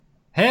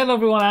Hello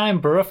everyone,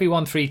 I'm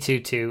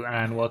Bruffy1322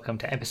 and welcome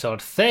to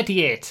episode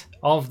 38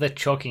 of the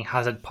Choking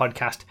Hazard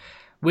podcast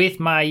with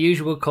my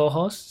usual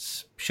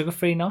co-hosts,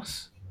 Sugar-Free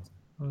Nos,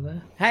 over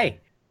there. Hey.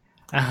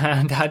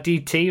 And our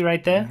DT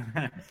right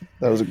there.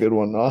 That was a good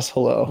one, Nos.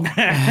 Hello.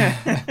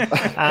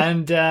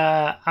 And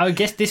our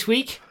guest this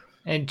week,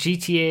 big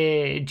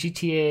time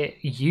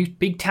GTA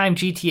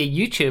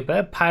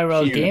YouTuber,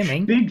 Pyrerealm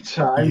Gaming. Big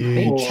time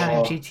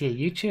GTA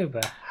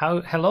YouTuber.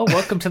 Hello,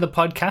 welcome to the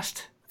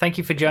podcast. Thank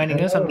you for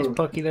joining us on this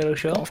plucky little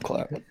show. Golf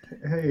clap.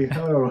 Hey,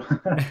 hello.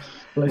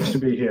 Pleased to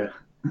be here.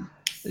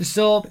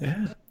 So,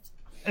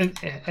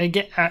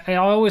 again, I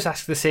always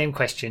ask the same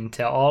question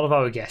to all of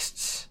our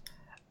guests.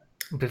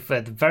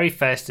 Before the very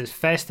first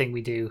thing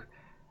we do,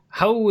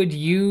 how would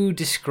you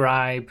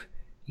describe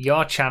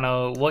your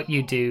channel, what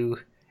you do,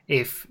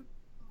 if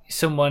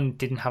someone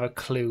didn't have a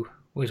clue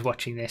was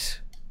watching this,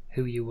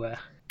 who you were?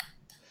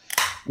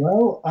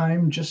 Well,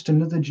 I'm just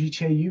another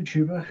GTA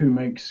YouTuber who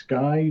makes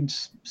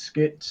guides,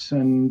 skits,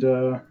 and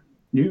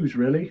news,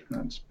 really.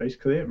 That's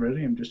basically it,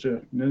 really. I'm just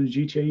another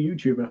GTA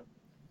YouTuber.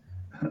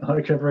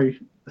 like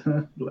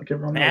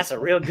everyone else. That's a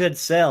real good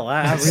sell.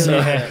 Just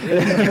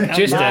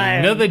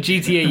another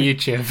GTA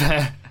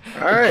YouTuber.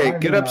 All right,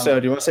 good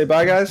episode. You want to say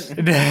bye, guys?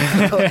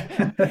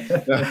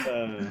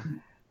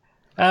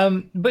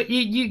 But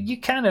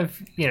you kind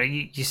of,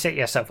 you set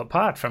yourself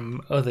apart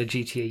from other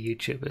GTA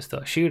YouTubers,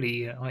 though.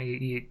 Surely,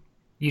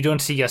 you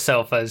don't see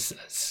yourself as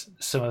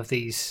some of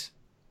these,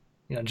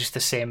 just the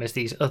same as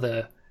these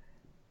other,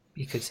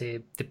 you could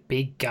say, the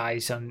big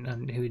guys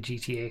on who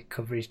GTA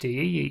coverage, do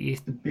you?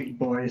 The big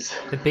boys.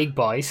 The big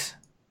boys.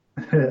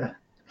 Well,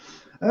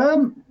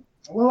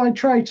 I've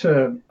tried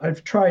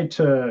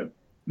to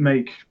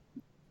make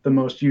the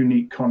most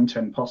unique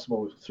content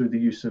possible through the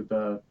use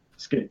of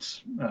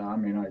skits.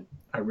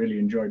 I really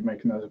enjoyed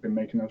making those. I've been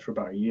making those for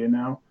about a year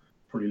now,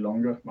 probably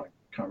longer. I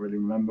can't really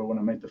remember when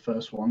I made the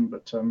first one,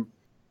 but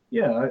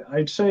yeah,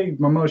 I'd say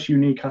my most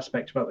unique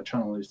aspect about the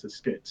channel is the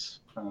skits.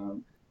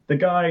 The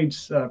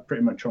guides are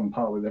pretty much on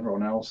par with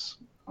everyone else,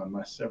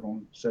 unless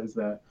everyone says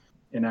they're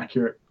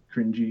inaccurate,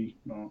 cringy.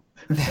 Or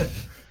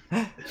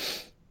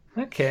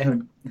Okay.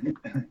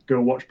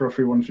 Go watch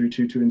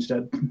Bruffy1322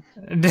 instead.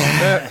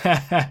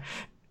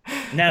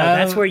 No,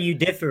 that's where you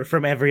differ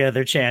from every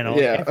other channel.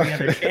 Yeah. Every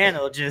other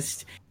channel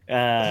just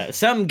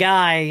some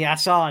guy I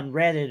saw on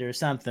Reddit or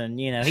something,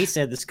 he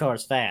said this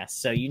car's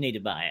fast, so you need to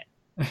buy it.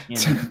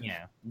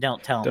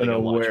 Don't tell him. Don't know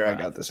where I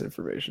got this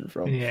information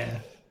from. Yeah.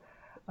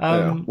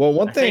 Well,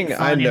 one thing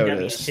I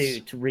noticed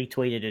to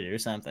retweeted it or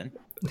something.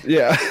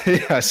 Yeah,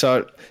 I saw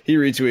it. He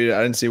retweeted.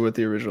 I didn't see what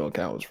the original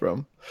account was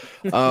from.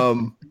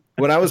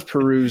 When I was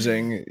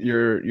perusing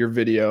your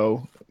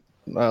video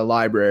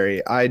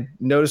library, I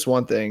noticed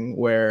one thing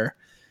where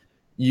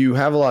you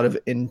have a lot of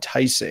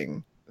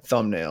enticing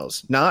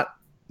thumbnails, not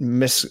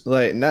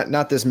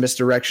this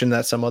misdirection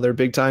that some other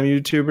big time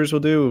YouTubers will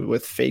do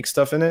with fake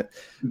stuff in it.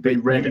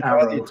 Big red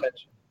arrow.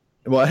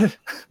 What?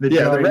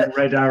 The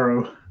red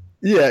arrow.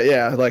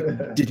 Yeah.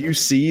 Like, did you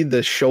see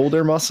the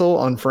shoulder muscle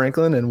on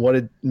Franklin and what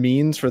it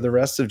means for the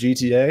rest of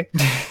GTA?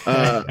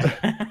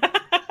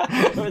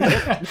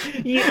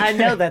 I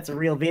know that's a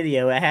real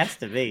video. It has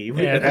to be.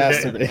 It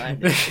has to be.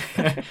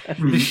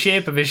 The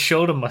shape of his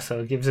shoulder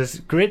muscle gives us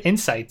great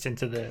insights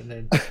into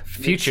the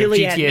future of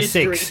GTA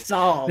 6.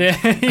 Solved.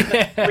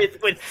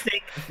 with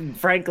thick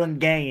Franklin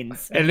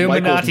Gaines.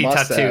 Illuminati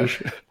tattoo.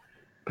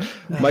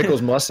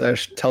 Michael's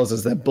mustache tells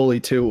us that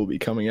Bully 2 will be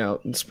coming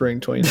out in spring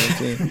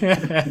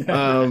 2019.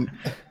 I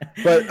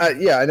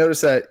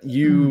noticed that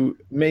you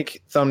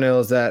make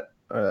thumbnails that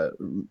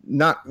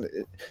not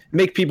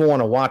make people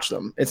want to watch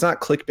them. It's not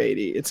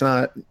clickbaity. It's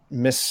not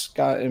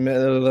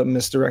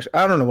misdirection.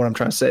 I don't know what I'm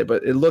trying to say,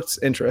 but it looks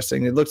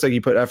interesting. It looks like you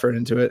put effort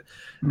into it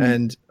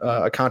and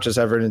a conscious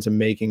effort into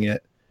making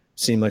it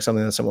seem like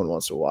something that someone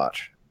wants to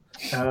watch.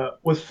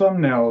 With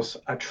thumbnails,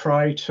 I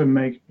try to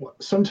make.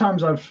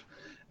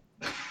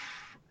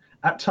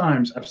 At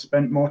times, I've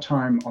spent more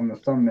time on the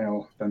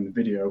thumbnail than the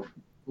video.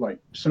 Like,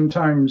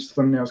 sometimes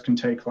thumbnails can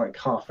take like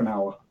half an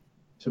hour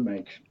to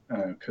make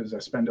because I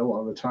spend a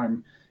lot of the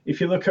time.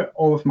 If you look at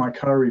all of my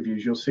car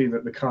reviews, you'll see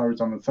that the car is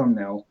on the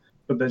thumbnail,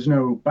 but there's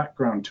no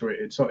background to it.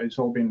 It's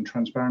all been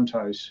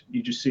transparentized.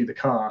 You just see the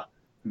car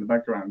in the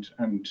background,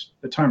 and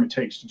the time it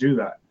takes to do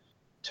that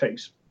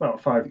takes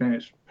about 5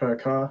 minutes per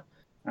car.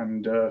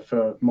 And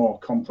for more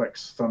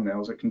complex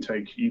thumbnails, it can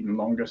take even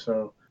longer.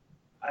 So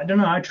I don't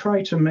know. I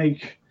try to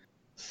make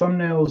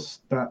thumbnails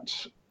that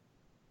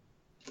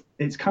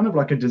it's kind of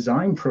like a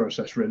design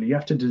process, really. You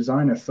have to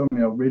design a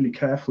thumbnail really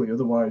carefully.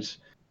 Otherwise,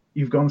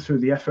 you've gone through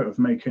the effort of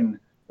making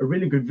a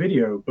really good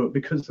video, but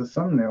because the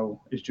thumbnail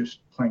is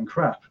just plain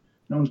crap,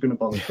 no one's going to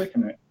bother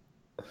clicking it.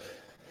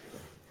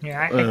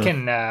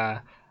 Yeah,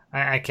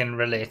 I can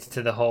relate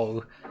to the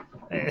whole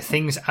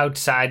things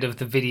outside of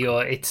the video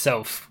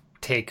itself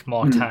take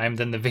more time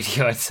than the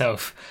video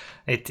itself.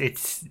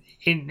 It's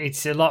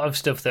a lot of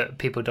stuff that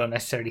people don't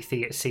necessarily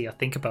see or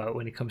think about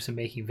when it comes to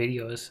making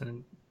videos,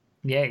 and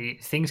yeah,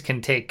 things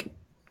can take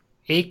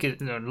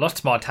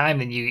lots more time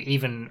than you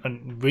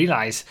even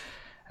realize.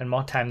 and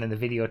more time than the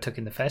video took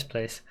in the first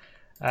place.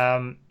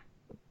 So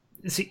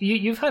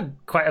you've had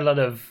quite a lot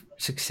of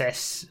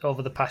success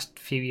over the past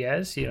few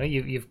years. You know,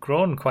 you've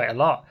grown quite a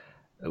lot.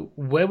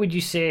 Where would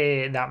you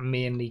say that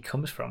mainly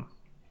comes from?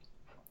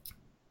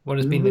 What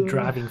has been the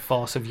driving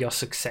force of your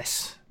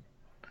success?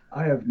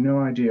 I have no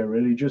idea,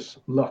 really. Just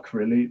luck,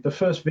 really. The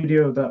first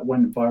video that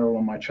went viral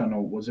on my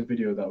channel was a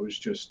video that was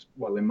just,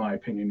 well, in my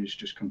opinion, is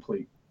just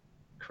complete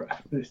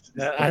crap.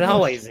 It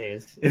always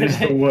is. It is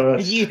the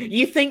worst.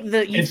 You think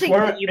that you it's think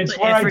where, that you it's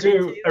put where I effort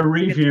do into a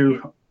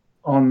review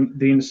on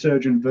the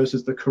Insurgent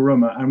versus the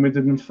Kuruma, and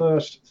within the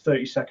first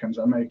 30 seconds,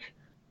 I make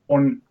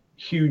one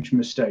huge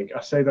mistake.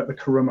 I say that the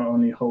Kuruma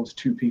only holds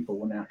 2 people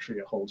when actually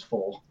it holds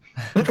 4.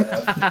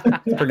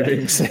 Pretty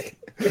big mistake.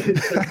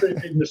 It's a pretty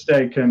big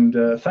mistake, and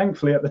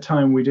thankfully at the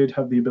time we did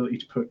have the ability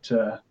to put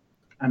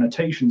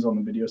annotations on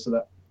the video, so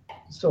that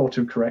sort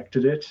of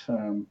corrected it.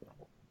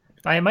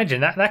 I imagine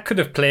that could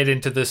have played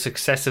into the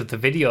success of the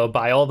video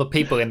by all the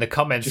people in the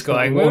comments Just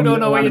going, like "We don't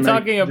know what you're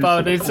animation, talking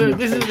about. This is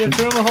the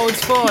Kuruma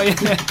holds 4."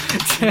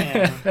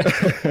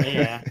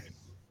 Yeah.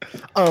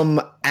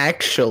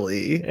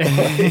 Actually.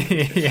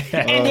 Yeah.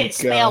 And it's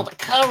spelled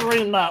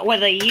Karuma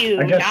with a U,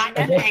 not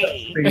an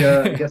A.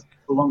 I guess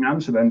the long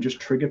answer then,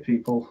 just trigger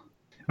people.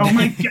 Oh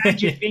my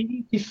god, you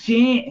think you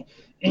see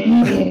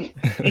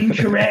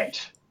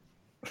incorrect.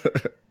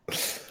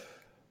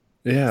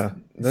 Yeah.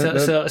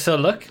 So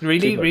look,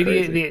 really, People are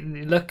crazy.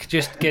 look,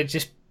 just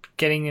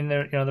getting in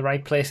the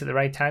right place at the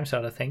right time,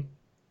 sort of thing.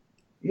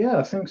 Yeah,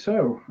 I think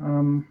so.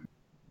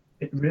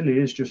 It really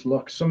is just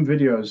luck. Some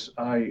videos,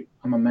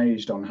 I'm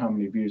amazed on how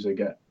many views they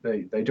get.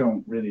 They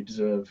don't really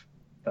deserve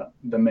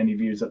the many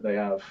views that they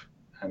have.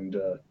 And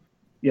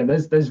yeah,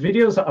 there's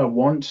videos that I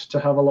want to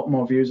have a lot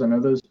more views than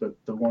others, but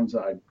the ones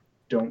that I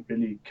don't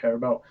really care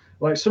about,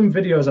 like some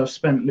videos I've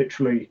spent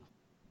literally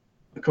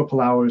a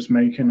couple hours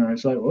making, and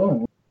it's like,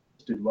 whoa,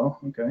 this did well,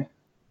 okay.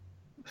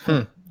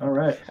 All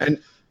right. And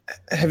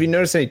have you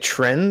noticed any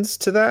trends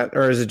to that,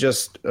 or is it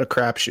just a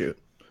crapshoot?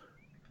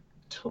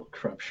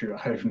 Crapshoot,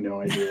 I have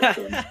no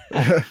idea.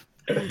 All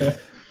right.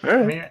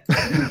 I mean,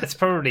 it's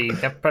probably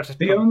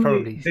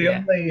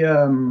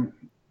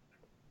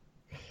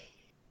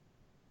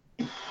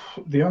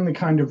The only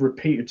kind of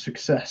repeated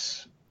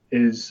success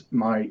is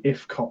my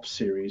If Cops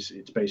series.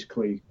 It's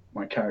basically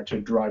my character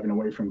driving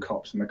away from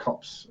cops, and the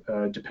cops,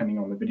 depending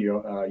on the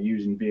video, are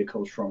using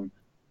vehicles from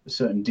a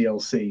certain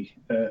DLC.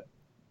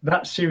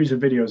 That series of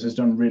videos has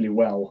done really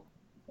well,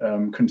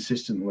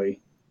 consistently,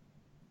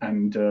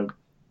 and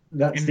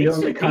that's And the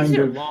only kind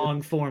of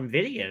long form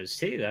videos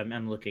too.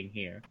 I'm looking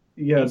here.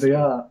 Yeah, they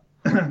are.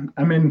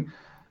 I mean,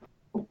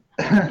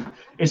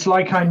 it's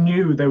like I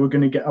knew they were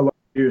going to get a lot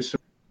of views. So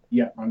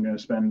yeah, I'm going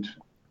to spend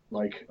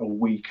like a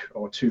week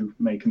or 2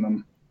 making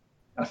them.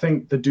 I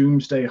think the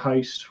Doomsday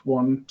Heist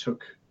one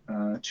took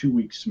 2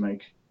 weeks to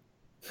make.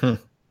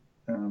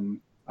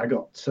 I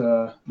got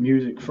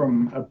music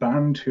from a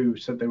band who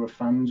said they were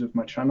fans of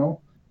my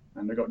channel,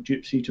 and I got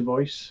Gypsy to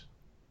voice.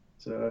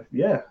 So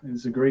yeah,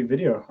 it's a great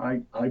video.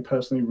 I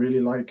personally really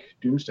like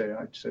Doomsday.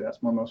 I'd say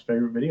that's my most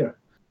favorite video.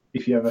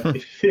 If you ever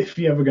if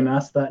you're ever gonna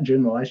ask that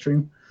during the live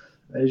stream,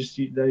 there's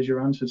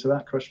your answer to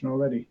that question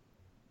already.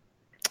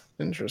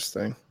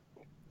 Interesting.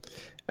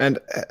 And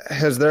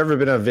has there ever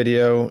been a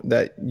video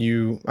that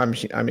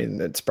I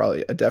mean, it's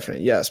probably a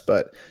definite yes,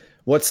 but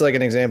what's like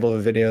an example of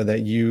a video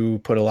that you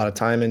put a lot of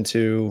time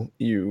into,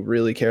 you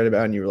really cared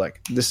about, and you were like,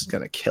 this is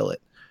gonna kill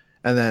it,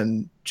 and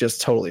then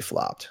just totally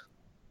flopped?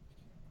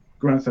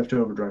 Grand Theft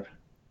Overdrive.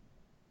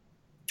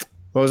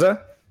 What was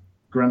that?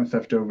 Grand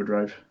Theft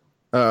Overdrive.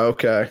 Oh,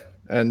 okay.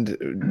 And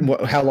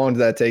how long did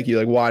that take you?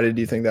 Like, why did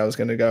you think that was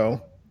going to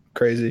go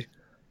crazy?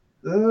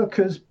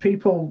 Because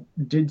people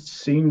did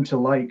seem to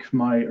like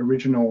my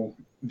original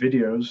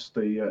videos,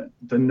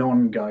 the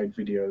non-guide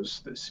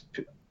videos.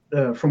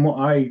 From what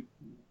I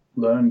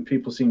learned,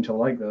 people seem to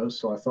like those.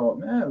 So I thought,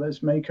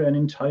 let's make an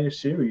entire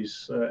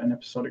series, an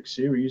episodic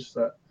series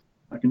that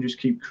I can just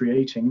keep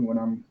creating when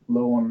I'm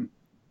low on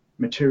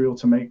material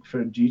to make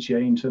for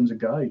GTA in terms of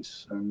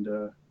guides. And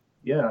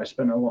yeah, I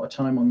spent a lot of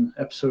time on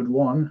episode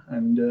 1,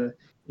 and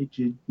it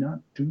did not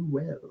do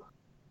well.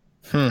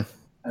 So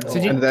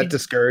did that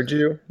discourage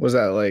you? Was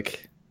that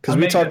like, because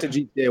we talked to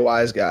GTA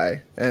Wise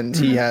guy, and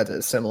he had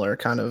a similar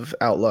kind of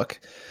outlook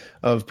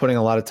of putting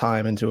a lot of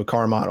time into a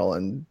car model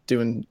and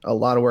doing a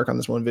lot of work on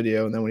this one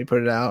video, and then when he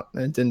put it out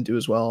and it didn't do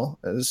as well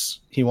as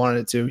he wanted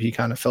it to, he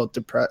kind of felt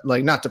depressed,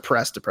 like not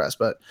depressed,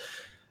 but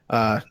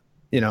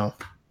you know.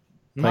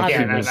 Like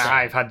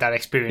I've had that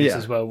experience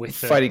as well with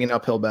fighting an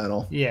uphill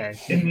battle. Yeah.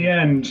 In the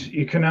end,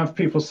 you can have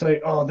people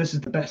say, "Oh, this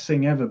is the best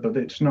thing ever," but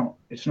it's not.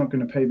 It's not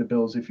going to pay the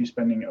bills if you're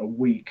spending a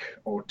week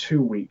or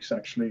 2 weeks.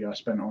 Actually, I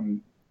spent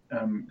on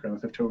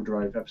Grand Theft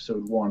Overdrive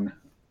episode 1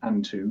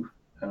 and 2,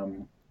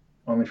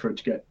 only for it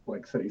to get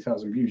like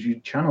 30,000 views. Your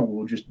channel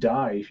will just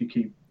die if you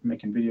keep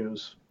making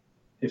videos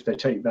if they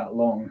take that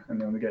long and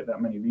they only get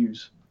that many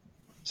views.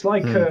 It's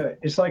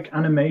like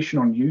animation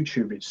on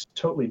YouTube. It's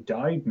totally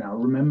died now.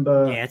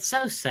 Remember? Yeah, it's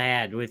so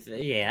sad.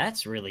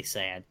 That's really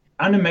sad.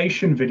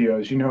 animation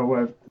videos,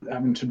 where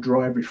having to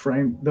draw every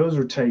frame, those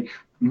would take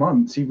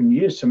months, even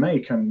years to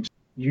make, and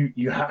you've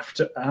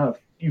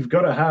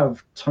got to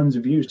have tons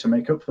of views to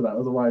make up for that.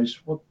 Otherwise,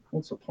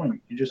 what's the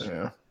point? You're just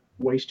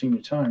wasting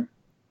your time.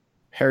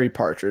 Harry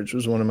Partridge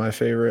was one of my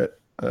favorite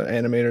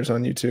animators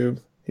on YouTube.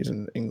 He's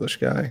an English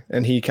guy,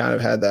 and he kind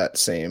of had that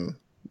same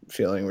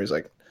feeling where he's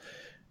like,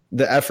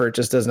 the effort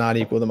just does not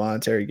equal the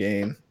monetary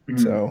gain.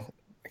 So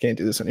I can't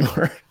do this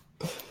anymore.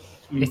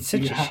 It's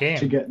such a shame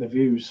to get the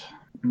views.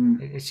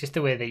 It's just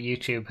the way that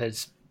YouTube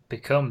has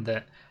become,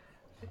 that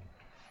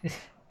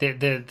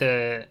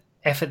the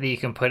effort that you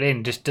can put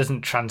in just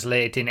doesn't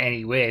translate in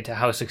any way to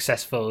how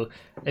successful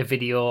a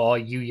video or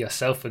you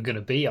yourself are going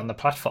to be on the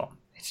platform.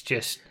 It's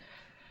just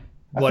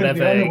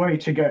whatever. I think the only way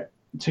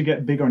to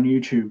get big on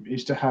YouTube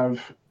is to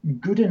have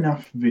good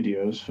enough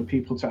videos for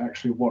people to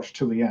actually watch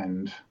till the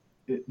end.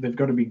 They've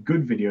got to be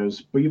good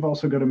videos, but you've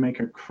also got to make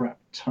a crap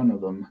ton of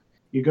them.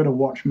 You've got to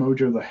Watch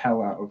Mojo the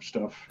hell out of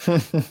stuff.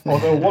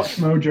 Although Watch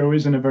Mojo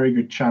isn't a very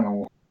good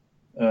channel,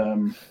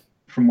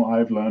 from what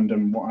I've learned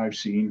and what I've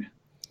seen.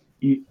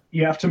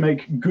 You have to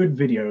make good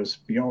videos,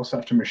 but you also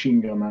have to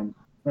machine gun them.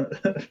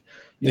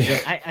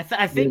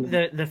 I think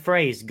the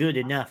phrase "good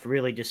enough"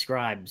 really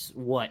describes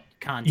what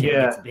content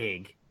gets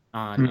big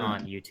on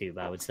YouTube,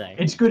 I would say.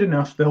 It's good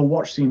enough. They'll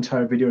watch the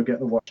entire video, get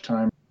the watch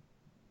time.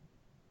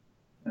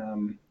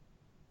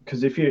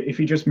 Because if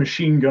you just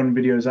machine gun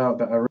videos out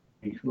that are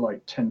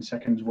like 10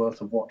 seconds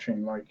worth of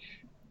watching, like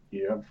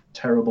you have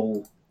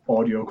terrible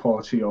audio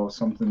quality or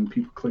something,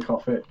 people click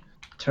off it,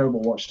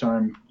 terrible watch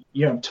time.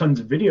 You have tons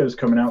of videos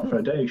coming out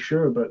per day,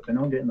 sure, but they're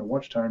not getting the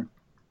watch time.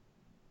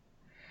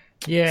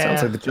 Yeah.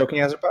 Sounds like the Joking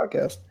Hazard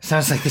podcast.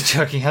 Sounds like the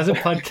Joking Hazard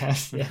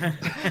podcast. Yeah.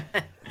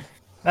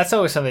 That's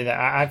always something that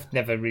I've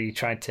never really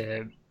tried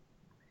to.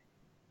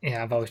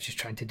 Yeah, I've always just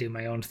tried to do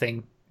my own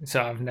thing,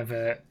 so I've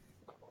never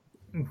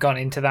gone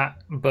into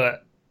that.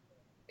 But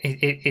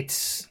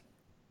it's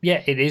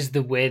it is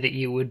the way that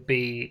you would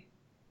be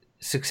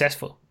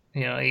successful.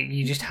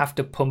 You just have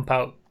to pump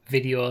out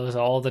videos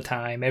all the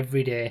time,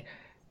 every day,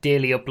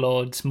 daily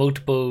uploads,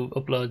 multiple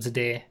uploads a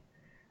day.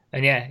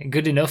 And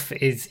good enough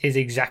is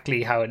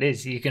exactly how it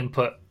is. You can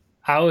put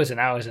hours and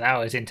hours and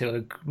hours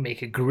into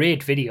make a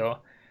great video,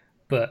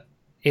 but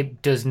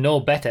it does no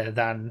better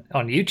than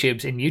in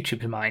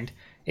YouTube's mind.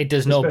 It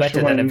does no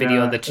better than a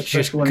video that's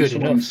just good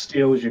enough.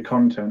 Steals your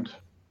content.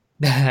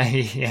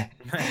 Yeah,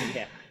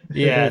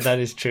 that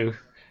is true.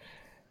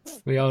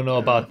 We all know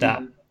about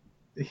that.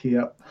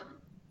 Yep.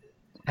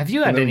 Have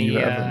you had any?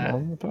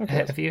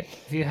 Have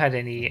you had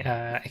any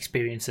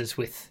experiences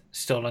with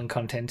stolen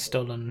content,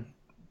 stolen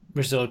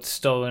results,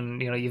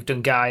 stolen? You've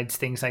done guides,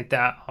 things like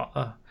that.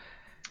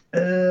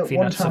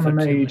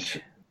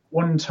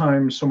 One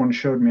time someone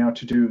showed me how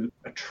to do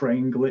a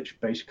train glitch.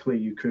 Basically,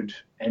 you could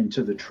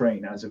enter the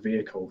train as a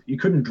vehicle. You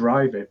couldn't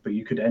drive it, but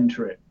you could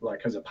enter it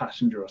like as a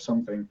passenger or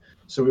something.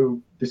 So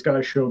this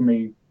guy showed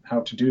me how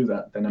to do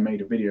that. Then I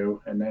made a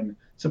video, and then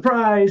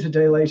surprise! A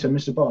day later,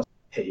 Mr. Boss.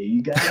 Hey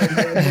guys.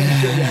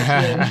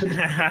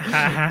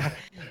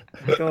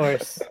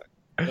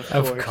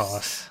 Of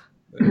course.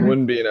 It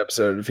wouldn't be an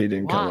episode if he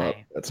didn't come up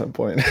at some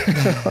point.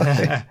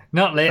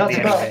 Not lately,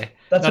 anyway.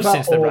 That's Not about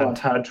since the all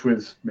rant. I've had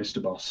with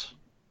Mr. Boss,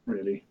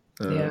 really.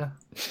 Yeah.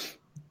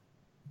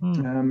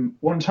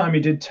 One time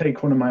he did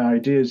take one of my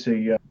ideas.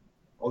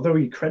 Although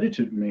he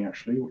credited me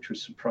actually, which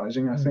was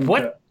surprising. I think.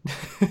 What?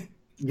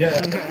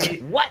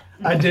 What?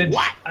 I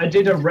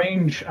did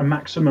a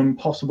maximum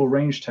possible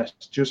range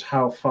test, just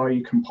how far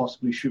you can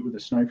possibly shoot with a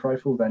sniper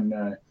rifle.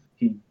 Then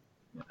he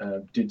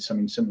did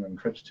something similar and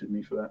credited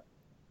me for that.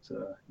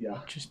 So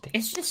Interesting.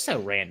 It's just so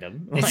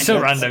random. It's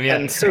so random, yeah.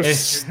 And so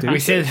stupid. We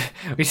say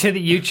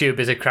that YouTube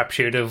is a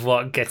crapshoot of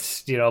what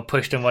gets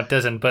pushed and what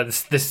doesn't, but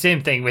it's the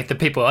same thing with the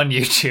people on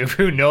YouTube.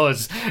 Who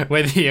knows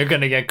whether you're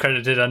going to get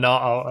credited or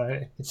not?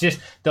 It's just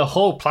the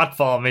whole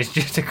platform is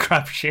just a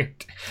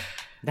crapshoot.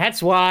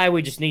 That's why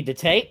we just need to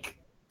take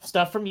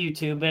stuff from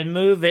YouTube and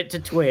move it to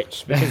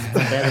Twitch because it's a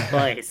better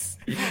place.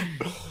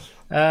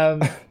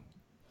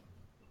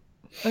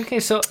 Okay,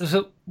 so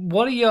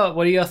what are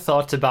your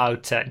thoughts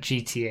about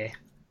GTA?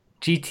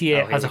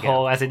 GTA as a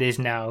whole, as it is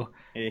now.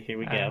 Here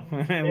we go.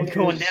 We're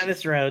going down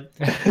this road.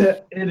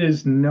 It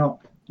is not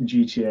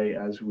GTA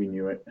as we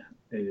knew it.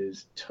 It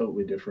is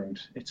totally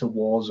different. It's a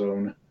war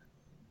zone.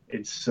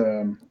 It's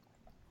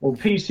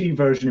PC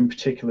version in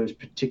particular is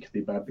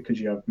particularly bad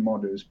because you have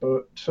modders.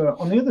 But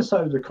on the other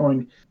side of the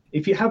coin,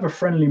 if you have a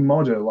friendly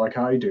modder like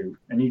I do,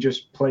 and you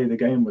just play the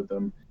game with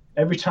them,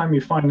 every time you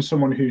find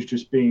someone who's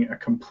just being a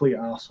complete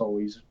asshole,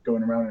 he's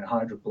going around in a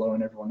Hydra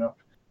blowing everyone up.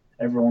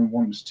 Everyone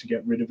wants to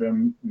get rid of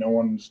him. No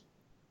one's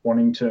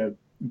wanting to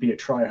be a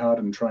tryhard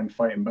and try and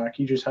fight him back.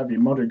 You just have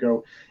your modder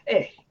go,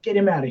 "Hey, get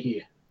him out of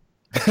here."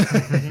 He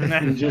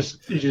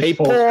just hey,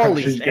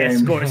 Paulie,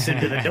 escorts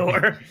into the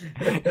door.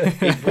 Hey,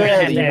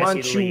 Paulie, why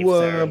don't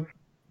you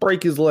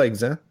break his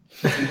legs, huh?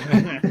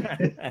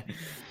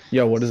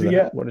 Yo, what is that?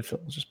 Yeah. What did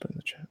Phil just put in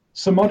the chat?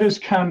 So modders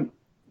can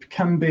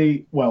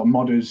be,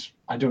 modders,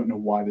 I don't know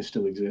why they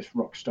still exist.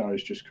 Rockstar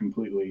is just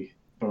completely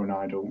bone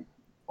idle.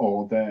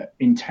 or they're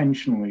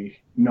intentionally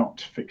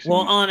not fixing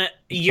Well, it. on it,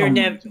 you're some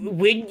never reason.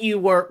 when you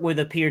work with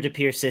a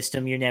peer-to-peer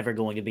system, you're never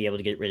going to be able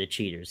to get rid of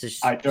cheaters.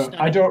 It's I just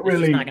don't not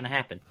really going to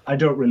happen. I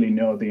don't really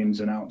know the ins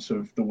and outs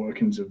of the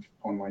workings of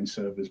online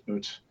servers,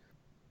 but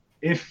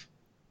if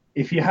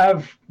you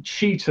have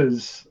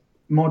cheaters,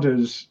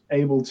 modders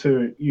able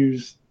to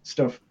use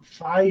stuff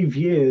 5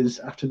 years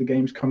after the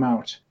game's come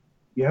out,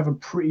 you have a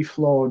pretty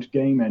flawed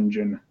game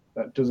engine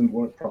that doesn't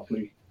work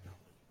properly.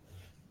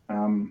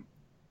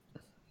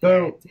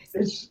 So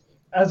it's,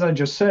 as I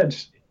just said,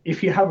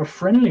 if you have a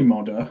friendly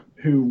modder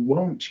who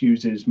won't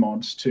use his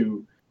mods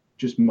to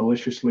just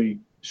maliciously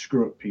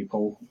screw up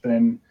people,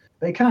 then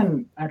they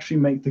can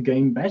actually make the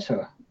game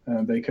better.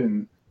 They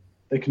can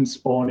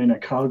spawn in a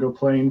cargo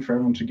plane for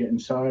everyone to get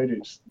inside.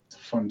 It's a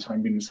fun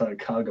time being inside a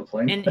cargo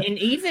plane. And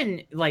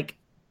even like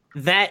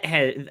that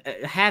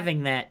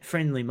having that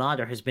friendly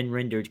modder has been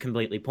rendered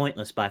completely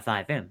pointless by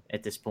 5M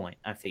at this point,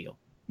 I feel.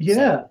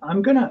 Yeah,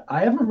 so, I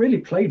haven't really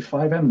played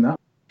 5M that much.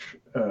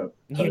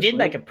 You did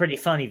make a pretty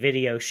funny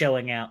video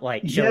showing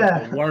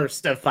the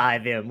worst of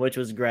 5M, which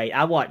was great.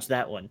 I watched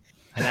that one,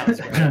 and that was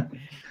great.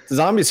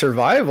 Zombie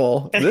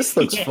survival. This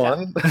looks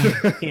fun.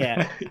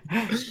 Yeah.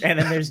 And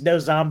then there's no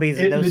zombies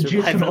and no survival.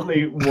 It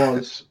legitimately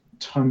was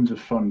tons of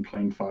fun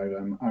playing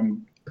 5M.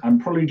 I'm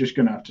probably just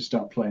going to have to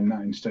start playing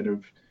that instead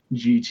of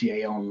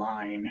GTA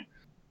Online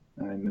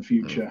in the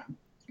future.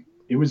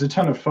 It was a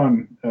ton of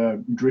fun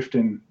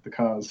drifting the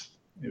cars.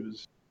 It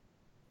was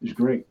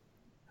great.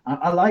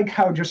 I like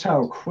how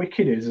quick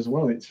it is as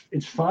well.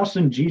 It's faster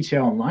than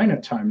GTA Online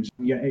at times.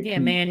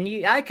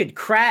 Man, I could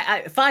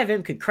crash.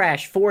 5M could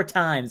crash 4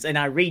 times, and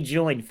I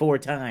rejoined 4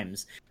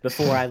 times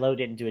before I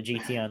loaded into a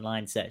GTA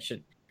Online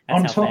session.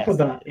 On top of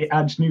that, it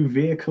adds new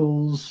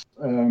vehicles,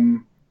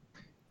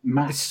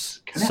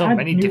 maps. So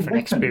many different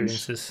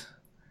experiences.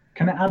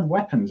 Can it add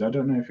weapons? I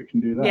don't know if it can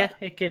do that. Yeah,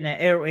 it can.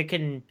 It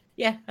can.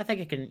 Yeah, I think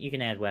it can. You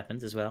can add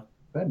weapons as well.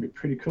 That'd be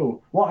pretty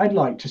cool. What I'd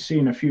like to see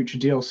in a future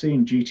DLC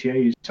in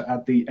GTA is to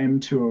add the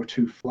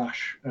M202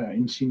 Flash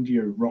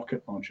Incendio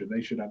rocket launcher. They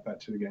should add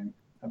that to the game.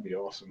 That'd be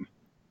awesome.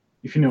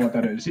 If you know what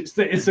that is, it's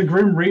the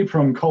Grim Reaper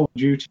on Call of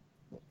Duty.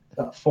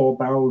 That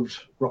 4-barreled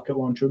rocket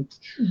launcher.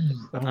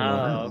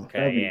 Oh,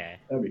 okay,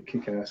 that'd be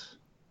kick-ass.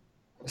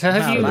 So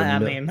have you? I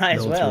mean, might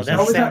as well. I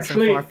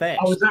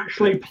was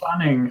actually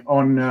planning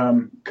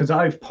on because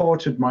I've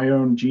ported my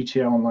own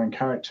GTA Online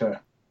character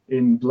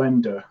in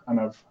Blender,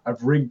 and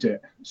I've rigged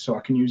it so I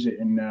can use it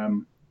in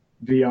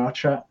VR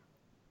chat.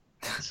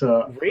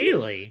 So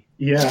really,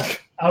 yeah,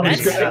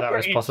 that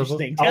was possible.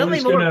 Tell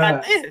me more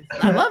about this.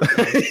 I love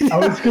this.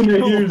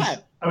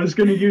 I was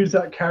gonna use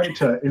that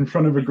character in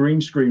front of a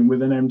green screen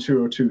with an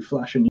M202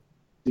 flash and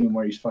scene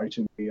where he's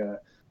fighting the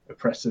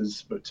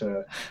oppressors, but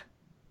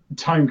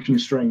time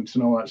constraints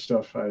and all that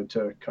stuff, I had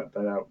to cut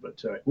that out.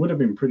 But it would have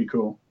been pretty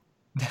cool.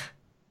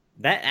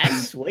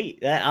 That's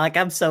sweet.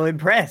 I'm so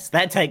impressed.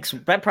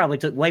 That probably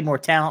took way more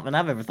talent than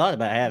I've ever thought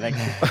about having.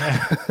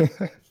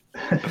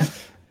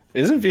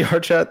 Isn't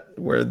VR chat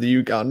where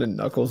the Ugandan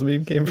Knuckles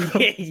meme came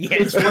from?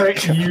 It's where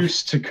it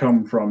used to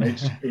come from.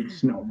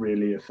 It's not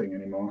really a thing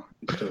anymore.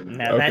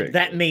 No,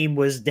 that meme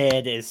was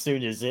dead as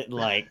soon as it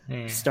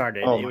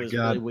started. Oh it was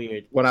God. really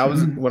weird. When I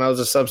was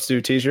a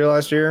substitute teacher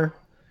last year,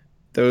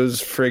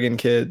 those friggin'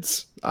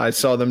 kids, I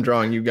saw them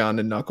drawing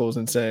Ugandan Knuckles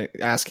and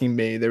asking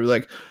me, they were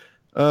like,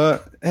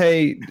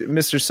 hey,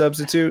 Mr.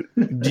 Substitute,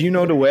 do you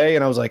know the way?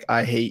 And I was like,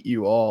 I hate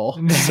you all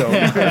so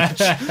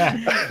much.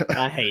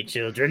 I hate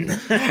children.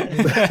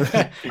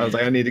 I was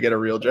like, I need to get a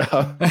real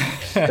job.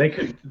 They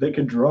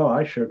could draw.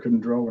 I sure couldn't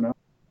draw when I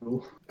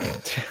was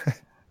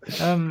cool.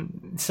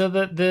 So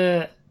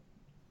the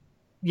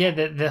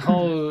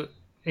whole,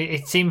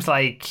 it seems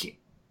like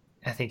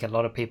I think a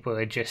lot of people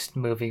are just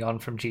moving on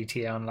from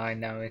GTA Online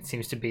now. It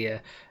seems to be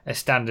a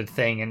standard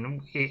thing,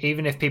 and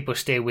even if people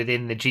stay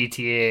within the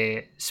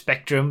GTA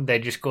spectrum, they're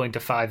just going to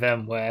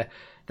 5M where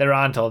there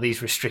aren't all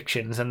these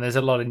restrictions and there's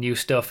a lot of new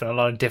stuff and a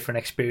lot of different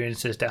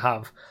experiences to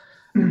have.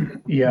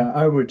 Yeah,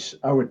 I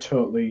would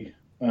totally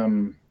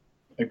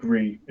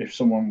agree if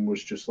someone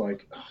was just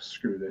like, oh,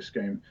 screw this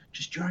game,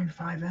 just join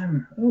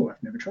 5M. Oh,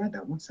 I've never tried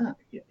that. What's that?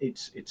 Yeah,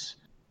 it's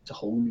a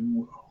whole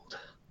new world.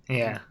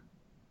 Yeah.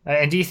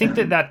 And do you think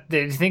do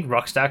you think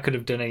Rockstar could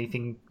have done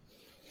anything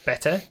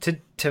better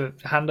to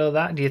handle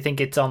that? Do you think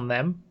it's on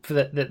them for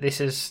that this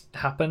has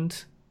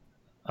happened?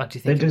 Or do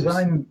you think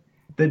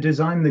they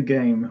designed the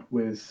game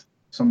with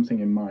something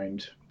in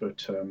mind,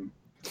 but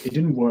it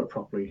didn't work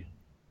properly.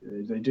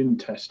 They didn't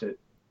test it,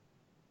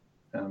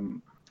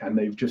 and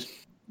they've just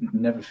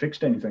never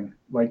fixed anything.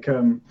 Like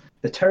the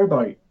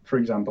terabyte, for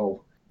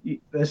example.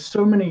 There's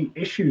so many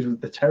issues with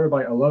the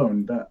terabyte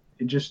alone that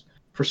it just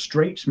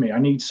frustrates me. I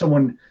need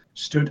someone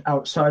stood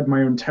outside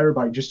my own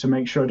terabyte just to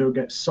make sure I don't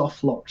get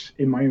soft locked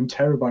in my own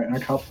terabyte and I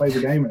can't play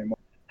the game anymore.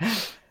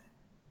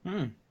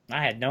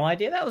 I had no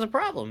idea that was a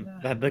problem,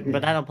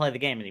 but I don't play the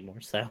game anymore,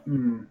 so.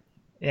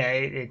 Yeah,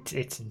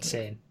 it's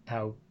insane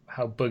how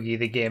buggy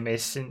the game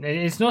is, and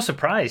it's no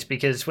surprise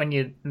because when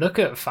you look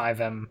at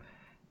 5M,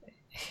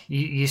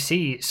 you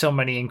see so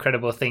many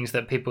incredible things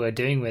that people are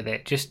doing with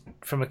it. Just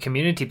from a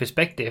community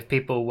perspective,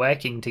 people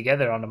working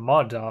together on a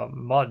mod or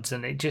mods,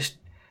 and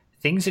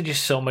things are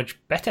just so much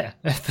better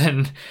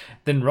than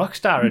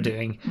Rockstar are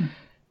doing.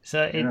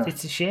 So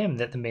it's a shame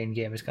that the main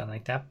game has gone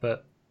like that.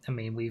 But I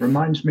mean,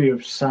 reminds me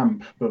of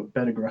SAMP, but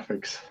better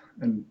graphics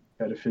and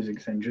better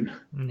physics engine.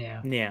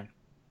 Yeah.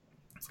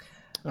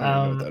 I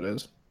don't know what that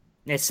is.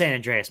 It's San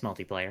Andreas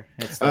multiplayer.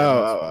 It's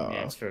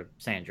it's for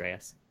San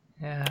Andreas.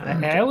 Yeah,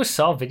 I always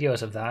saw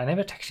videos of that. I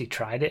never actually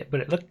tried it,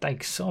 but it looked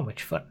like so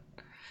much fun.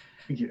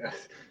 Yeah,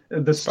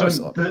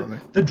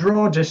 the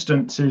draw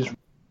distance is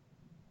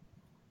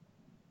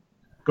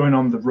going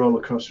on the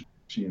roller coaster,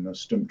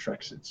 stunt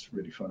tracks. It's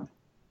really fun.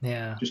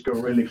 Yeah, just go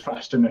really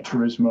fast in a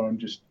Turismo and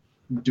just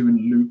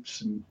doing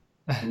loops and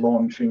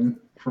launching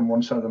from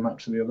one side of the map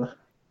to the other.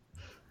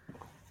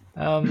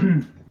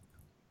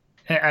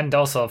 And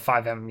also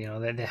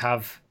 5M, they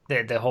have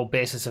the whole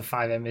basis of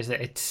 5M is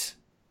that it's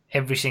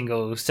every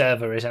single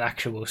server is an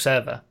actual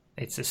server.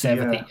 It's a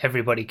server that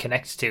everybody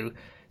connects to.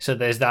 So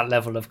there's that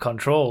level of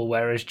control.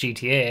 Whereas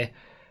GTA,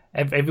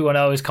 everyone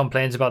always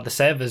complains about the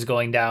servers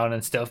going down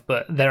and stuff,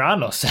 but there are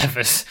no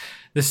servers.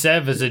 The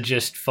servers are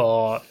just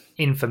for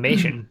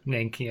information,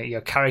 like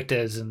your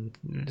characters and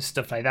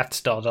stuff like that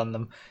stored on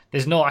them.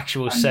 There's no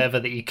actual server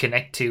that you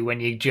connect to when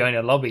you join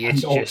a lobby.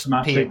 It's just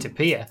peer to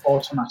peer.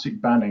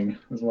 Automatic banning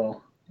as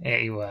well.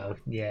 Well,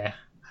 yeah.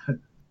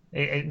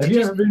 Have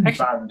you ever been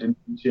banned in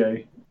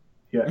GTA?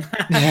 Yeah.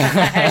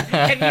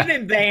 Have you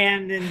been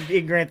banned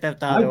in Grand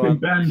Theft Auto? I've been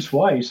banned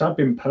twice. I've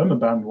been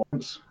permabanned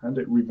once. I had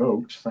it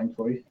revoked,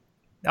 thankfully.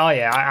 Oh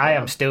yeah, I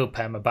am still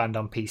permabanned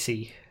on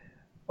PC.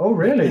 Oh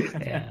really?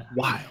 Yeah.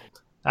 Wild.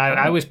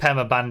 I was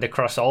permabanned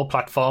across all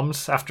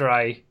platforms after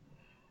I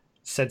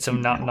said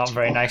some not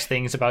very nice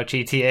things about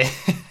GTA.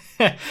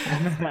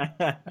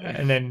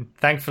 And then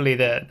thankfully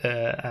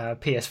the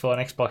PS4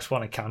 and Xbox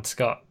One accounts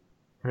got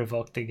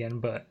revoked again,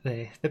 but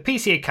the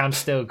PC account's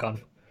still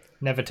gone.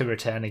 Never to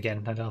return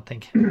again, I don't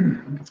think.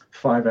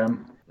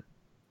 5M.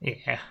 Yeah,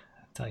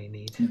 that's all you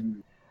need. They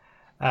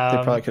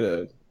probably could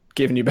have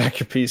given you back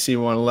your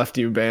PC one and left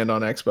you banned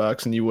on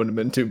Xbox, and you wouldn't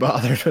have been too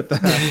bothered with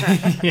that.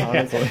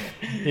 Honestly.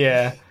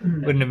 Yeah,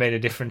 wouldn't have made a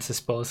difference, I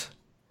suppose.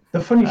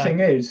 The funny thing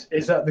is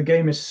that the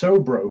game is so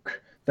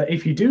broke that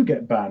if you do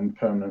get banned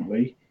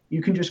permanently,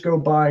 you can just go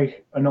buy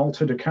an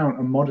altered account,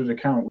 a modded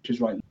account, which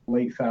is like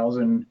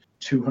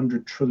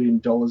 $8,200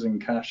 trillion in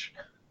cash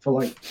for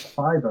like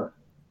 $5.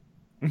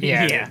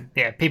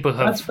 Yeah. People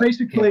have. That's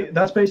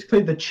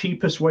basically the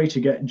cheapest way to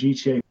get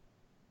GTA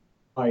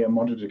by a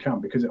modded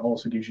account, because it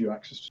also gives you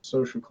access to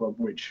Social Club,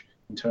 which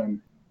in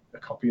turn a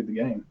copy of the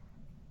game.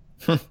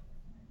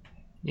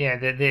 Yeah,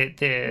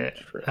 the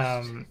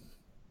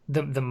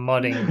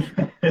modding,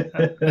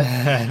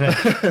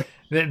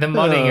 the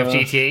modding of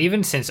GTA,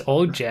 even since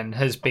old gen,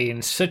 has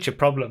been such a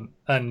problem,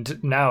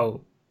 and now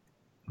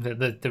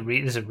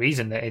there's a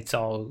reason that it's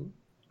all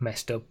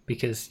messed up,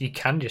 because you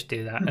can just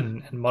do that,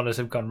 and modders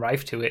have gone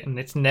rife to it, and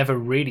it's never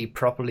really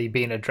properly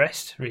been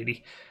addressed,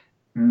 really.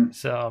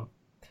 So,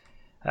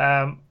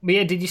 yeah,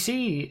 did you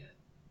see?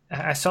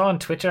 I saw on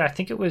Twitter, I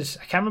think it was,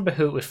 I can't remember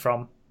who it was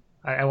from.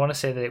 I want to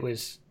say that it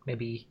was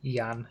maybe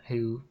Jan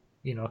who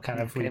kind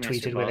of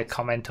retweeted with a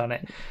comment on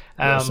it.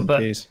 Rest in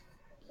peace.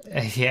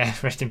 Yeah,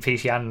 rest in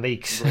peace, Jan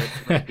Leaks.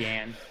 Rip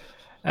Jan.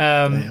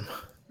 Damn.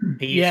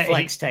 He used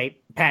flex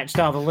tape, patched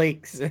all the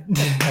leaks.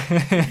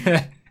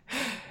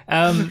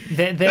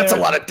 That's a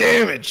lot of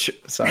damage.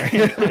 Sorry.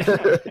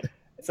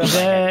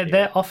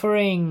 They're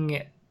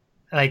offering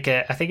I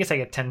think it's like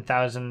a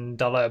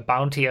 $10,000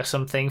 bounty or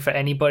something for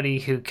anybody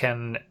who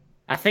can.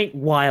 I think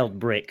Wild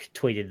Brick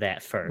tweeted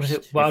that first. Was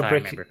it Wild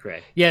Brick? I remember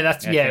correct. Yeah,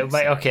 that's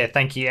okay,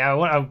 thank you.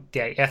 I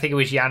think it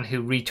was Jan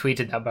who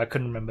retweeted that, but I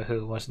couldn't remember who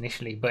it was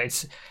initially. But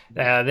it's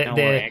Don't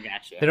worry, I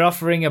got you. They're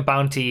offering a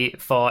bounty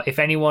for if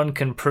anyone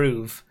can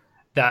prove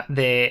that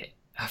they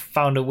have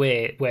found a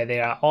way where they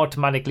are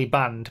automatically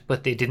banned,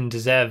 but they didn't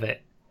deserve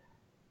it,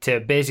 to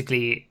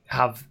basically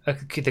have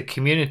the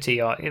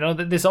community, or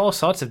there's all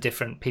sorts of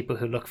different people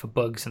who look for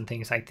bugs and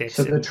things like this.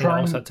 So they're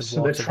trying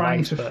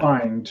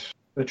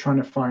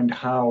to find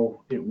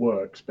how it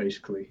works,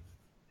 basically.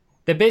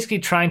 They're basically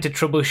trying to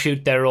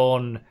troubleshoot their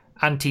own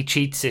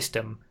anti-cheat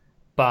system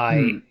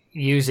by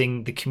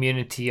using the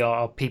community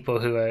or people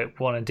who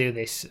want to do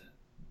this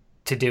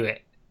to do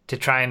it, to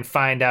try and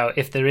find out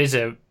if there is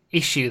a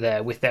issue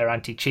there with their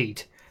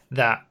anti-cheat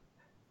that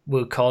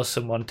will cause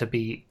someone to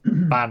be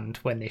banned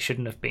when they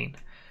shouldn't have been.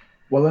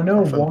 Well, I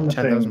know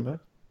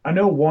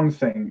one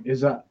thing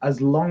is that as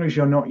long as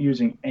you're not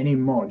using any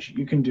mods,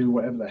 you can do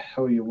whatever the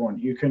hell you want.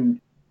 You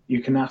can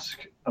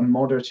ask a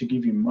modder to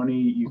give you money.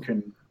 You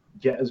can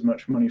get as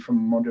much money from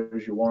a modder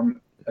as you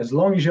want. As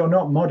long as you're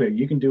not modding,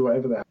 you can do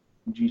whatever the hell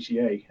in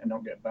GTA and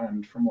not get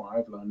banned, from what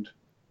I've learned.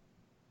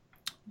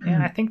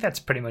 Yeah, I think that's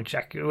pretty much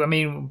accurate. I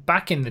mean,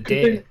 back in the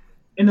day,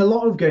 in a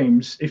lot of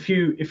games, if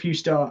you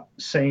start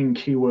saying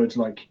keywords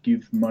like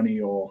give money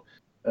or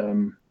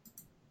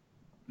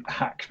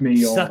hack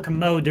me or suck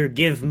mode or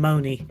give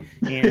money,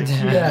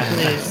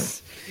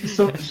 please.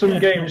 some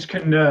games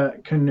can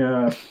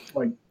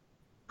like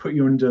put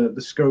you under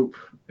the scope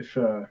if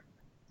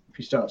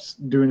you start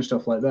doing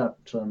stuff like that.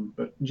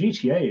 But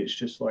GTA is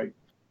just like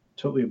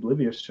totally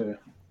oblivious to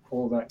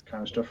all that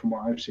kind of stuff from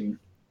what I've seen.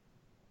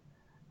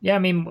 Yeah, I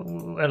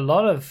mean, a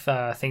lot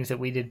of things that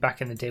we did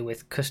back in the day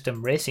with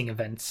custom racing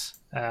events.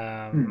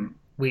 There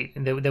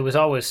was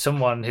always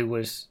someone who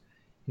was,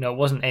 it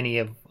wasn't any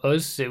of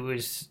us. It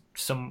was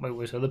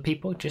other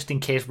people, just in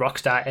case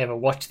Rockstar ever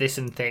watched this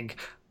and think,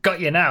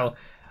 "Got you now."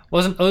 It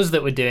wasn't us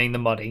that were doing the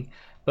modding,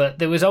 but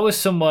there was always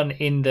someone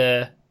in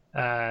the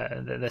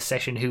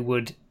session who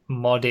would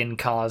mod in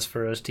cars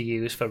for us to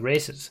use for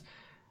races.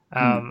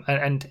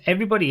 And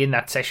everybody in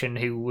that session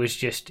who was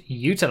just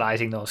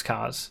utilizing those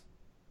cars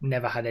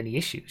never had any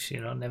issues,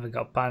 never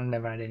got banned,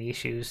 never had any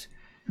issues.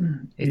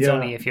 It's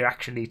only if you're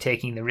actually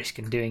taking the risk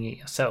and doing it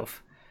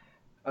yourself.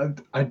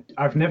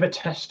 I've never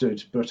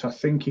tested, but I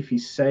think if you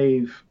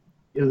save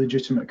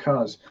illegitimate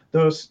cars,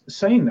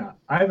 saying that,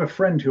 I have a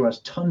friend who has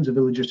tons of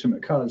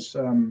illegitimate cars.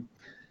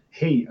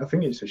 I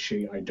think it's a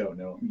she, I don't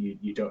know.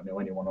 You don't know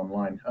anyone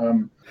online.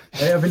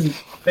 They have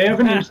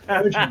an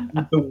Insurgent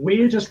with the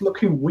weirdest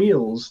looking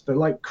wheels. They're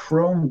like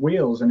chrome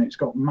wheels, and it's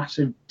got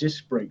massive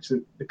disc brakes.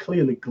 They're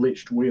clearly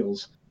glitched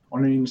wheels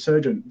on an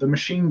Insurgent. The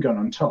machine gun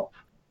on top,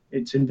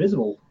 it's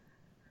invisible.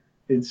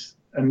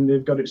 And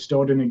they've got it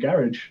stored in a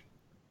garage.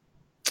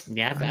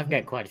 Yeah, I've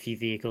got quite a few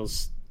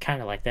vehicles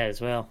kind of like that as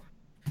well.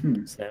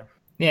 So.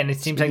 Yeah, and it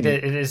seems like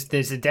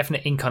there's a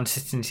definite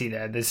inconsistency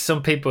there. There's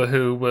some people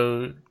who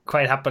will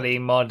quite happily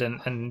mod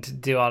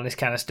and do all this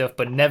kind of stuff,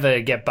 but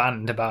never get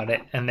banned about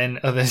it. And then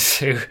others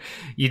who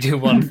you do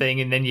one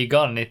thing and then you're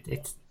gone.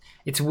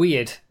 It's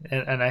weird.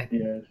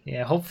 And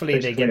hopefully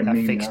they get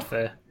that fixed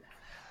for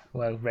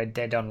Red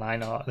Dead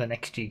Online or the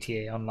next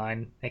GTA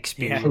Online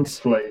experience. Yeah,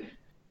 hopefully.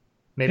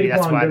 Maybe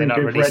that's why they're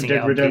not releasing it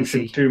on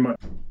Redemption PC. Too much.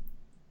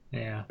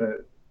 Yeah.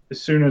 But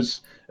as soon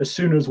as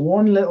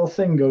one little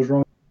thing goes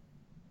wrong,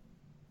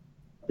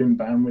 been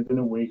banned within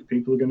a week,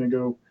 people are going to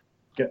go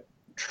get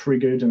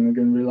triggered and they're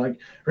going to be like,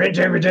 Red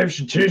Dead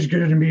Redemption 2 is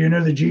going to be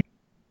another G.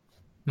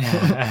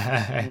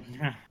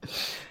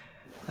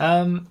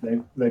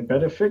 They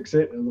better fix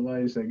it,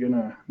 otherwise they're going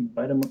to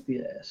bite them up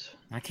the ass.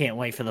 I can't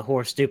wait for the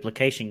horse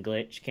duplication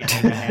glitch. Can't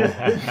wait to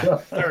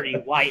have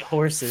 30 white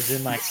horses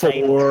in my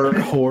stable. 4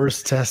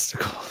 horse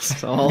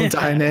testicles, all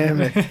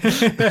dynamic.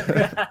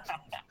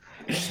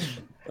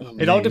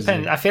 It all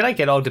depends. I feel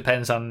like it all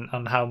depends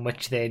on how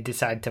much they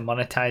decide to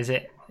monetize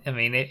it. I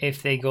mean,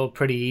 if they go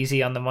pretty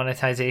easy on the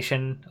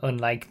monetization,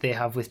 unlike they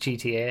have with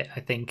GTA,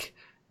 I think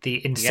the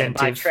incentive... You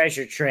gotta buy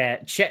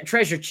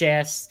treasure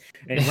chests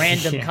and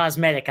random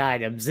cosmetic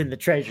items in the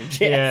treasure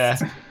chest. Yeah.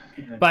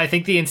 But I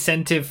think the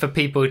incentive for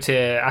people to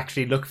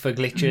actually look for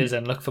glitches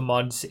and look for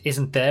mods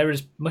isn't there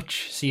as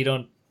much, so you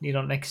don't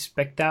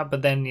expect that.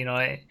 But then,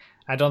 I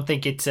don't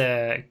think it's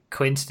a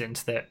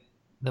coincidence that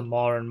the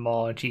more and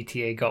more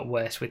GTA got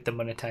worse with the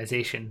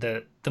monetization,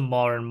 the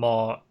more and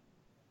more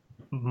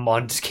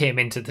mods came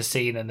into the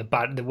scene, and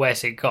the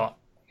worse it got,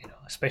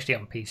 especially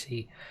on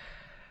PC.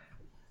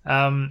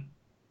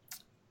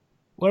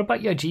 What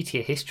about your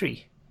GTA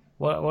history?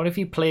 What have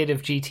you played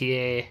of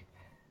GTA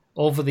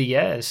over the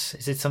years?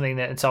 Is it something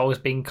that it's always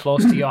been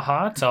close to your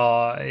heart,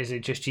 or is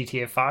it just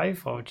GTA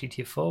 5 or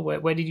GTA 4?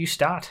 Where did you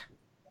start?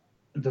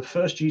 The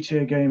first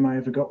GTA game I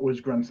ever got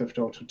was Grand Theft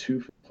Auto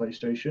 2 for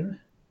PlayStation.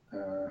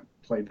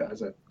 Played that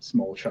as a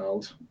small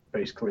child,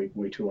 basically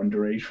way too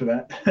underage for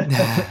that.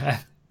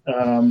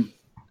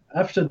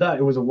 After that,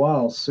 it was a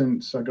while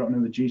since I got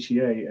another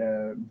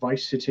GTA.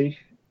 Vice City,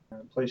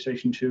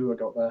 PlayStation 2, I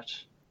got that.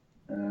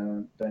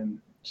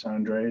 Then San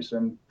Andreas,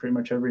 and pretty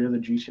much every other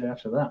GTA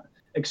after that.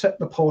 Except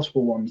the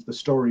portable ones, the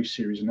story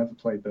series, I never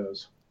played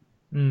those.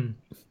 Yeah,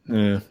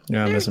 I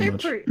miss them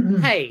much.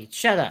 Hey,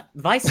 shut up.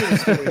 Vice City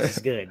Stories is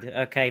good.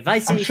 Okay,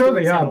 Vice City I'm sure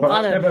Stories they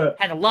are,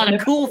 had a lot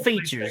of cool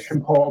features.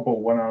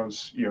 Portable when I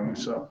was young,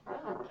 so.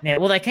 Yeah,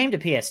 well, they came to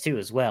PS2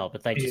 as well,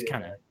 but they just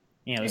kind of,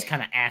 it was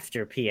kind of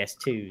after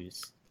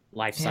PS2's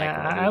life cycle.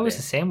 Yeah, I was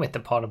the same with the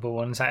portable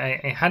ones.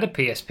 I had a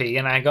PSP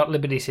and I got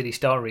Liberty City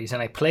Stories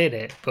and I played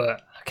it,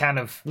 but I kind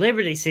of...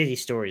 Liberty City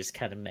Stories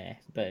kind of meh,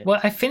 but... Well,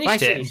 I finished Vice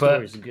City it, but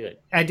Stories are good.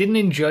 I didn't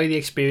enjoy the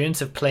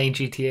experience of playing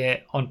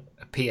GTA on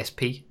a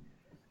PSP.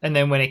 And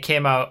then when it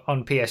came out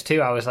on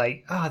PS2, I was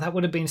like, that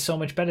would have been so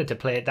much better to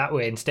play it that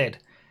way instead.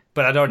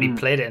 But I'd already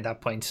played it at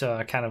that point, so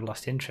I kind of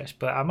lost interest.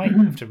 But I might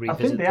have to revisit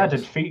I think they those.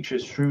 added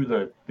features through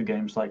the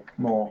games, like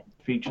more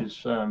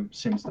features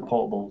since the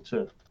portable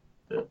to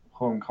the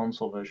home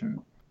console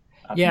version.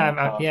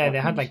 Yeah, they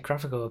had like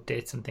graphical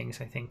updates and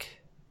things, I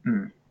think.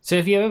 Mm. So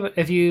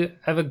have you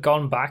ever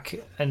gone back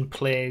and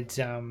played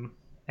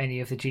any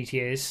of the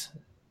GTAs?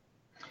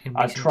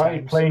 I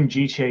tried playing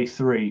GTA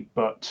 3,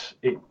 but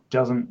it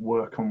doesn't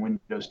work on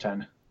Windows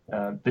 10.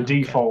 The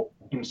default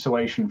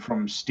installation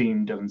from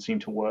Steam doesn't seem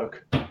to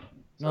work.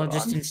 Well,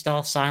 just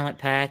install Silent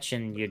Patch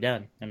and you're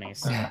done. I mean,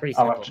 it's pretty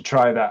I'll simple. have to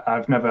try that.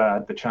 I've never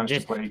had the chance to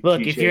play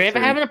Look, GTA if you're ever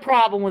 3. having a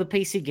problem with a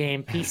PC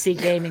game,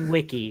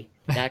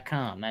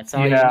 PCGamingWiki.com. That's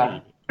all you Yeah.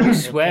 need. You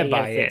swear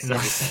by Okay, it.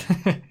 fix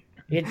everything.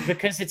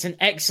 because it's an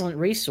excellent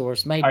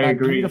resource made I by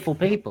agree. beautiful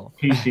people.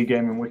 PC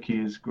Gaming Wiki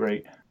is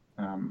great.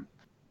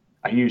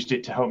 I used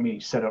it to help me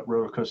set up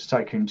Roller Coaster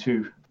Tycoon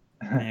 2.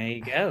 There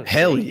you go.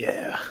 Hell See?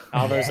 yeah.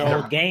 All those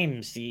old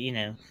games,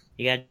 you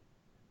got.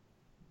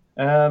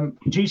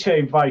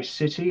 GTA Vice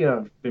City,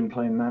 I've been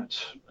playing that.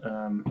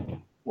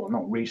 Well,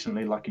 not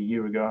recently, like a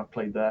year ago, I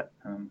played that.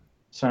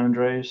 San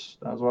Andreas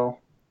as well.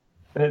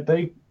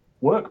 They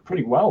work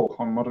pretty well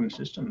on modern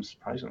systems,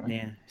 surprisingly.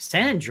 Yeah,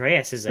 San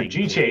Andreas is a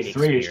GTA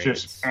 3 is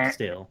just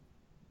still.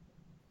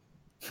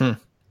 I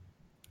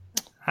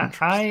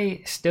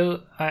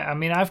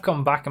mean, I've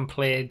gone back and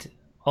played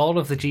all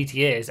of the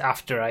GTAs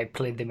after I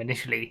played them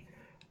initially,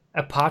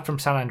 apart from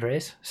San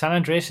Andreas. San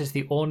Andreas is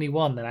the only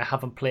one that I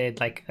haven't played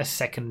like a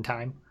second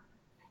time.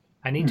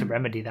 I need to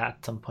remedy that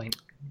at some point.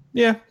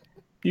 Yeah,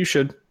 you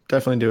should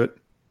definitely do it.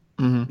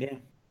 Mm-hmm. Yeah.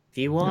 If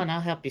you want,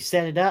 I'll help you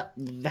set it up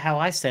how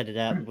I set it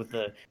up with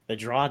the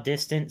draw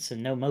distance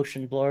and no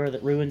motion blur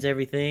that ruins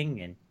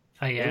everything, and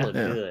it'll look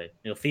good.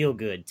 It'll feel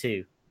good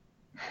too.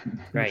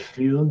 Right.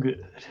 Feel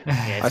good.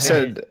 Yeah, I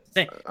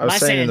was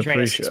saying in the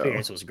pre-show.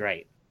 Experience was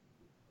great.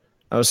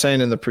 I was saying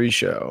in the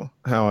pre-show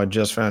how I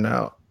just found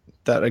out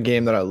that a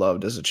game that I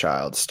loved as a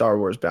child, Star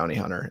Wars Bounty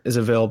Hunter, is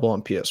available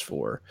on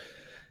PS4,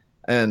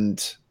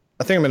 and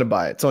I think I'm gonna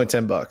buy it. It's only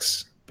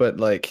 $10, but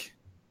like,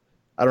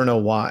 I don't know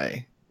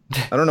why.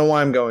 I don't know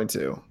why I'm going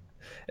to.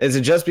 Is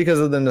it just because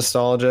of the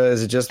nostalgia?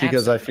 Is it just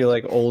because I feel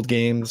like old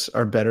games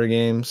are better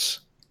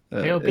games?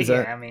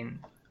 I mean,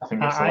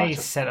 I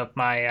set up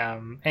my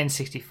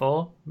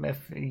N64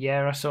 a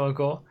year or so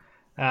ago,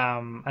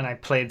 and I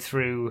played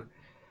through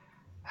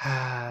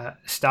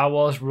Star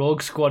Wars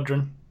Rogue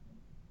Squadron,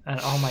 and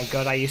oh my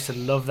god, I used to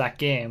love that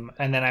game.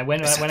 And then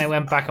when I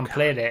went back and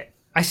played it,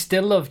 I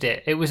still loved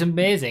it. It was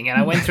amazing, and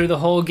I went through the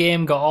whole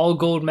game, got all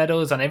gold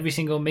medals on every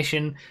single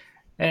mission.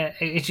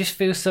 It just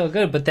feels so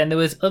good. But then there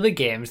was other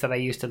games that I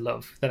used to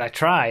love that I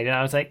tried, and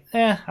I was like,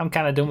 I'm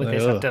kind of done with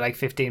this after like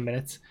 15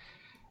 minutes.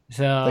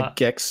 So like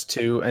Gex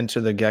 2 Enter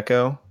the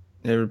Gecko.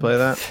 You ever play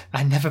that?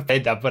 I never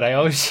played that, but I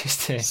always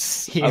used to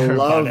hear I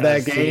love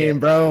that game,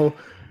 bro.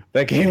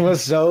 That game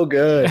was so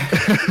good.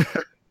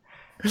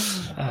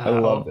 I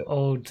loved it.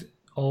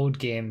 Old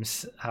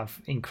games have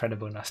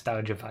incredible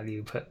nostalgia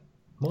value, but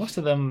most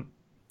of them,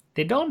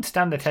 they don't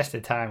stand the test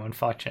of time,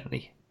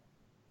 unfortunately.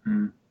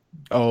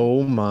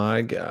 Oh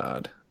my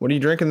god. What are you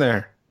drinking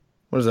there?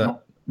 What is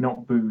that?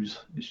 Not booze.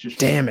 It's just...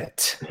 Damn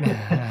it.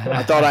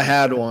 I thought I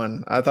had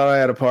one. I thought I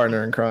had a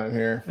partner in crime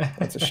here.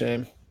 That's a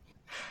shame.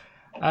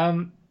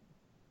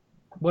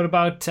 What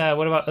about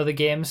other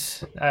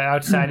games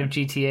outside of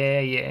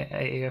GTA?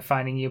 Are you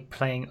finding you're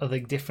playing other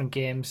different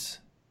games,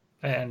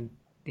 and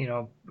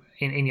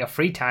in your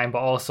free time, but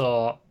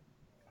also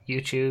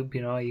YouTube?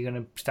 Are you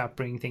going to start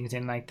bringing things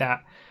in like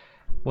that?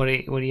 What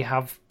do you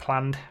have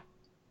planned?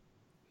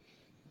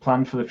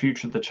 Planned for the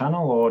future of the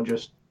channel, or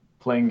just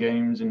playing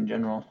games in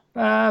general?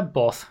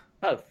 Both.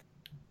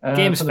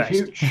 Games for the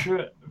first.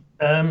 future.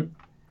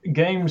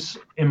 Games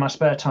in my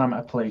spare time, I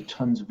play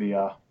tons of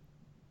VR.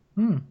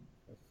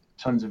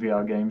 Tons of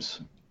VR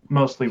games,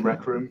 mostly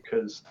Rec Room,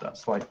 because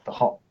that's like the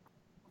hot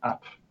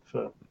app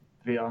for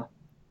VR.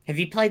 Have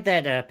you played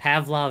that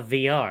Pavlov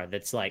VR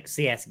that's like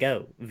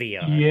CSGO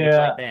VR?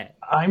 Yeah, that?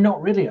 I'm not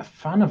really a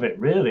fan of it,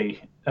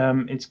 really.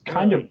 It's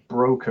kind of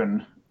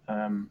broken.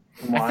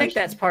 I think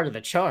that's part of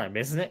the charm,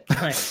 isn't it?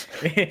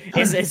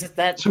 Is it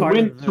that to part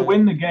win to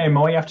win the game?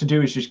 All you have to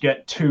do is just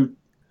get two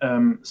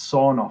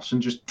Sonos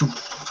and just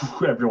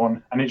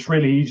everyone, and it's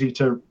really easy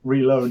to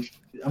reload.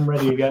 I'm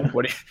ready again.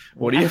 What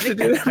do you have to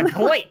do? That's the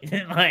point.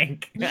 I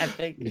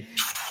think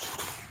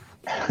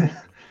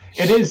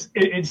it is.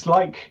 It's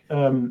like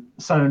San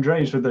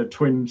Andreas with the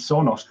twin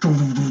Sonos.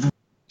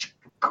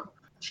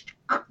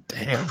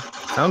 Damn,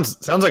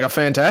 sounds like a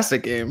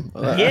fantastic game.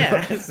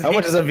 Yeah. How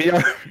much is a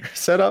VR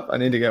setup? I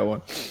need to get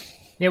one.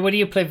 Yeah, what do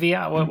you play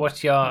VR?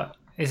 What's your?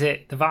 Is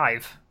it the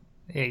Vive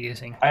you're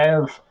using? I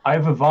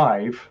have a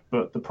Vive,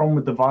 but the problem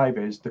with the Vive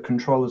is the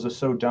controllers are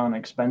so darn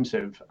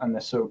expensive and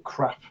they're so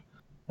crap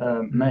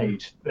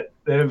made.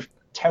 They have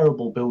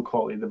terrible build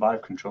quality. The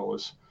Vive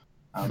controllers.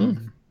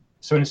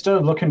 So instead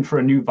of looking for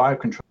a new Vive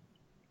controller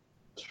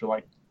for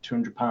like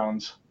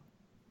 £200,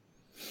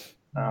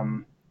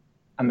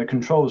 and the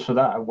controllers for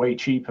that are way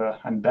cheaper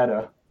and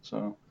better.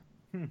 So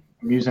I'm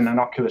using an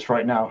Oculus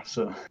right now.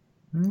 So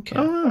okay.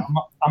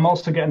 I'm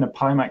also getting a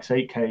Pimax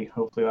 8K.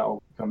 Hopefully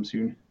that'll come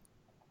soon.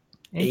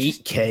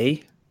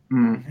 8K?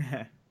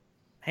 Man,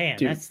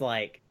 dude. It's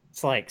like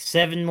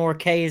 7 more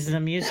Ks than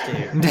I'm used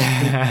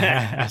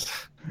to.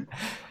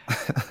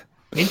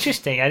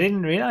 Interesting. I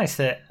didn't realize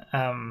that.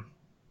 I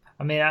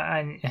mean,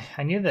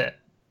 I knew that.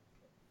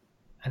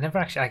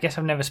 I guess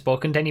I've never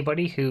spoken to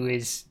anybody who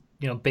is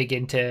big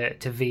into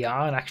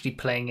VR and actually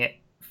playing it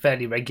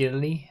fairly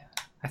regularly.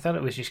 I thought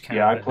it was just kind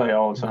of I play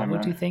all the time.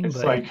 What do you think?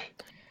 It's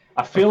like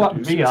I feel like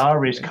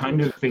VR is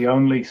kind of the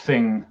only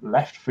thing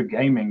left for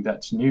gaming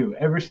that's new.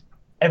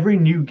 Every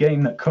new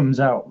game that comes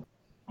out,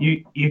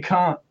 you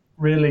can't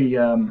really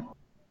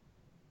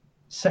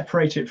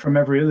separate it from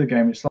every other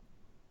game. It's like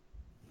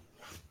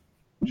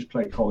just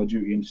play Call of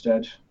Duty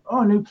instead.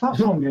 Oh, new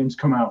platform games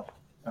come out.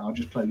 I'll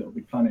just play Little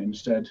Big Planet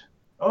instead.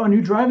 Oh,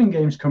 new driving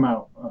games come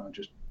out.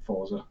 Just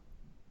Forza.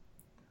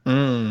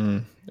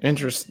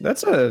 Interesting.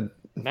 That's an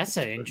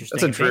interesting.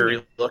 That's a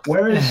dreary look.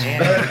 Whereas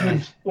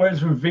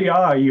with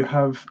VR, you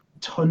have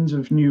tons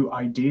of new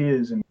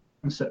ideas and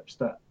concepts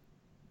that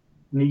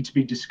need to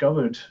be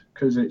discovered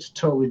because it's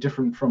totally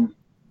different from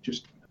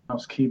just a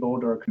mouse,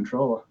 keyboard, or a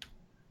controller.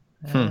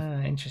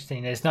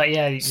 Interesting. It's not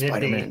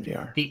Spider-Man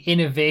VR. The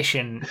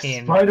innovation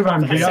in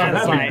Spider-Man VR.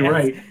 That'd be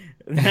great.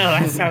 No,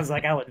 that sounds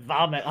like I would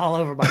vomit all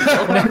over my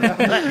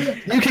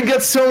shoulder. You can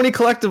get so many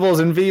collectibles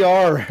in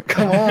VR.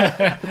 Come on.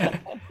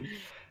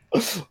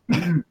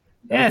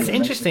 Yeah, it's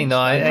interesting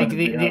though.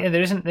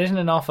 There isn't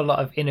an awful lot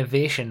of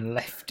innovation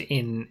left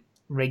in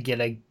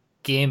regular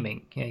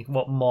gaming.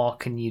 What more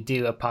can you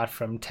do apart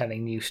from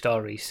telling new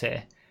stories?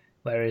 Say,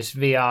 whereas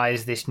VR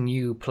is this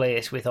new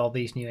place with all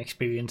these new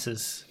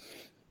experiences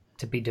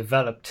to be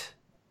developed.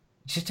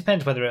 It just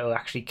depends whether it'll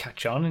actually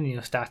catch on and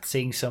you'll start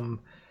seeing some,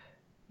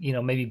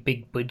 maybe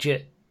big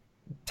budget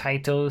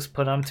titles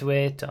put onto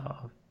it.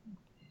 Or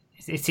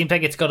it seems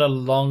like it's got a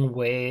long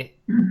way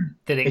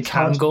that it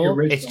can go.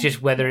 It's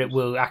just whether it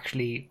will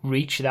actually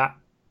reach that.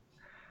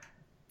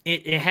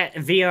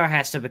 VR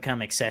has to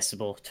become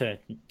accessible to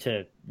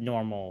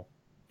normal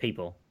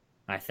people,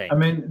 I think. I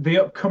mean, the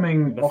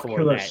upcoming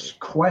Oculus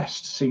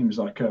Quest seems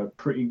like a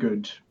pretty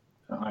good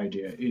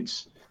idea.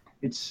 It's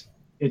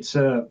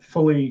a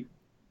fully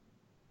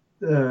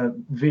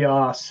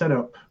VR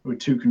setup with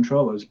 2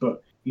 controllers,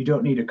 but you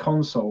don't need a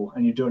console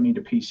and you don't need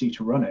a PC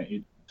to run it.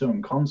 It's its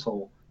own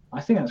console.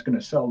 I think that's going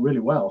to sell really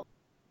well.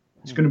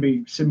 It's going to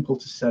be simple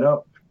to set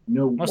up.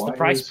 What's the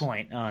price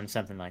point on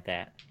something like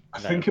that? I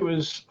think it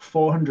was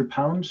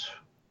 £400,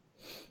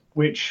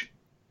 which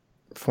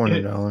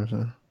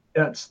 $400.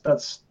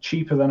 That's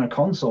cheaper than a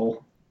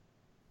console.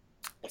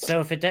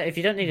 So if you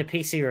don't need a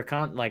PC or a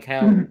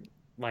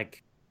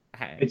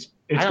it's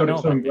got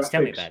its own graphics.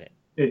 Tell me about it.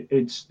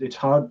 It's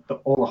hard.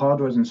 All the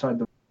hardware's inside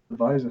the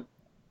visor.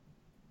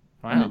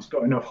 Wow. And it's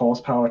got enough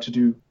horsepower to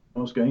do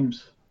most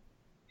games.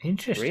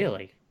 Interesting.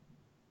 Really?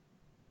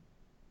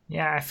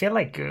 Yeah, I feel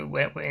like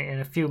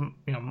in a few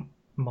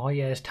more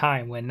years'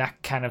 time, when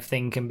that kind of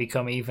thing can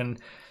become even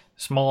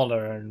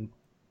smaller and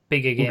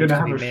bigger games. We're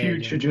going to have a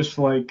future just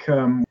like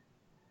what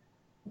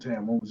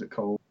was it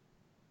called?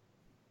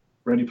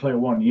 Ready Player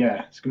One.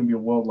 Yeah, it's going to be a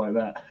world like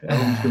that.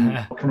 Everyone's going to be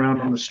walking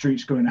around on the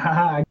streets going,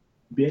 "Ha,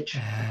 bitch."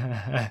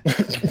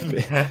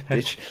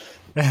 Bitch.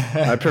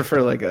 I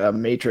prefer like a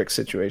Matrix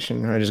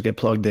situation where I just get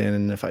plugged in,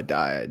 and if I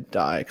die, I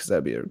die, because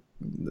that'd be a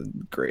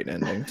great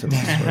ending to the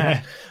story.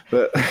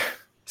 But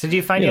so, do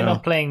you find you're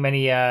not playing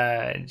many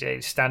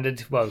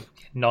standard,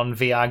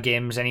 non-VR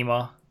games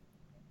anymore?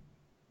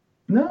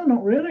 No,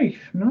 not really.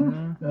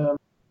 No.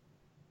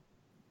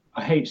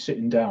 I hate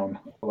sitting down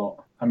a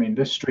lot. I mean,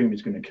 this stream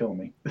is going to kill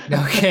me.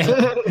 Okay.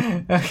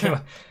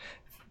 Well,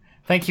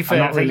 thank you for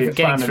getting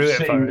through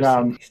it for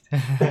us.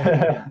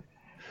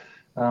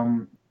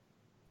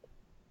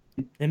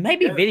 Then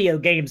maybe video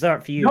games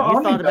aren't for you. You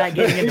thought about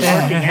getting into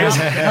working out?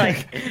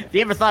 Have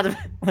you ever thought of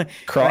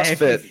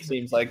CrossFit?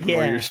 Seems like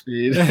more your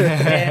speed.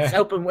 Yeah, it's an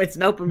open world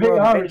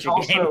VR adventure is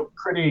also game.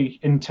 pretty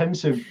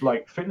intensive,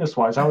 like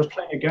fitness-wise. I was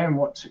playing a game.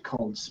 What's it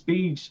called?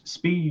 Speed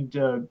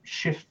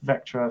Shift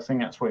Vector. I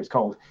think that's what it's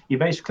called. You're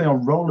basically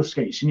on roller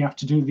skates, and you have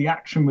to do the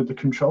action with the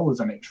controllers,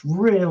 and it's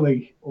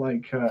really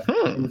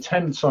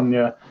intense on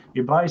your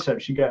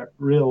biceps. You get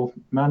real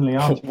manly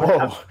arms.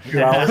 Whoa!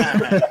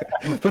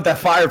 Put that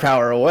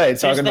firepower away.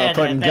 Talking about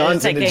putting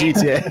guns into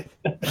GTA.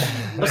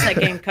 What's that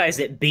game called? Is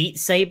it Beat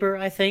Saber?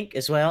 I think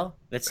as well.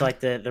 It's like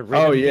the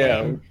rhythm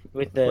game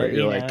with the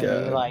you're at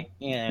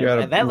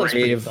that a looks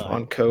rave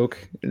on coke.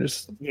 You're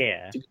just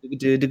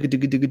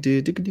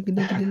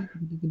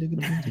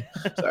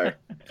Sorry.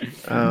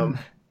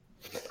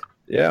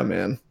 Yeah,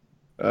 man.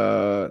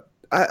 I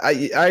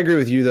agree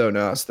with you though,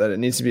 Nas, that it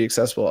needs to be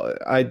accessible.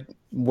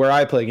 Where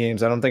I play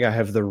games, I don't think I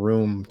have the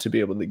room to be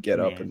able to get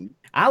up and.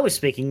 I was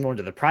speaking more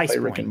to the price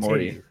point Rick and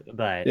Morty. too,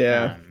 but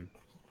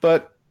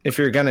but if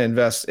you're gonna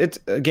invest,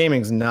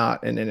 gaming's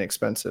not an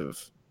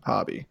inexpensive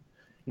hobby.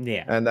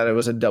 Yeah, and that it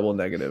was a double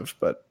negative,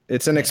 but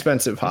it's an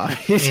expensive hobby.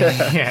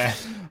 Yeah.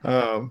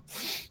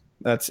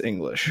 That's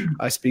English.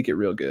 I speak it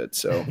real good,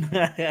 so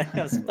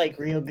I speak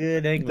real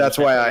good English. That's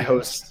why I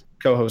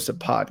co-host a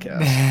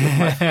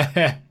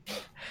podcast.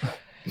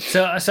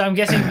 So I'm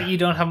guessing that you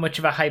don't have much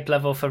of a hype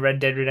level for Red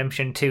Dead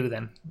Redemption 2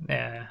 then.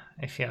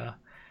 If you're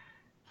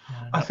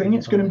I think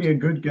it's going to be a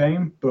good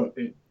game, but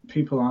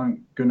people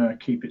aren't going to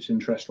keep its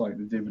interest like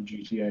they did with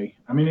GTA.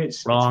 I mean,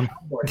 it's wrong.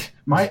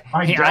 My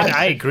dad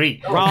I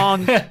agree.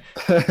 Wrong.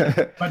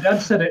 My dad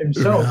said it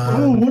himself.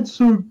 Oh, what's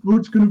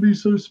going to be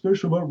so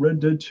special about Red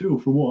Dead 2?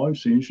 From what I've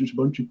seen, it's just a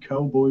bunch of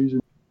cowboys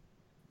and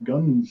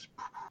guns.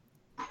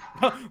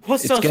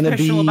 What's so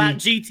special about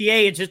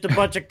GTA? It's just a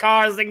bunch of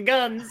cars and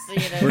guns.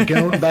 We're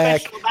going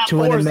back to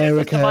when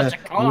America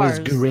was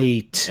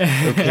great.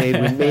 Okay,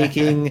 we're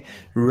making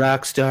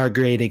Rockstar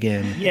great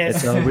again. Yes,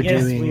 that's all we're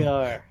doing. We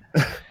are.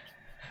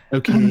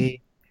 Okay.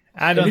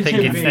 I don't think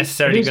it's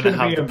necessarily going to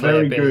have the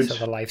player base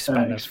or the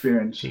lifespan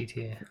experience. of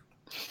GTA.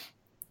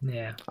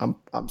 Yeah.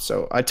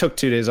 I took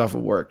 2 days off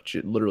of work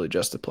literally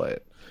just to play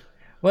it.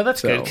 Well,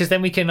 that's good, because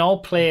then we can all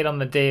play it on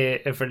the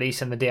day of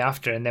release and the day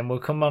after, and then we'll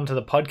come onto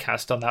the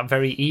podcast on that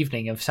very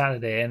evening of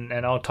Saturday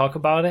and all talk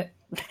about it.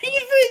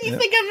 You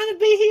think I'm going to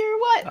be here or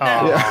what? No.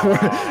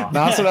 Yeah.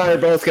 Nas and I are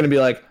both going to be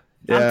like,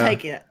 I'm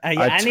taking.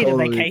 I need a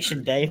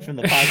vacation day from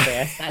the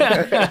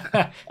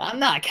podcast. I'm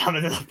not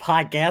coming to the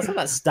podcast. I'm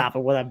not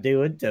stopping what I'm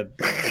doing to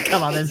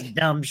come on this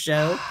dumb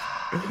show.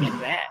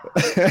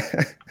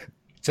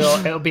 So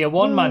it'll be a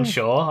one-man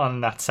show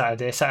on that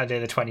Saturday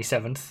the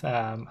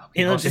 27th.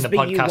 It'll just the be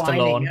podcast you whining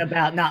alone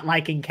about not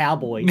liking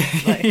cowboys.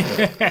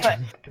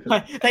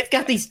 They've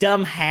got these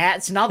dumb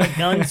hats, and all the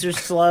guns are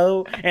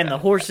slow, and the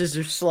horses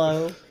are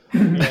slow.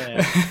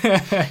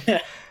 Yeah.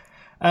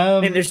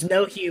 And there's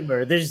no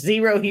humor. There's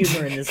zero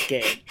humor in this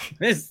game.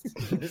 There's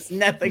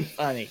nothing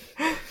funny.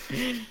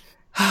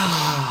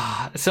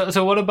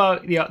 So what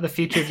about the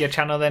future of your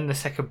channel then? The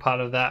second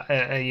part of that,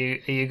 are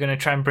you going to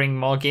try and bring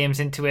more games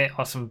into it,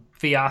 or some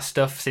VR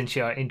stuff since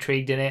you're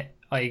intrigued in it?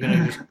 Are you going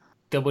to just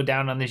double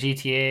down on the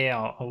GTA,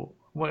 or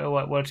what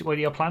are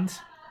your plans?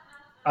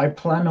 I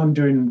plan on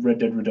doing Red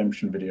Dead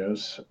Redemption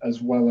videos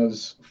as well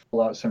as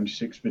Fallout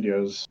 76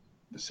 videos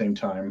at the same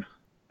time.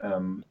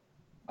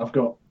 I've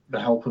got the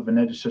help of an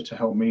editor to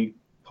help me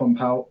pump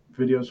out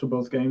videos for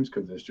both games,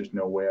 because there's just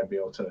no way I'd be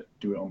able to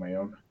do it on my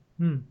own.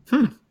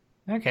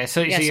 Okay,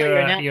 so you're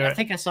I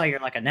think I saw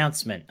your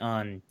announcement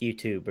on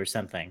YouTube or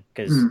something,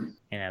 because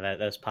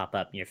those pop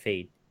up in your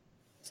feed.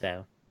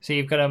 So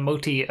you've got a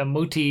multi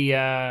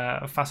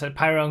facet.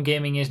 Pyrerealm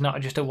Gaming is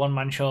not just a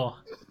one-man show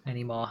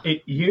anymore.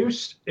 It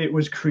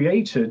was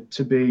created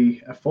to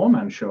be a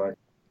 4-man show,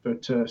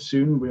 but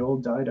soon we all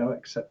died out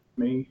except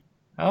me.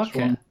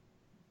 Okay.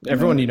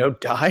 Everyone you know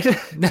died?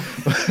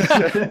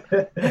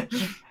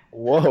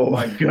 Whoa. Oh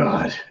my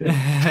god.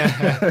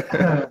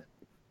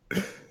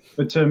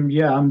 But I'm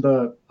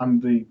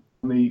the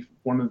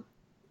one of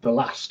the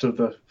last of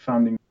the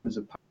founding members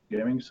of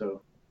Gaming,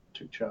 so I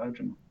took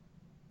charge, and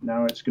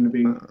now it's going to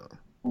be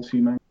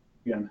multi-man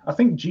again. I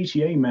think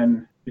GTA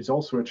Men is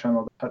also a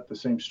channel that had the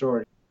same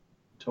story.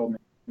 Told me.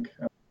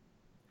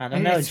 I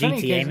don't know,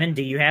 GTA Man.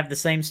 Do you have the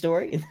same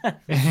story?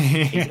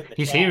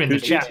 He's here in the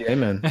chat. GTA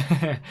Man?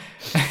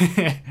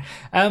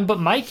 But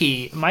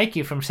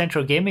Mikey from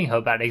Central Gaming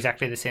Hub had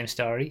exactly the same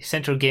story.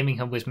 Central Gaming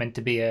Hub was meant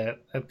to be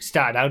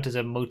started out as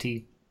a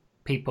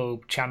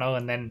multi-people channel,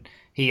 and then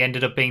he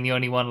ended up being the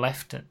only one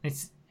left.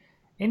 It's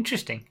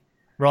interesting.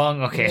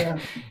 Wrong? Okay. Yeah.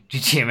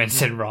 GTA Man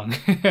said wrong.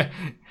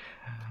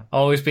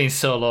 Always been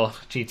solo,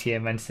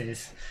 GTA Man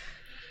says.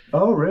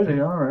 Oh,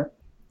 really? All right.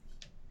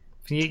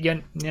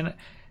 You know,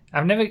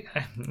 I've never.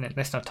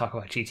 Let's not talk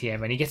about GTA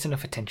Man. He gets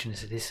enough attention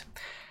as it is.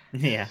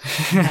 Yeah.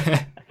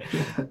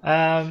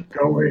 Go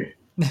away.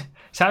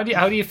 So how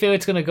do you feel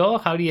it's going to go?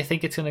 How do you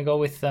think it's going to go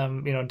with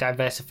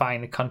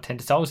diversifying the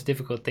content? It's always a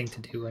difficult thing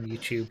to do on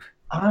YouTube.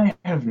 I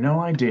have no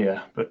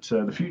idea, but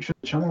the future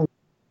of the channel.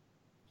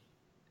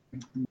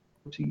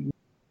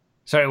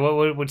 Sorry,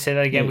 what would say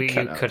that again? You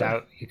cut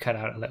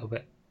out a little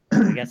bit.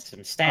 We got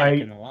some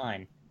static in the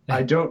line.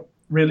 I don't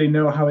really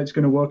know how it's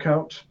going to work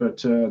out, but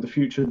the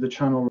future of the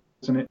channel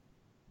is in it.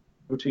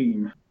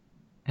 Team.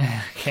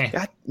 Okay.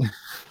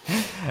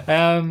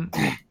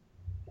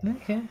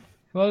 Okay.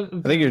 Well,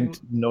 I think your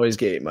noise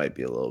gate might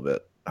be a little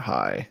bit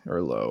high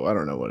or low. I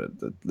don't know what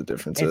the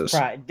difference is.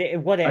 I do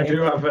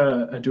have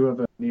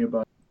a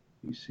nearby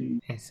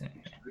PC.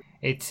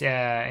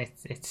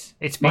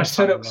 It's my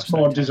setup's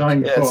more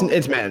designed. Yeah,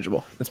 it's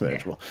manageable. It's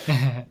manageable.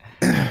 Yeah.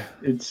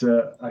 It's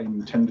I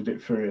intended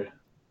it for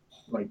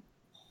like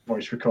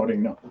voice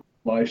recording, not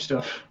live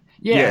stuff.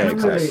 Yeah,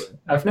 exactly.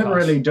 I've never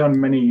really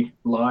done many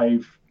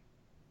live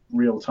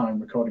real-time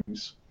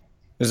recordings.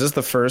 Is this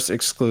the first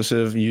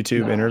exclusive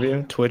YouTube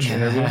interview, Twitch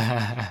interview?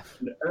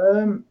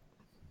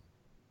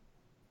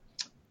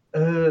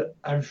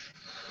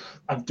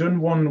 I've done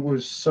one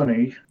with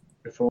Sonny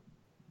before.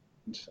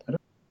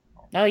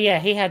 Oh yeah,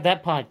 he had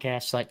that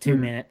podcast like 2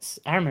 minutes.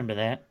 I remember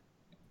that.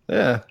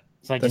 Yeah.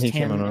 It's like just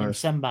him and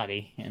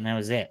somebody, and that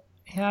was it.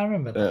 Yeah, I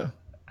remember that. Yeah.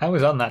 I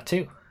was on that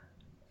too.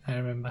 I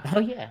remember. Oh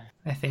yeah.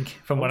 I think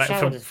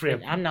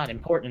I'm not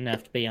important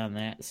enough to be on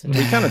that. So.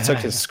 We kind of took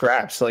his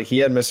scraps. Like he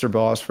had Mr.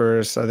 Boss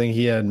first. I think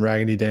he had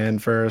Raggedy Dan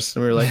first,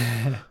 and we were like,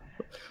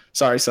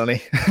 "Sorry,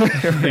 Sonny."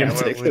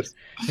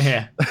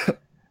 Yeah.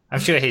 I'm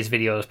sure his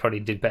videos probably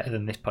did better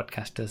than this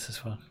podcast does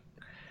as well.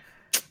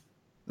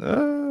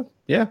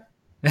 Yeah.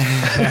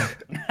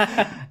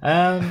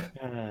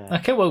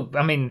 Okay. Well,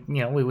 I mean,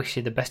 we wish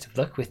you the best of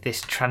luck with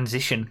this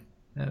transition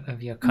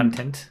of your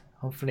content.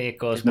 Hopefully it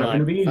goes well.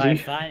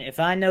 If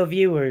I know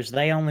viewers,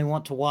 they only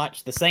want to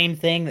watch the same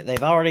thing that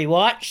they've already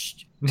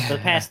watched for the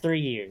past 3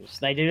 years.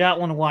 They do not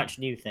want to watch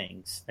new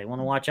things. They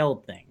want to watch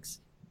old things.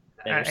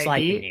 They're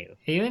recycling you.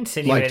 Are you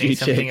insinuating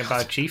something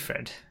about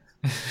G-Fred?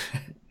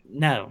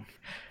 No.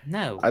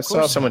 I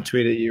saw someone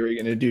tweet at you were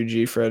going to do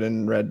G-Fred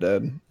and Red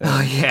Dead.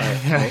 Oh,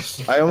 yeah.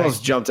 I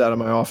almost jumped out of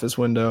my office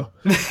window.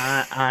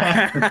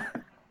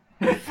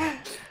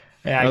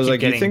 Yeah, I was like,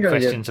 getting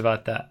questions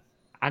about that.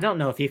 I don't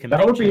know if you can.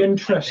 That would be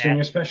interesting,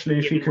 especially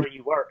if you could. Where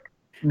you work.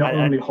 Not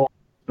only hot,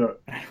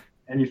 but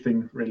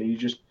anything really.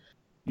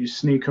 You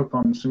sneak up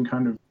on some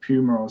kind of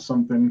puma or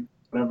something,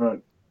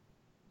 whatever.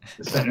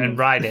 And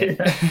ride it.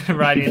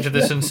 Ride it into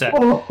the sunset.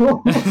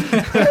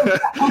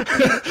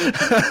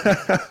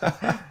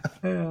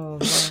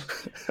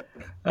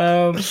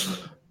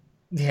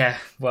 Yeah,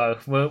 well,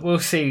 we'll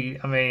see.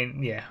 I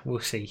mean, yeah,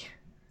 we'll see.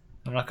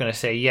 I'm not going to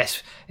say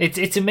yes.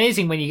 It's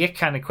amazing when you get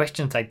kind of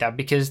questions like that,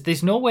 because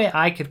there's no way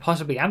I could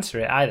possibly answer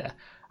it either.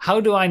 How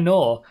do I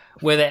know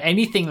whether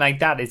anything like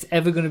that is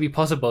ever going to be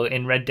possible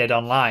in Red Dead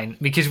Online?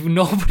 Because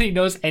nobody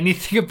knows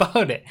anything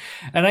about it.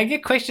 And I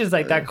get questions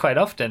like that quite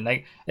often,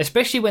 like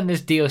especially when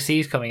there's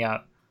DLCs coming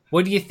out.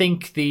 What do you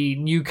think the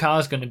new car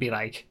is going to be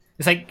like?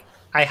 It's like,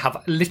 I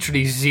have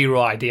literally zero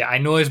idea. I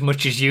know as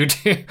much as you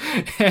do.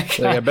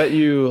 Like, I bet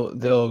you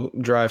they'll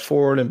drive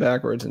forward and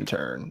backwards and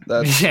turn.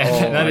 That's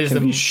that is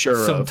the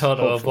sum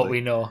total of what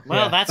we know.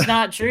 Well, that's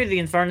not true. The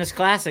Infernus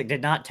Classic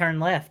did not turn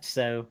left,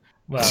 so...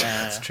 Well,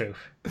 that's true.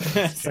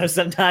 So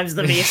sometimes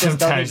the vehicles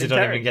sometimes you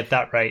don't even get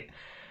that right.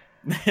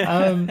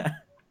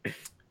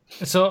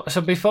 So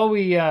before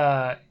we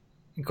go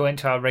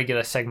into our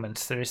regular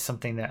segments, there is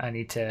something that I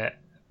need to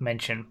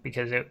mention,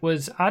 because it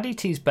was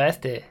RDT's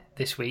birthday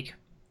this week.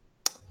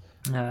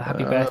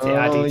 Happy birthday,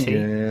 RDT!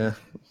 Yeah.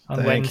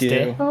 On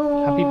Wednesday.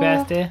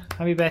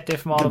 Happy birthday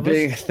from all of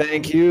us.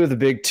 Thank you. The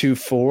big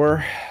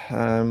 2-4.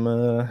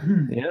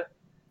 Yeah.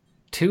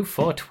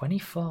 2-4,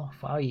 24.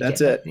 Wow, you're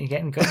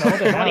getting good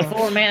older.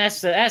 24, man.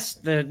 That's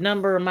the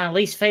number of my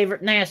least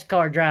favorite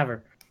NASCAR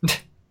driver.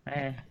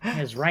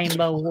 His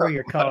Rainbow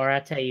Warrior car.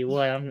 I tell you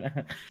what.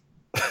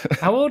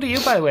 How old are you,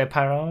 by the way,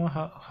 Pyro?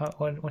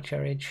 What's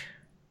your age?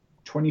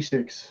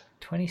 26.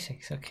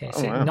 26. Okay,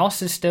 so wow.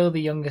 Nos is still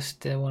the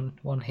youngest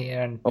one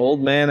here, and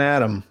old man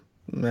Adam.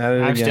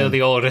 I'm still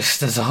the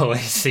oldest, as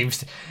always.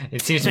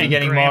 It seems to be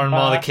getting more and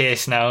more the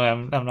case now.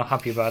 I'm not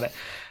happy about it.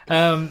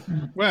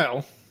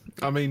 Well.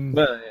 I mean,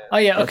 oh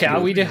yeah, okay.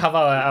 We do have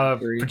our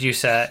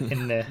producer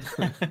in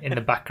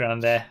the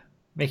background there,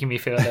 making me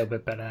feel a little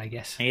bit better, I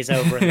guess. He's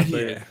over in the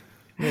booth.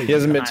 Yeah. He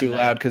hasn't been too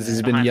loud because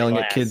he's been yelling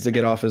at kids to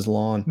get off his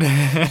lawn.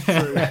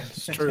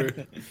 It's true.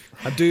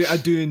 I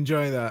do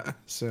enjoy that.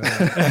 So,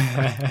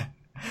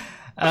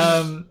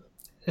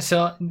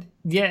 so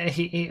yeah,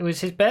 it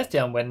was his birthday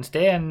on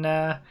Wednesday, and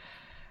a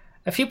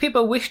few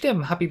people wished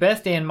him happy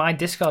birthday in my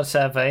Discord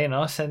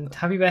server. Said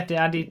happy birthday,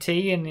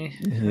 RDT, and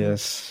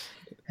yes.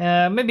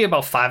 Maybe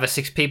about 5 or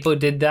 6 people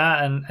did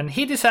that, and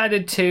he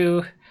decided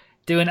to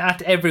do an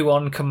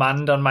 @everyone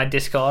command on my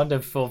Discord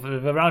of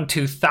around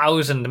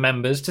 2,000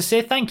 members to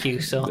say thank you.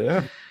 So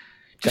yeah,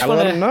 gotta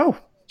let him know.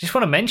 Just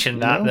want to mention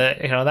that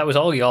that was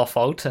all your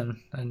fault,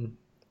 and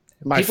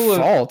my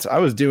fault. I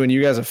was doing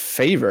you guys a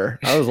favor.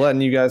 I was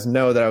letting you guys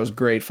know that I was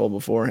grateful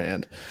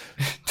beforehand.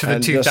 To the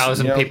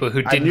 2,000 people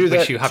who didn't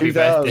wish you happy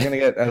birthday. I was going to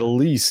get at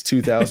least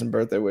 2,000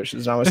 birthday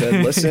wishes. And I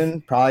said,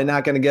 listen, probably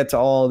not going to get to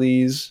all of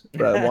these,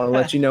 but I want to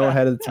let you know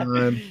ahead of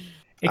time.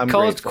 It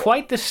caused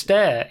quite the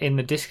stir in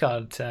the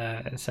Discord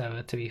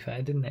server, to be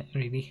fair, didn't it,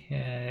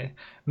 really?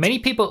 Many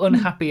people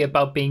unhappy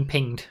about being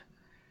pinged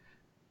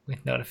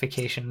with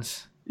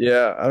notifications.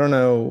 Yeah, I don't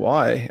know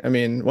why. I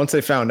mean, once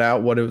they found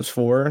out what it was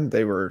for,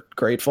 they were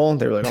grateful.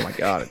 They were like, oh my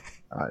God.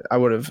 I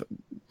would have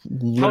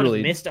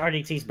literally missed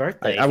RDT's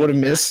birthday. I would have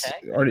missed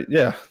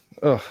yeah.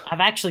 Ugh. I've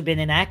actually been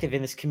inactive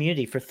in this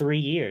community for 3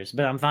 years,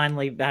 but I'm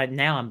finally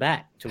now I'm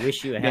back to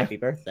wish you a happy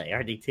birthday,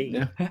 RDT.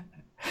 Yeah.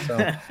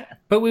 So.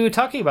 But we were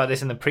talking about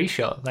this in the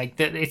pre-show. Like,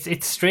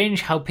 it's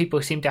strange how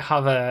people seem to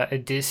have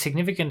a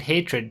significant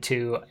hatred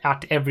to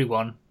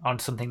 @everyone on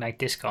something like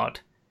Discord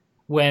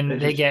when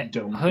they get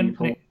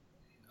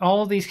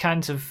all these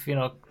kinds of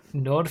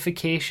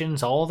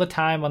notifications all the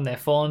time on their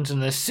phones,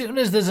 and as soon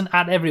as there's an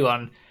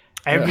 @everyone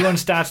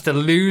starts to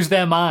lose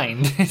their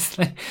mind. It's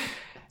like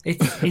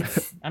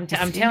I'm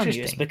telling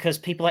you, it's because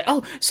people are like,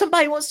 oh,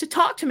 somebody wants to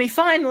talk to me.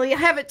 Finally, I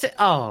have it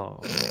to. Oh,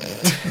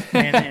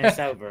 and then it's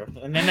over,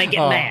 and then they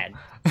get mad.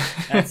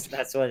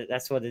 That's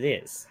what it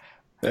is.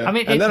 Yeah. I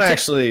mean, and then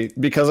actually,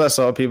 because I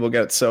saw people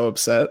get so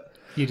upset.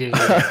 You did.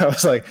 I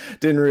was like,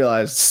 didn't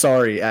realize.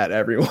 Sorry,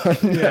 @everyone.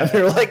 Yeah.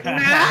 They were like,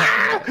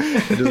 nah!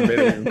 It just made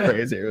it even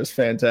crazy. It was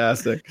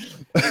fantastic.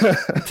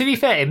 To be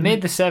fair, it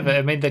made the server,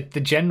 it made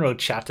the general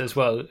chat as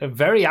well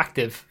very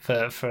active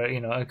for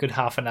a good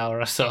half an hour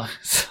or so.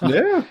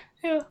 Yeah,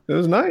 it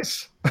was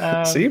nice.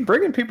 See,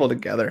 bringing people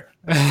together.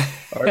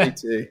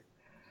 RDT.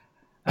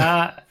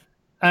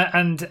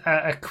 And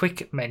a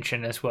quick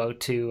mention as well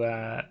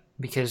to.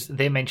 Because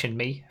they mentioned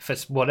me for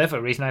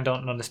whatever reason. I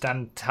don't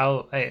understand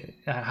how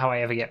I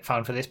ever get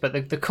found for this, but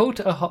the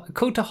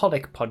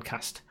Cultaholic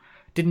podcast.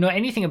 Didn't know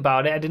anything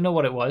about it. I didn't know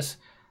what it was.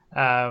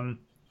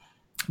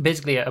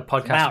 Basically a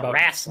podcast about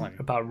wrestling.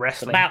 About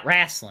wrestling. It's about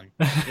wrestling.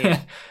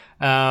 Yeah.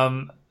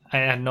 I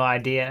had no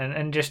idea.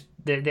 And just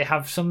they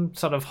have some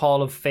sort of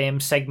Hall of Fame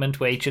segment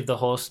where each of the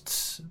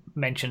hosts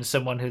mentions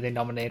someone who they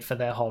nominate for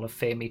their Hall of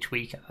Fame each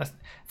week.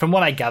 From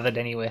what I gathered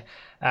anyway.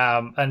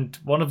 and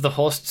one of the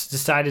hosts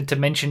decided to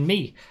mention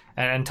me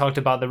and talked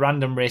about the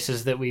random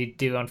races that we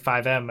do on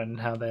 5M and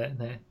how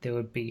they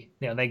would be,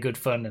 they're good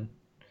fun and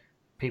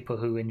people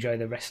who enjoy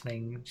the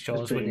wrestling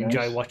shows would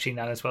enjoy watching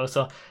that as well.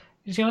 So,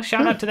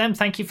 shout out to them.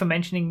 Thank you for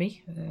mentioning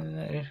me.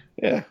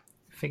 Yeah.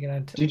 Figured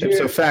out.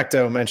 So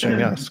facto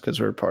mentioning us because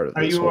we're part of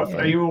this whole thing.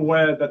 Are you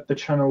aware that the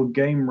channel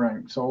Game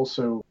Ranks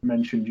also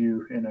mentioned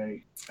you in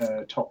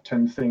a top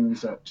 10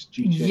 things at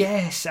GTA?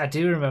 Yes, I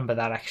do remember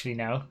that actually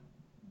now.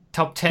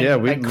 Top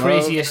 10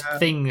 craziest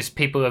things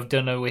people have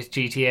done with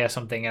GTA or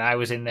something, and I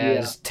was in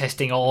there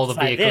testing all the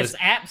vehicles. This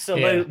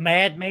absolute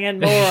madman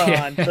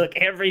moron took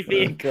every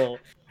vehicle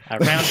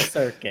around the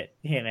circuit.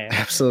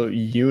 Absolute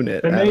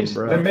unit.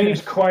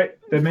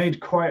 They made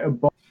quite a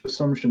bold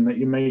assumption that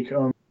you make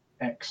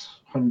X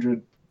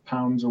 £100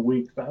 a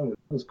week. That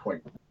was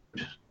quite good.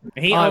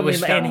 He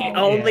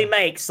only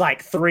makes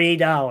like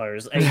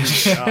 $3 a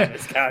week on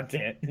his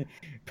content.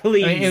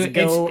 Please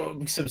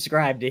go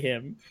subscribe to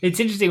him. It's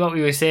interesting what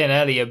we were saying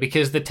earlier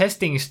because the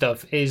testing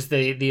stuff is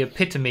the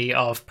epitome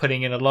of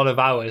putting in a lot of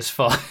hours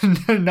for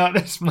not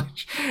as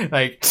much.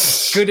 Like,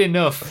 good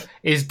enough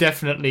is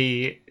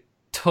definitely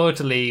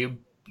totally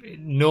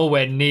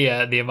nowhere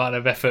near the amount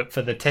of effort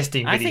for the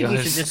testing videos. I think you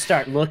should just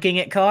start looking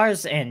at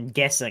cars and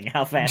guessing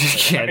how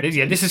fast.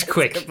 This is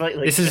quick.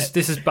 This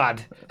is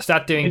bad.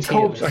 Start doing. It's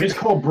called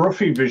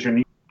Bruffy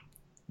Vision.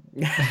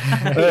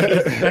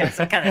 Yes,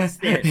 kind of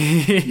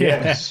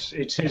Yes,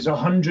 it is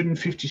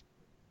 150.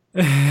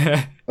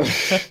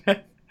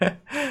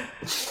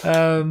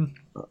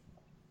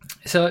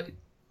 So,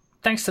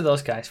 thanks to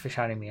those guys for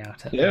shouting me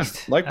out. At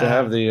least. Like to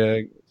have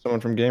the someone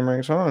from Game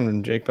Ranks on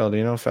and Jake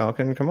Baldino,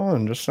 Falcon. Come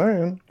on, just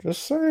saying.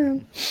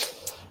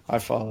 I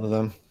follow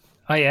them.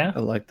 Oh yeah, I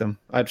like them.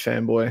 I'd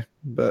fanboy,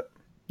 but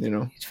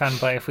it's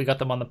fanboy. If we got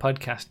them on the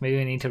podcast, maybe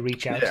we need to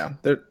reach out.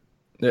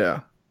 Yeah.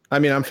 I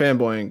mean, I'm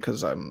fanboying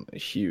because I'm a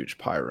huge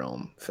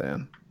Pyrerealm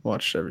fan.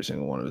 Watched every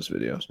single one of his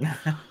videos.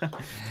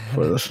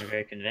 For this. You're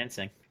very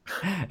convincing.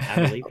 I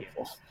believe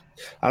you.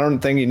 I don't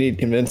think you need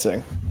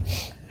convincing.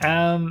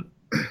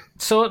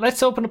 So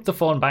let's open up the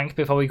phone bank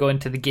before we go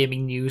into the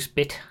gaming news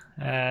bit.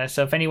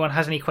 So if anyone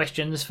has any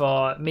questions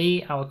for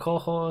me, our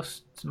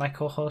co-hosts, my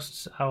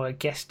co-hosts, our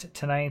guest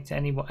tonight,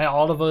 anyone,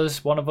 all of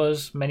us, one of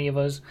us, many of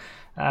us,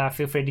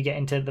 feel free to get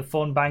into the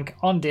phone bank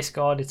on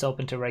Discord. It's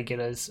open to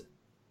regulars,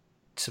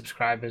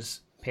 subscribers,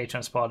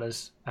 Patreon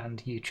supporters,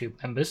 and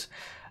YouTube members.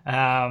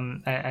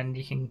 And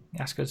you can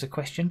ask us a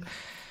question.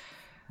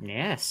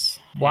 Yes.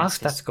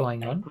 Whilst that's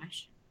going on,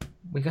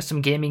 we got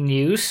some gaming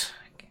news.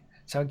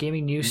 It's our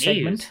gaming news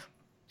segment.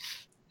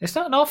 It's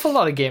not an awful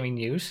lot of gaming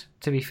news,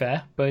 to be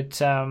fair,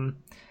 but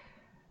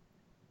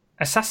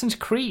Assassin's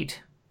Creed,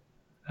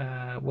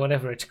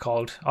 whatever it's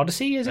called,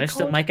 Odyssey, is it They're called?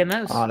 still making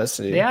those.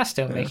 Odyssey. They are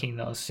still making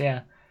those,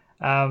 yeah.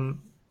 And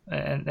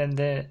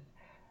the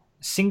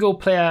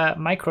single-player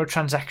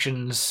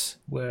microtransactions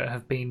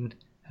have been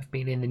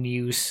in the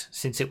news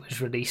since it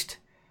was released,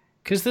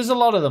 because there's a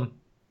lot of them,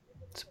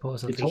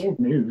 supposedly. It's old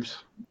news.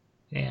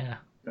 Yeah.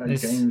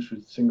 Games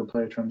with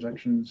single-player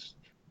transactions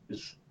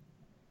is...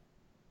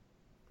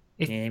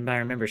 Anybody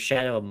remember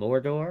Shadow of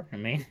Mordor? I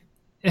mean,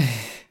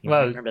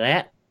 remember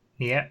that?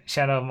 Yeah,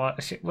 Shadow of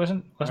Mordor.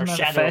 Wasn't that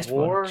Shadow the first of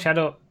War?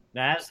 one?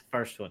 That's the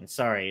first one.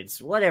 Sorry,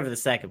 it's whatever the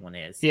second one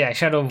is. Yeah,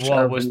 Shadow of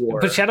War was.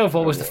 But Shadow of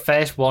War was the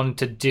first one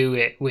to do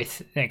it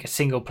with like a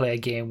single player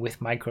game with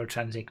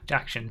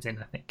microtransactions in.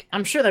 I think.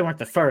 I'm sure they weren't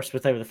the first,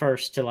 but they were the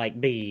first to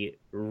be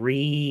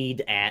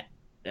read at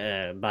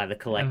by the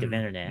collective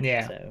internet.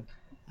 Yeah. So.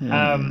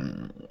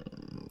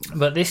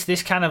 But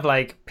this kind of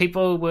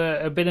people were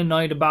a bit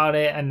annoyed about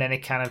it, and then it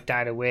kind of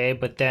died away.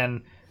 But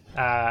then,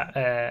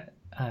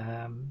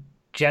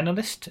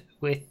 journalist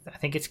with I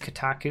think it's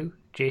Kotaku,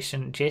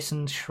 Jason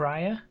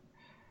Schreier,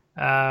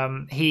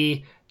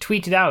 he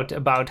tweeted out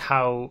about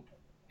how,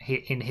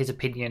 in his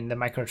opinion, the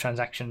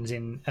microtransactions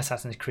in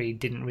Assassin's Creed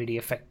didn't really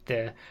affect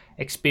the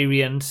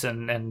experience,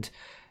 and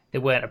they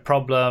weren't a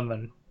problem,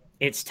 and.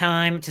 It's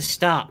time to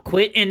stop.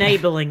 Quit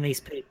enabling these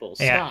people.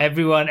 Stop. Yeah,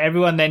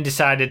 everyone then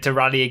decided to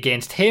rally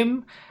against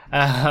him.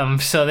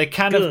 So they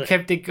kind of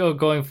kept it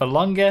going for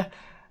longer.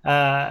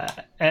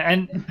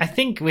 And I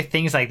think with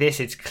things like this,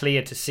 it's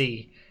clear to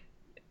see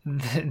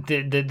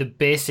the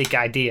basic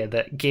idea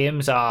that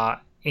games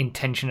are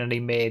intentionally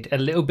made a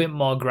little bit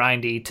more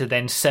grindy to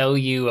then sell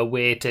you a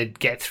way to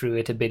get through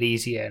it a bit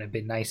easier and a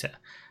bit nicer,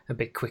 a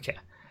bit quicker.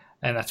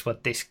 And that's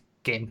what this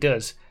game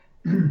does.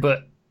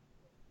 But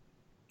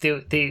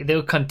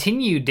they'll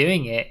continue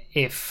doing it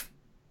if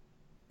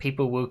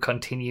people will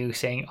continue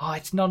saying, "Oh,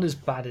 it's not as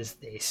bad as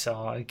this,"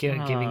 or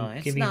giving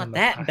it's not them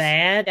that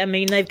bad. I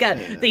mean, they've got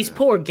these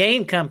poor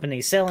game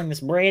companies selling this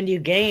brand new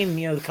game,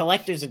 the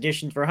collector's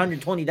edition for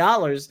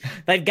 $120.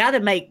 They've got to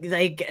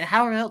make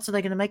how else are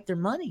they going to make their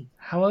money?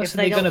 How else are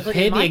they going to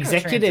pay the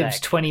executives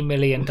 $20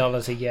 million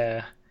a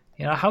year?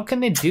 How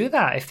can they do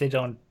that if they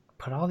don't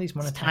put all these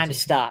money? It's time to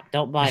stop.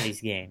 Don't buy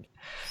these games.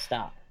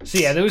 Stop. So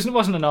yeah, there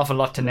wasn't an awful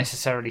lot to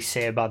necessarily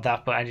say about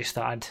that, but I just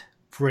thought I'd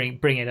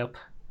bring it up.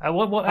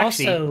 What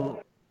actually?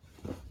 Also,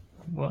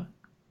 what?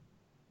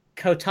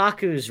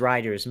 Kotaku's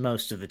writers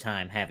most of the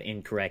time have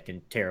incorrect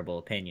and terrible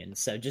opinions.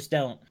 So just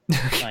don't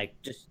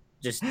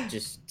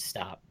just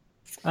stop.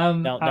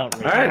 Don't read. All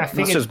right,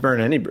 let's just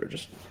burn any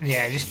bridges.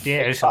 Yeah,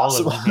 just all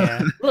of them.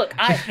 Yeah. Look,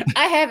 I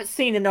haven't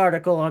seen an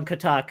article on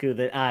Kotaku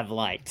that I've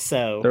liked.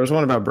 So there was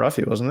one about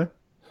Bruffy, wasn't there?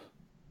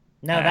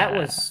 No, that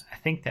was. I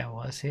think that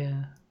was,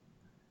 yeah.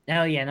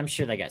 Oh yeah, and I'm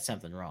sure they got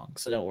something wrong,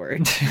 so don't worry.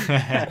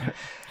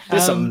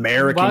 This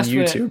American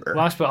YouTuber.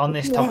 Whilst we're on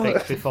this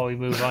topic, before we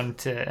move on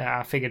to,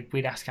 I figured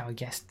we'd ask our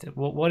guest,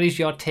 what is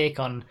your take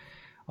on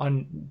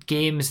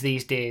games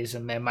these days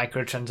and their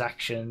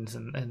microtransactions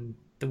and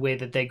the way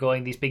that they're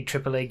going, these big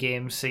AAA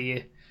games?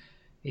 Are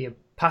you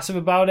passive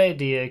about it?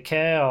 Do you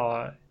care,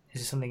 or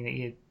is it something that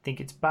you think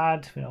it's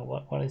bad? You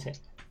know, what is it?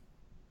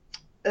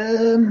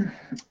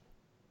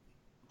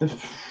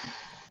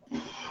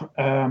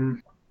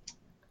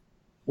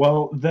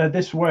 Well, they're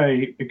this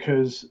way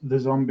because the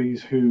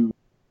zombies who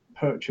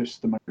purchase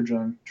the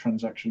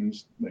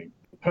microtransactions, they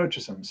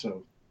purchase them.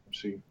 So,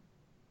 see,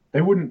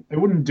 they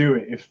wouldn't do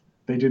it if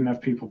they didn't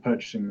have people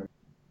purchasing them.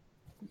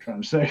 I'm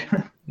trying to say.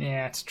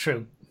 Yeah, it's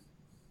true.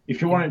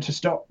 If you want it to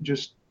stop,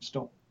 just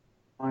stop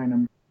buying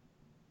them.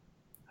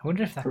 I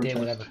wonder if that day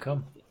will ever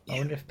come. I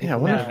wonder if people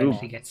will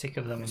actually get sick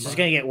of them. It's just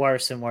going to get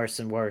worse and worse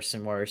and worse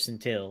and worse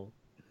until...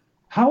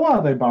 How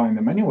are they buying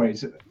them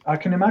anyways? I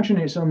can imagine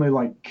it's only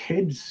like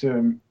kids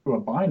who are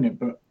buying it,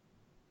 but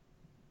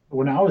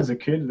when I was a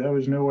kid, there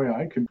was no way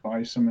I could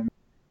buy something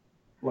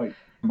like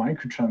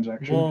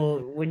microtransaction.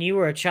 Well, when you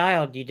were a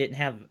child, you didn't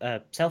have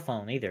a cell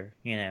phone either,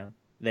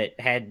 that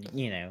had,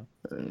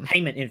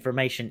 payment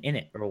information in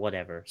it or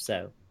whatever,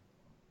 so...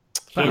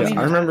 Yeah,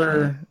 I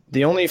remember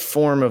the only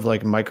form of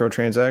like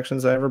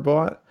microtransactions I ever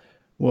bought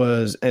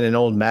was in an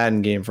old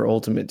Madden game for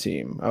Ultimate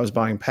Team. I was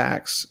buying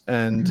packs,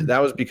 and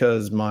that was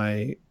because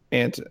my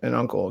aunt and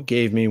uncle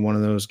gave me one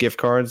of those gift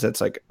cards that's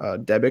like a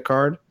debit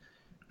card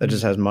that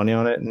just has money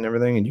on it and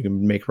everything, and you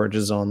can make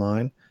purchases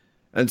online.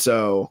 And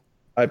so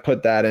I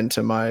put that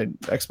into my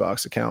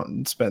Xbox account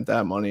and spent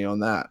that money on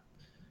that.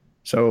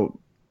 So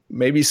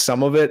maybe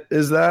some of it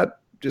is that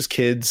just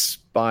kids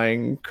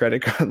buying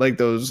credit card, like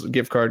those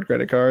gift card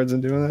credit cards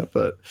and doing that,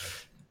 but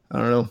I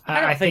don't know.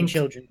 I think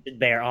children should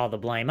bear all the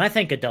blame. I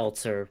think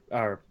adults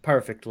are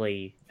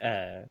perfectly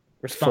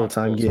responsible.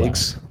 Full-time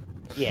gigs.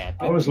 Well. Yeah.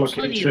 I was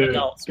looking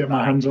to get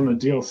my hands on a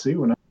DLC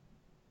when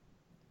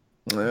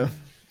Yeah.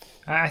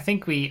 I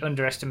think we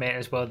underestimate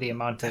as well the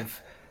amount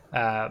of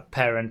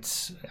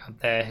parents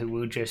out there who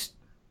will just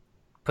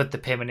put the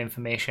payment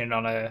information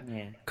on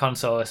a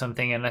console or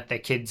something and let their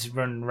kids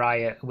run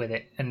riot with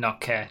it and not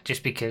care,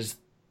 just because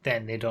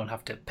then they don't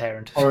have to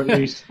parent. Or at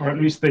least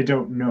they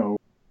don't know.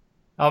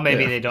 Or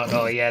maybe they don't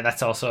know. Yeah,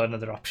 that's also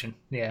another option.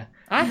 Yeah.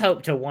 I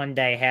hope to one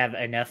day have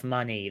enough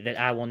money that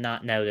I will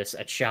not notice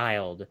a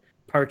child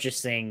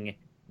purchasing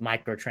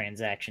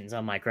microtransactions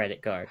on my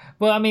credit card.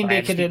 Well, I mean,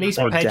 they could at least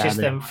purchase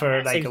them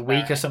for like a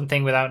week or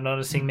something without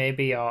noticing,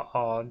 maybe,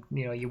 or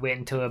you wait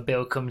until a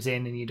bill comes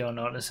in and you don't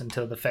notice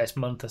until the first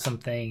month or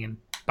something, and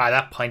by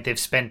that point they've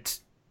spent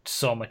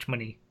so much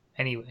money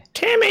anyway.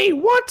 Timmy,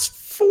 what's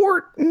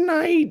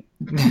Fortnite?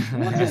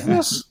 What is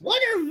this?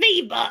 What are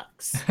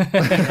V-Bucks?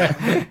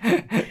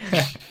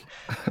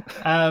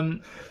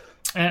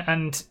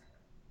 And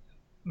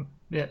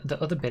the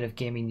other bit of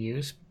gaming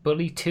news: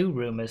 Bully 2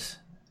 rumors.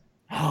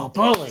 Oh,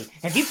 Bully!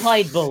 Have you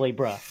played Bully,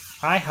 bro?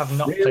 I have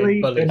not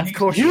played Bully. Of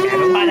course you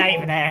have. Why'd I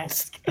even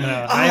ask?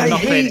 No, I have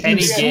not played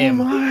any game.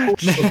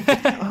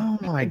 Oh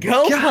my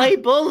god! Go play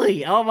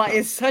Bully! Oh my,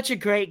 it's such a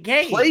great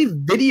game. Play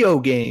video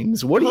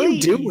games. What are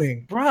you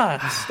doing, bruh?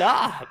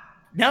 Stop!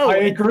 No, I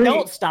agree.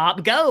 Don't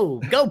stop.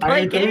 Go play I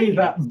agree games.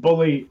 that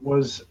Bully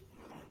was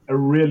a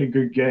really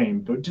good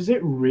game, but does it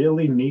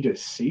really need a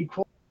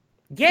sequel?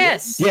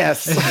 Yes.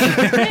 Yes.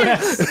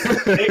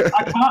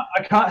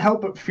 I can't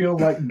help but feel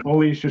like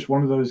Bully is just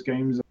one of those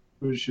games that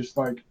was just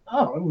like,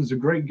 oh, it was a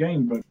great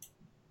game, but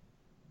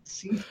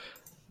see,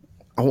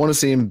 I want to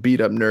see him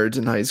beat up nerds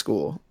in high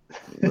school.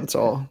 That's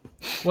all.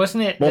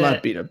 Wasn't it? Well,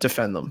 not beat up,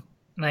 defend them.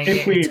 Like,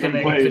 if we even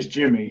play as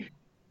Jimmy,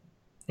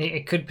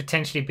 it could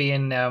potentially be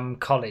in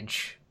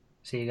college.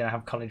 So you're gonna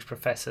have college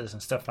professors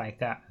and stuff like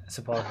that.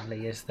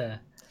 Supposedly, is the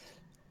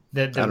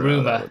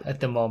rumor at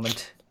the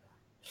moment.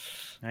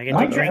 I get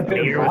to drink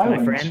beer with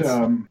my friends.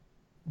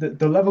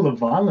 The level of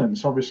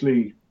violence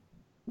obviously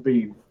will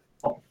be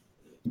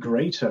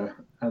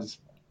greater as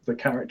the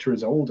character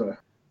is older.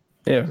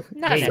 Yeah,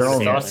 Not if they're all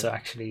necessarily.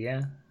 Actually,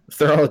 yeah. If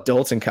they're all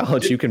adults in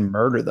college, you can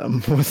murder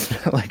them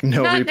with like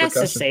no Not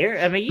repercussion.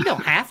 necessary. I mean, you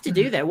don't have to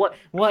do that. What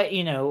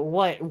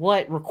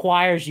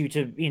requires you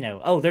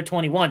to, oh, they're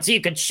 21, so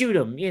you can shoot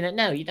them.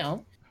 No, you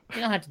don't.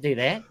 You don't have to do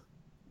that.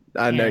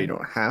 I know you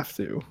don't have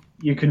to.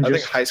 You can. I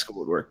think high school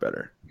would work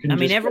better. I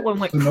mean, everyone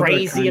went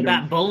crazy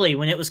about Bully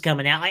when it was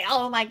coming out. Like,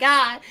 oh my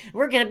god,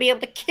 we're gonna be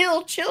able to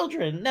kill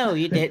children. No,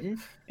 you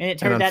didn't, and it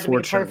turned out to be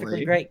a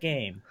perfectly great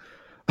game.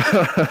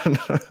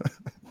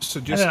 So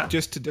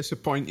just to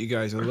disappoint you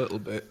guys a little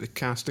bit, the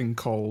casting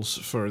calls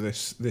for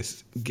this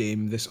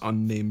game, this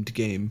unnamed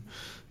game,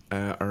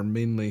 are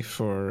mainly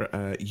for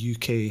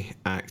UK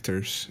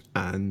actors,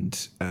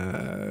 and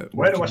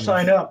where do I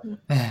sign up?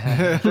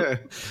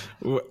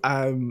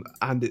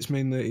 And it's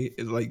mainly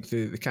like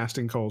the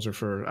casting calls are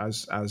for,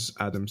 as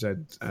Adam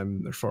said,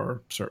 they're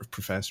for sort of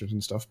professors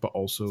and stuff, but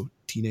also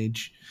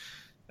teenage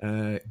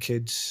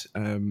kids.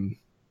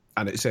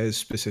 And it says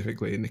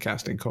specifically in the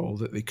casting call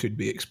that they could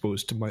be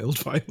exposed to mild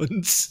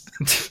violence.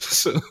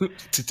 So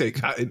to take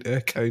that into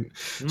account.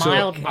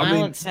 Mild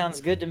violence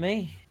sounds good to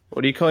me.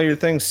 What do you call your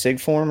thing? Sig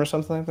form or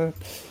something like that?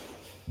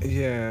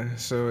 Yeah,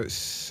 so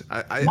it's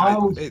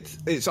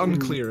it's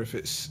unclear if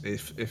it's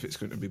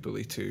going to be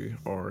Bully 2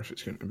 or if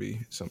it's going to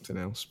be something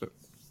else. But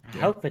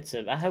yeah.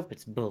 I hope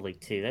it's Bully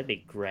 2. That'd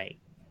be great.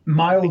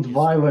 Mild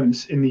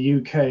violence in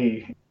the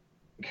UK,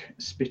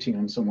 spitting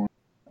on someone.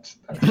 That's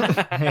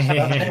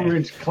what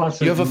we'd class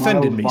as You have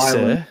offended me,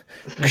 violence.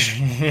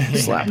 sir.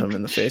 Slap him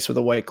in the face with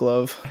a white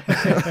glove.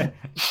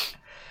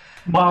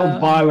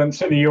 Mild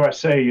violence in the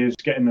USA is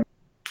getting them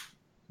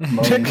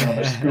mown out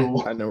of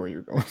school. I know where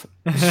you're going.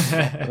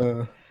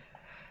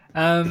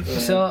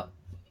 So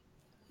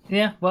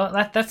yeah, well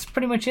that's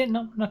pretty much it.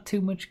 Not too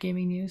much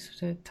gaming news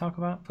to talk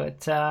about,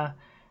 but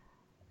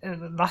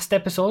last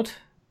episode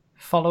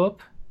follow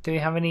up. Do we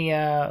have any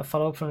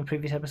follow up from the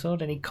previous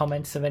episode? Any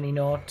comments of any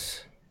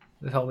note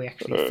before we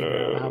actually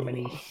figure out how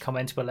many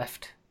comments were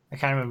left? I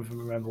can't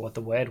remember what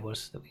the word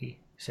was that we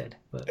said,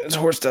 but it's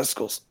horse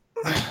testicles.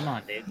 Come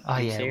on, dude. Oh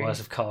yeah, it was,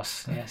 of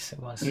course. Yes, it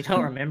was. You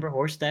don't remember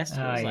horse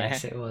testicles? Oh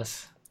yes, it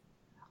was.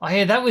 Oh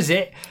yeah, that was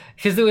it.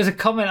 Because there was a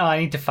comment. Oh, I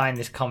need to find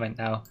this comment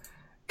now.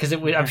 Because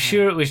I'm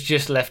sure it was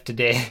just left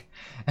today.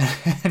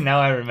 Now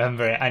I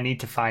remember it. I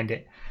need to find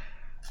it.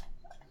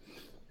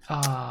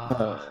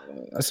 I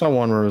saw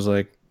one where it was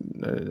like,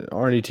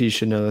 RDT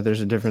should know that there's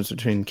a difference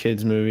between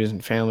kids' movies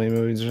and family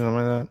movies or something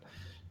like that.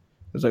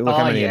 It was like, look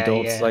how many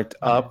adults liked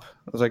Up.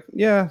 I was like,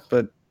 yeah,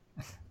 but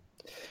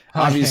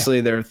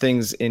obviously there are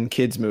things in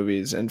kids'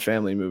 movies and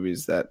family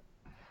movies that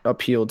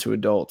appeal to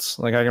adults.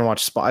 Like I can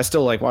watch I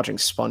still like watching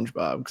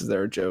SpongeBob because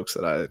there are jokes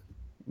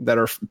that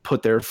are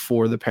put there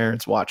for the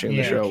parents watching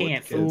the show. You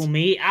can't fool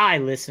me. I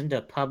listen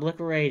to public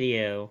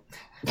radio.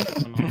 One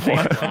of my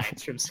favorite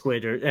lines from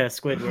Squidward.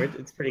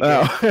 It's pretty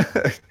good.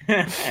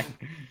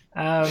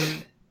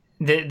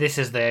 This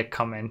is their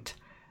comment.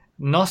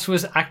 Nos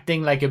was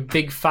acting like a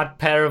big fat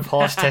pair of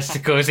horse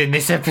testicles in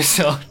this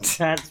episode.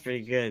 That's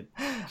pretty good.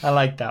 I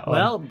like that one.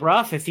 Well,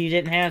 Bruff, if you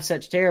didn't have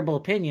such terrible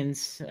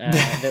opinions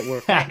that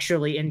were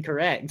factually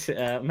incorrect,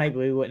 maybe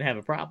we wouldn't have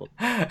a problem.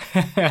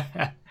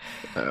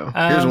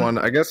 Here's one.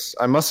 I guess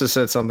I must have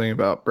said something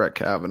about Brett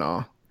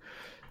Kavanaugh.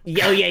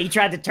 Oh yeah, you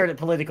tried to turn it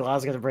political. I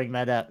was going to bring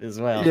that up as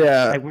well.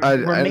 Yeah,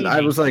 I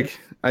was like,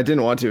 I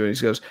didn't want to. And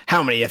he goes,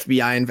 "How many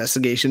FBI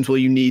investigations will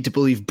you need to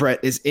believe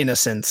Brett is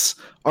innocent?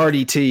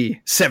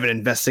 RDT 7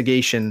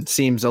 investigation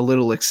seems a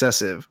little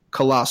excessive.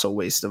 Colossal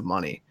waste of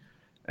money."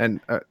 And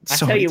I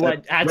tell you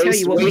what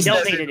we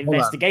don't need an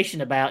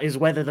investigation about is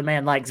whether the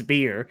man likes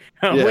beer.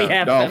 We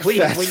know he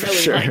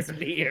likes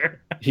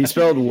beer. He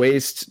spelled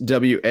waste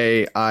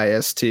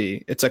WAIST.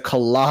 It's a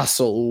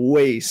colossal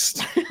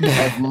waste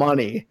of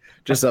money.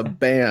 Just a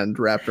band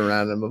wrapped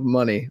around him of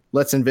money.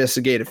 Let's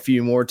investigate a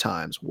few more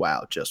times.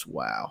 Wow, just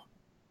wow.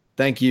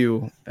 Thank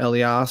you,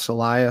 Elias.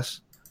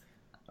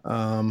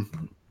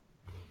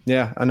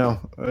 Yeah, I know.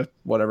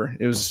 Whatever.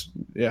 It was,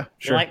 yeah,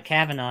 sure. You like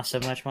Kavanaugh so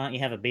much, why don't you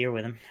have a beer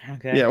with him?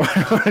 Okay. Yeah,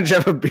 why don't you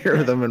have a beer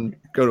with him and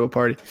go to a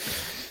party?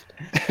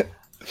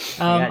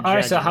 All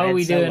right, so how are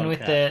we doing with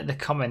the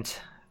comment?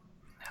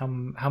 How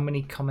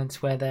many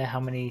comments were there? How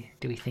many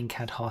do we think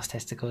had horse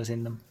testicles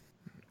in them?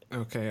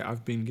 Okay,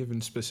 I've been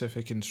given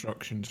specific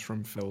instructions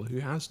from Phil, who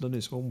has done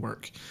his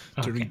homework,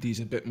 to read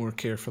these a bit more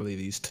carefully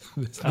this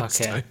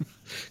time,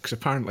 because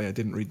apparently I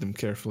didn't read them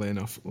carefully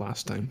enough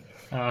last time.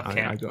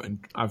 Okay,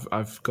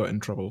 I've got in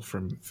trouble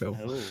from Phil.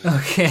 Oh.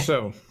 Okay,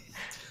 so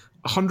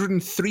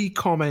 103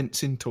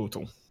 comments in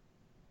total.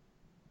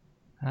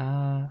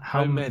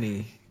 How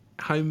many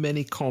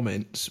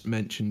comments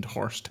mentioned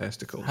horse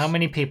testicles? How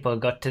many people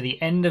got to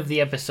the end of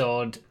the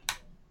episode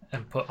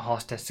and put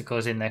horse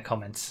testicles in their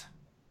comments?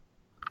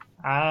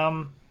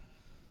 I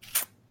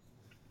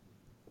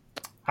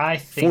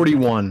think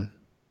 41.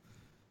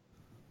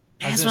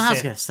 That's what I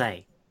was going to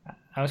say.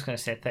 I was going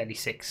to say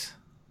 36.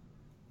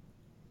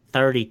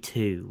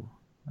 32.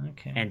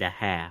 Okay. And a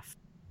half.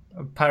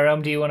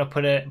 Pyrerealm, do you want to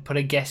put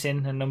a guess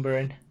in, a number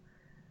in?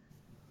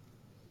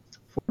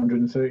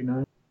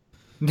 439.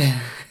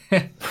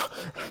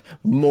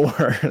 more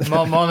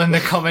than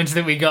the comments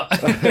that we got.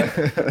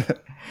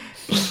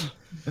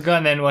 Go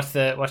on then. What's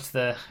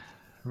the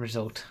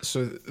result?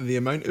 So the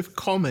amount of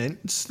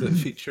comments that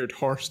featured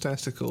horse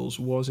testicles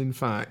was in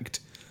fact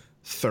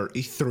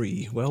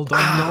 33. Well done,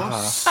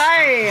 Nos.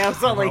 Hey, I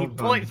was only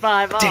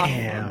 0.5 off.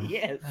 Damn.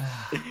 Yes.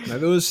 Now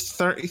those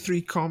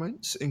 33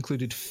 comments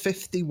included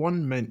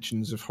 51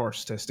 mentions of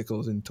horse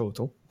testicles in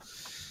total.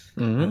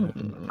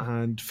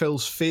 And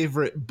Phil's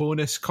favourite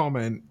bonus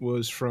comment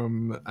was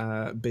from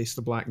Base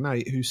the Black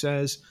Knight, who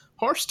says,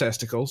 Horse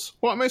testicles?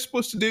 What am I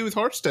supposed to do with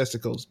horse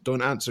testicles?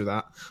 Don't answer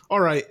that. All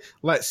right,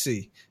 let's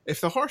see.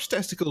 If the horse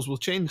testicles will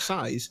change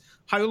size,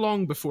 how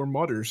long before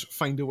modders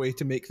find a way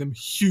to make them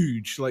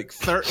huge, like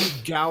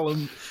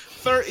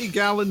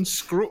 30-gallon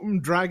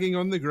scrotum dragging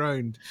on the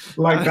ground?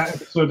 Like that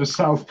episode of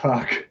South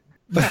Park.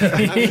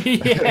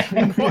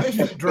 And what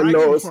if dragon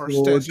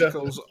horse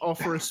testicles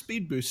offer a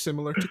speed boost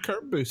similar to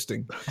curb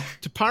boosting?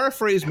 To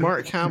paraphrase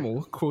Mark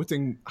Hamill,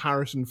 quoting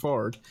Harrison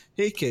Ford,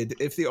 "Hey kid,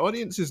 if the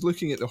audience is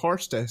looking at the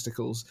horse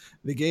testicles,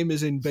 the game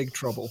is in big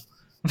trouble."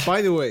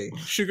 By the way,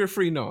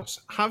 sugar-free Nos,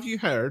 have you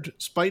heard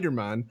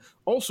Spider-Man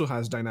also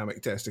has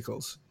dynamic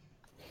testicles?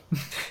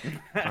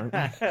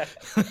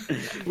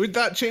 Would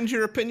that change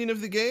your opinion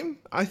of the game?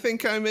 I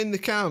think I'm in the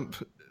camp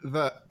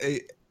that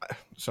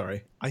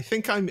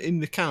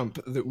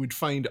would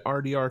find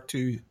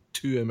RDR2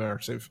 too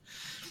immersive.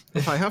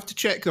 If I have to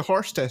check the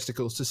horse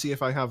testicles to see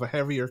if I have a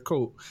heavier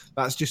coat,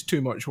 that's just too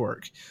much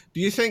work.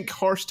 Do you think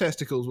horse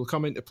testicles will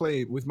come into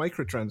play with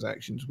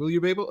microtransactions? Will you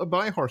be able to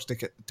buy horse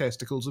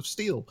testicles of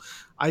steel?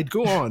 I'd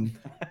go on,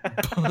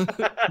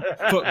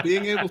 but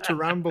being able to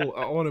ramble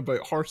on about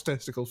horse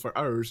testicles for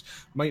hours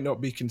might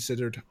not be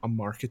considered a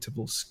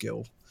marketable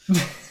skill.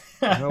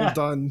 Well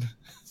done.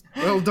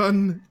 Well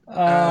done.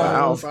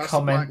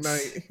 Comments.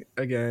 Knight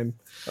again.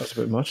 That's a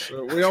bit much.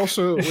 We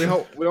also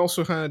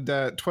had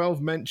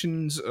 12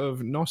 mentions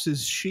of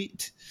Noss's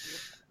sheet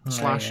 /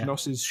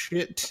 Noss's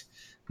shit,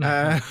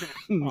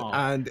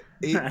 and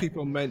 8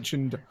 people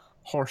mentioned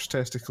horse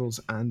testicles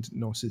and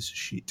Noss's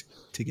sheet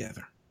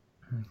together.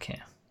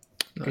 Okay,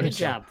 good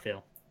job,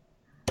 Phil.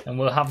 And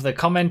we'll have the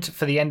comment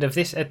for the end of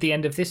this at the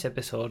end of this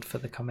episode for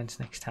the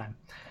comments next time.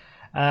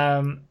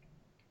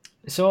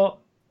 So.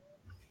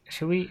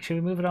 Should we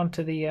move it on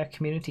to the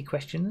community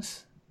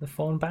questions? The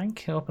phone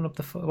bank. Open up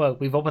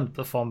we've opened up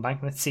the phone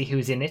bank. Let's see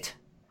who's in it.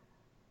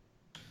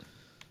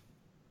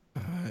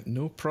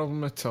 No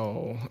problem at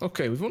all.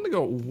 Okay, we've only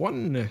got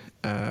one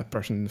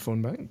person in the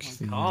phone bank.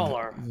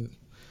 Caller.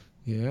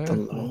 The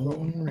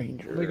Lone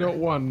Ranger. We got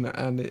one,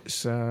 and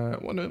it's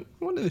one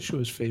of the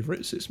show's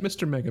favorites. It's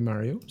Mr. Mega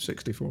Mario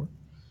 64.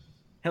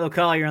 Hello,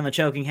 caller. You're on the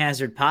Choking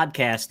Hazard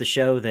podcast, the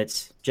show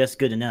that's just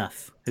good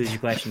enough. Who's your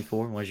question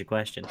for? What's your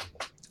question?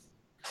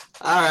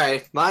 All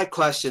right, my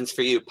question's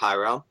for you,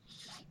 Pyrerealm.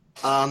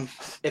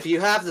 If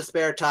you have the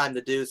spare time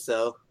to do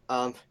so,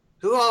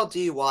 who all do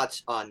you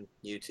watch on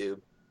YouTube?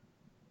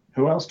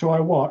 Who else do I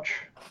watch?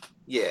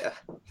 Yeah.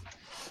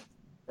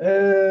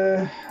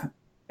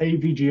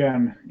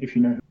 AVGN, if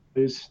you know who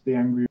it is, the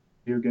Angry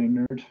Video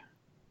Game Nerd.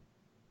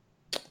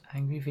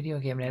 Angry Video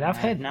Game Nerd. I've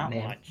heard not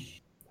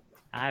watch.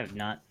 I have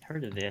not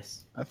heard of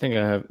this. I think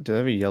I have. Do I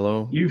have a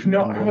yellow? You've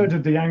not heard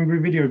of the Angry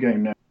Video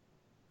Game Nerd?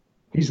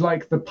 He's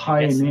like the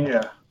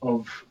pioneer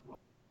of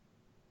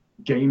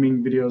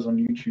gaming videos on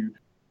YouTube.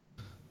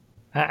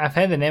 I've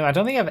heard the name. I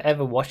don't think I've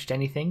ever watched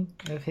anything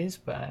of his,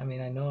 but I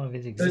mean, I know of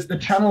his existence. The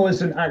channel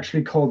isn't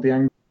actually called the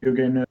Angry Video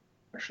Game Nerd,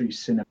 it's actually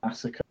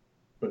Cinemassacre,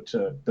 but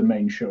the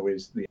main show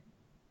is the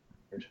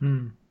Angry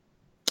Nerd.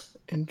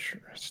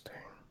 Interesting.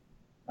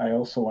 I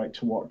also like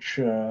to watch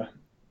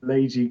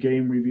lazy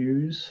game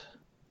reviews.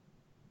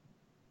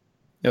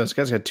 Yeah, this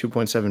guy's got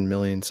 2.7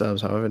 million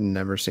subs. However, I've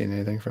never seen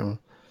anything from him.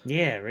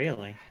 Yeah,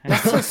 really.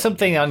 That's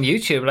something on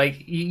YouTube.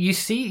 Like you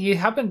see,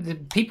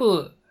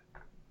 people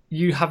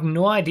you have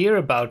no idea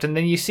about, and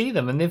then you see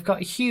them, and they've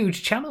got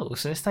huge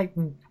channels, and it's like,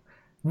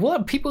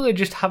 what? People are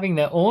just having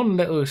their own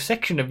little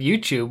section of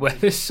YouTube where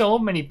there's so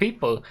many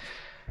people.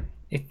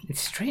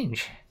 It's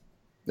strange.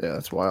 Yeah,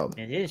 that's wild.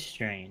 It is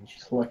strange.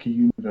 It's like a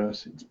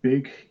universe. It's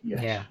big,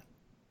 yes. Yeah.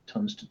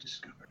 Tons to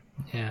discover.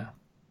 Yeah.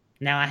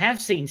 Now I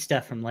have seen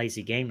stuff from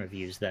Lazy Game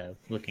Reviews though.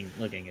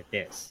 Looking at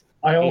this.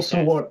 I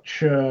also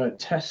watch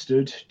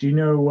Tested. Do you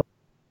know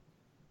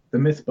the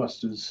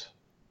Mythbusters?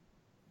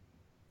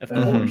 Of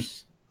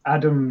course.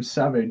 Adam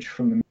Savage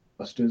from the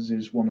Mythbusters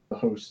is one of the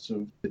hosts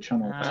of the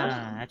channel.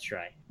 Ah, that's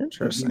right.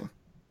 Interesting.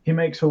 He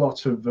makes a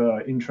lot of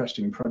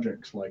interesting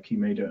projects. Like he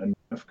made a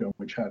Nerf gun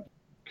which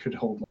could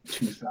hold like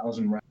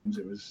 2,000 rounds.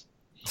 It was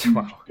huge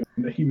gun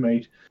that he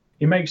made.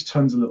 He makes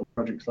tons of little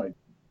projects. Like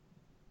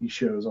he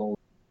shows all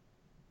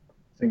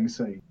things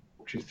that he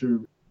walks you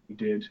through. He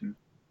did. And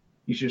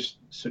he's just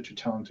such a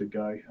talented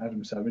guy,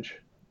 Adam Savage.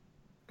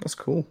 That's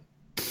cool.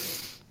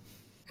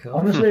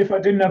 Honestly, if I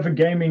didn't have a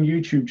gaming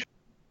YouTube channel,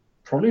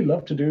 I'd probably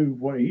love to do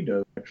what he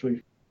does,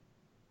 actually.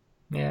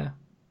 Yeah.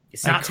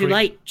 It's not too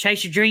late.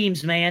 Chase your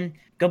dreams, man.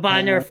 Go buy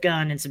a Nerf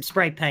gun and some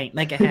spray paint.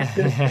 Make it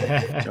happen.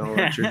 Don't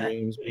let your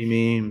dreams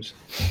be memes.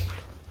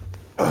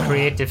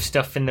 Creative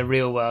stuff in the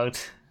real world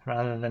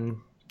rather than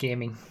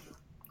gaming.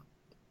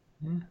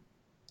 Yeah.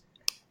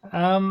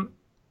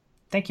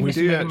 Thank you,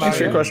 Mr. Mario. Thanks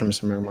for your question,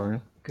 Mr.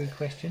 Mario. Good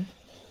question.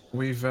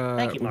 We've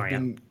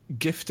been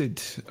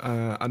gifted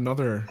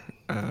another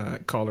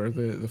caller.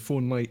 The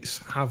phone lights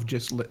have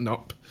just lit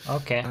up.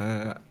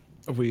 Okay.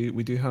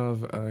 We do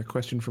have a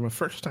question from a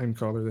first-time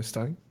caller this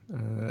time.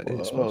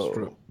 It's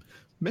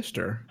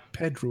Mr.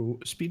 Pedro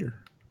Speeder.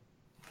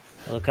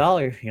 Hello,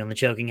 caller. You're on the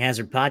Choking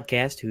Hazard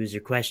podcast. Who is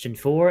your question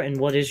for, and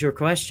what is your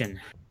question?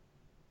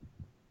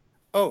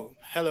 Oh,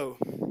 hello.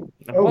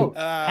 Oh,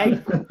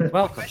 Hey,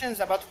 welcome. Question is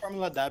about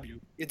Formula W.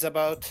 It's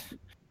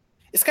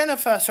kind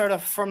of a sort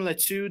of Formula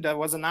 2 that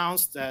was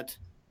announced that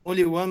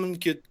only women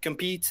could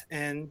compete,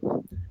 and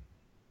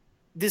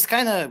this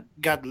kind of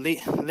got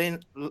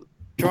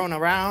thrown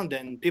around,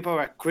 and people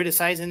were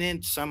criticizing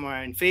it. Some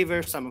were in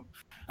favor, some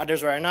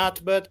others were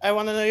not. But I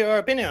want to know your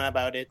opinion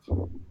about it.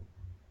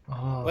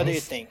 Oh, What do you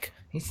think?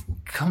 He's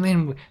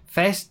coming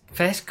first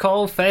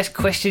call, first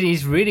question.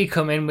 He's really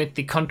coming with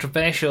the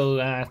controversial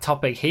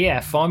topic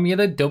here: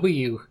 Formula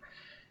W.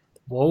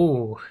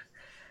 Whoa!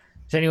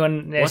 Has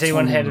anyone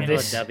heard of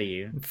this?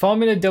 W?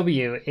 Formula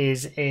W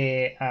is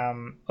a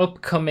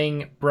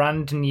upcoming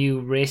brand new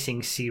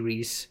racing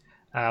series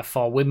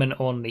for women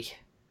only.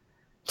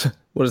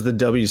 What does the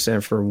W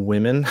stand for?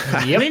 Women?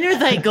 Yep. When are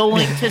they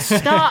going to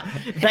stop?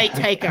 They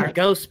take our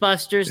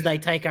Ghostbusters, they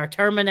take our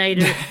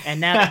Terminator, and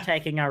now they're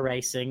taking our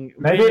racing.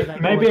 Maybe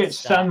it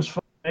stands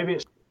for. Maybe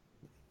it's.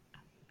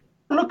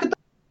 Look at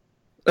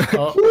that.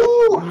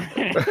 Oh.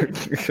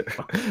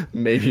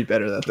 Maybe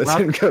better that this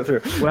didn't go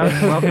through.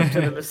 Welcome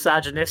to the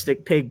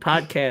Misogynistic Pig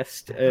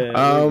Podcast.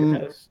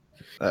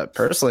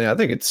 Personally, I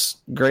think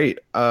it's great.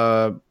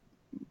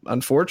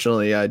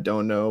 Unfortunately, I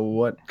don't know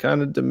what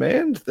kind of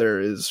demand there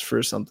is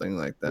for something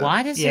like that.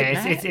 Why does it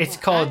matter? it's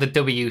called the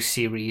W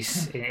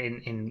series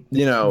in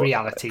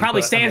reality.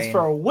 Probably stands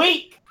for a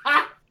week.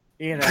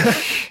 You know.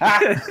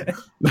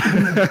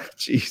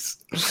 Jeez.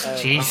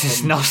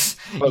 Jesus, not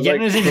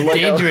getting us into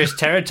dangerous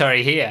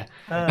territory here.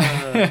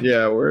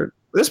 Yeah,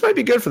 this might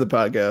be good for the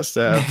podcast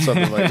to have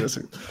something like this.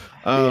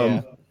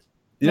 I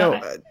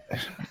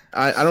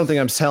don't think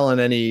I'm telling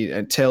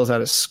any tales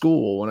out of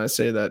school when I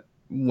say that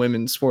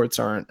women's sports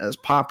aren't as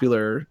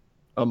popular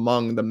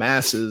among the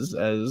masses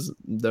as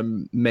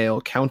the male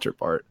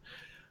counterpart.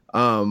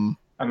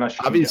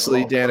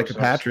 Obviously, Danica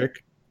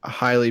Patrick,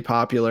 highly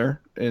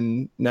popular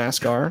in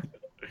NASCAR.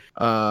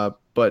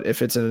 But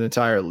if it's an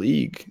entire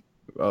league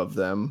of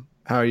them,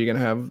 how are you going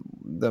to have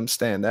them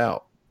stand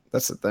out?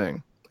 That's the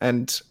thing.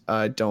 And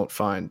I don't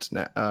find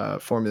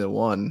Formula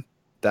One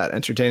that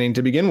entertaining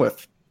to begin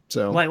with.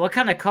 So, wait, what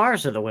kind of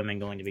cars are the women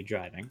going to be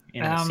driving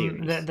in the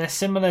series? They're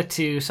similar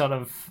to sort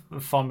of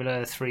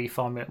Formula 3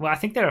 Well, I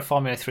think they're a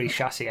Formula 3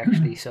 chassis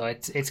actually. So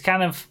it's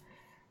kind of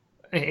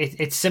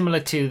it's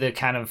similar to the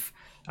kind of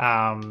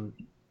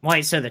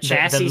wait. So the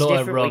chassis is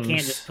different. Rungs. We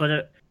can't just put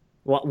it.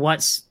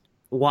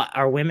 What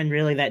are women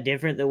really that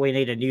different that we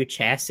need a new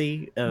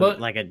chassis,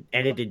 like an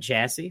edited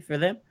chassis for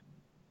them?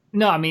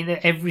 No, I mean,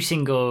 every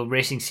single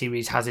racing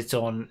series has its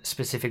own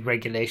specific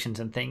regulations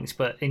and things,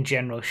 but in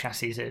general,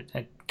 chassis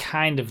are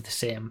kind of the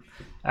same.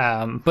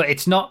 But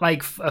it's not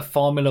like a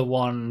Formula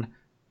One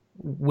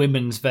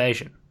women's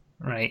version,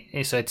 right?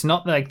 So it's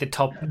not like the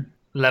top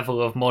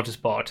level of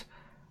motorsport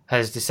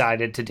has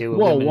decided to do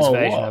a women's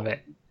version of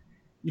it.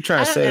 You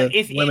trying to say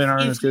that women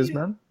aren't as good as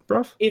men,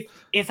 bro?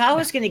 If I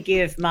was going to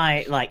give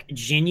my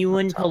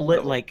genuine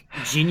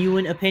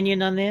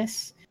opinion on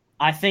this,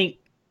 I think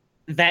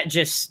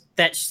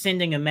that's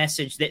sending a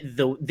message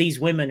that these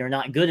women are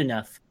not good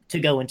enough to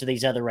go into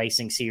these other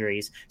racing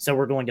series, so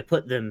we're going to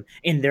put them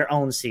in their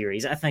own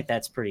series. I think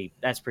that's pretty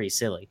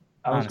silly.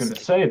 I was going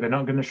to say they're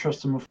not going to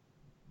trust them.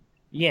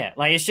 Yeah,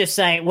 it's just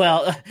saying,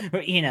 well,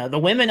 the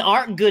women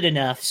aren't good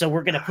enough, so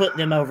we're going to put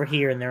them over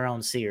here in their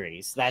own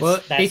series.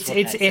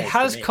 It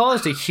has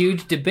caused a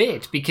huge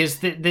debate because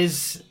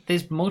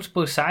there's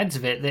multiple sides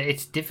of it that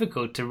it's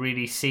difficult to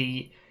really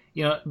see.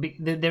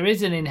 There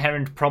is an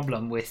inherent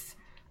problem with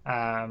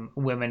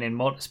women in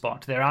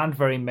motorsport. There aren't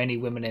very many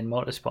women in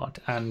motorsport,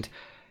 and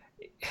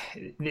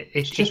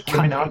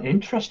women aren't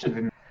interested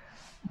in.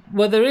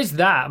 Well, there is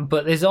that,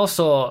 but there's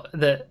also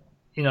that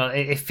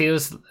it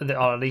feels that,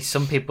 or at least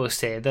some people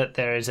say that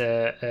there is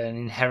an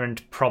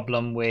inherent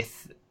problem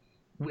with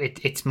it.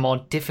 It's more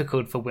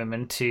difficult for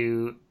women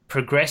to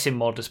progress in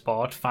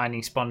motorsport,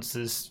 finding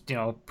sponsors,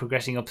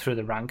 progressing up through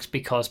the ranks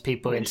because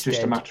people it's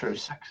just a matter of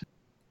sex.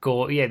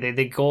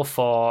 They go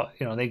for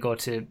they go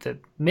to the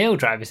male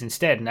drivers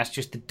instead, and that's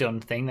just the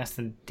done thing. That's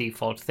the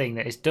default thing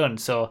that is done.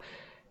 So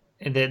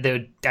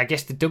I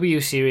guess the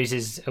W series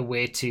is a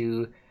way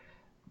to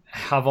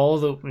have all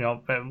the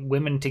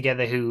women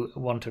together who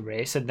want to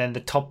race, and then the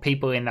top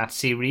people in that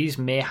series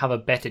may have a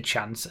better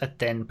chance at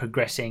then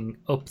progressing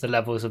up the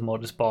levels of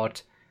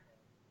motorsport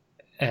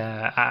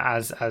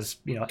as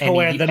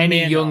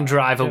any young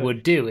driver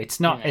would do. It's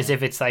not as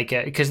if it's like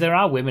because there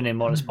are women in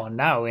motorsport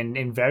now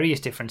in various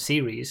different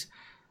series,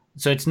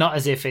 so it's not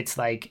as if it's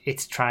like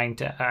it's trying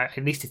to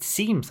at least it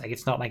seems like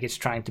it's not like it's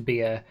trying to be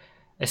a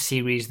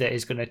series that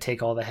is going to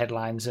take all the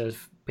headlines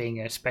of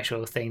being a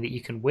special thing that you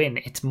can win.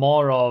 It's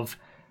more of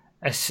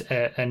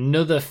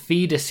another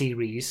feeder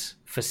series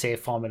for, say,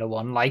 Formula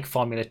 1, like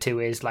Formula 2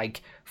 is,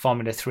 like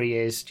Formula 3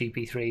 is,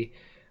 GP3,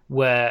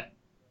 where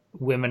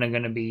women are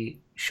going to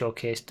be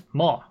showcased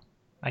more,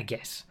 I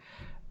guess.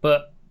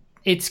 But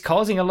it's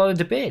causing a lot of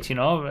debate,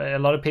 A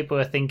lot of people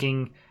are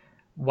thinking,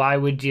 why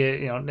would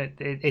you,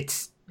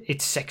 it's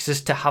it's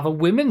sexist to have a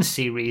women's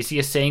series.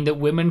 You're saying that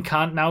women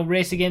can't now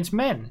race against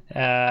men,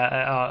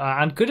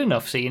 aren't good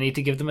enough, so you need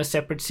to give them a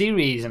separate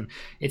series, and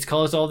it's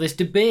caused all this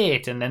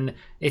debate. And then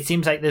it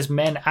seems like there's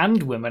men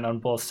and women on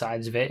both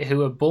sides of it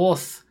who are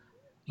both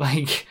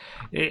like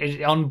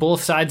on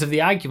both sides of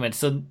the argument.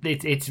 So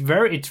it's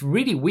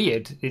really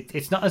weird.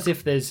 It's not as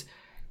if there's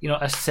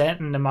a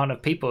certain amount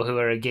of people who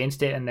are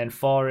against it and then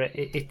for it.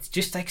 It's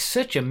just like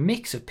such a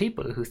mix of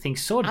people who think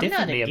so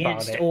differently about it. I'm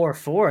not against or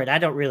for it. I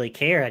don't really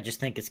care. I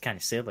just think it's kind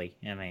of silly.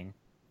 I mean,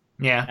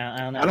 yeah, I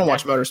don't know. I don't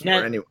watch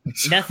motorsport anyway.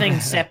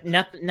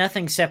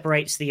 Nothing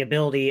separates the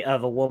ability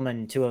of a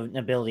woman to an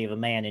ability of a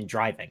man in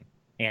driving.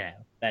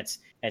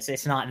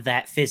 It's not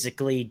that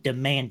physically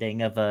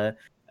demanding of a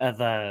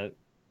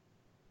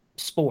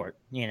sport.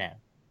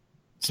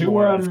 It's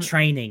more of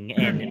training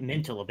and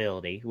mental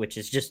ability, which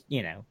is just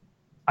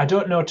I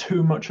don't know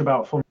too much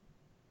about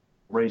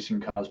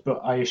racing cars, but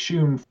I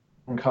assume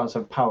cars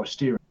have power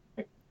steering.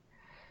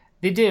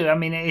 They do. I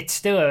mean, it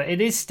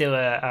is still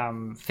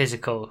a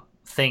physical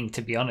thing.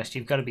 To be honest,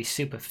 you've got to be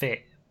super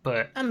fit.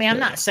 But I mean, I'm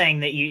not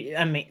saying that you.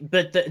 I mean,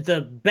 but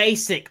the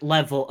basic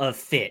level of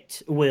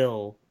fit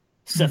will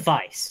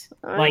suffice.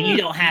 Like, you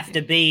don't have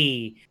to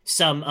be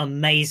some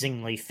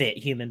amazingly fit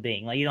human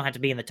being. Like, you don't have to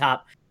be in the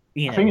top.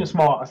 I think it's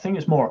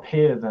more up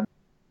here than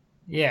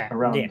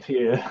around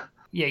here.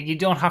 Yeah, you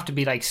don't have to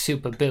be like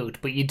super built,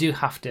 but you do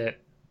have to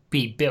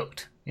be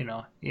built. In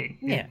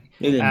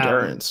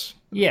endurance.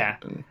 Yeah,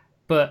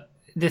 but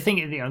the thing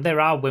is, there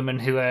are women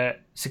who are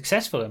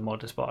successful in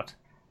motorsport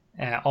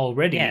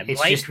already. Yeah, it's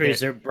Blade just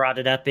Cruiser brought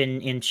it up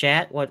in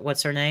chat.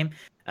 What's her name?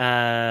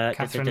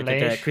 Christina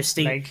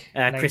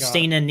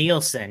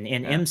Nielsen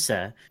in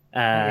IMSA,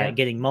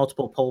 getting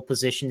multiple pole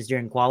positions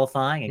during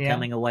qualifying and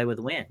coming away with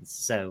wins.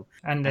 So,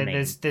 and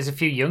there's a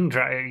few young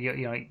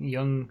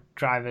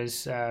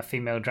drivers,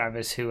 female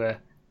drivers who are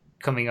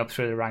coming up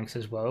through the ranks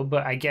as well.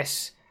 But I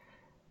guess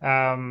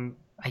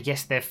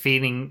they're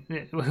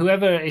feeling,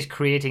 whoever is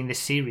creating this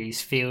series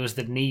feels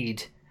the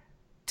need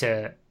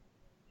to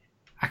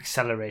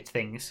accelerate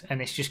things,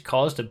 and it's just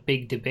caused a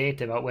big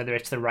debate about whether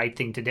it's the right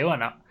thing to do or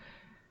not.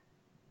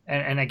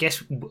 And I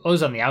guess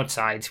us on the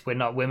outside, we're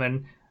not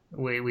women.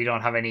 We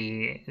don't have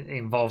any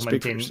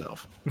involvement in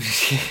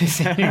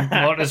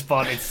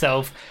motorsport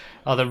itself,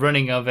 or the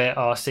running of it,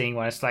 or seeing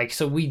what it's like.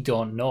 So we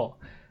don't know.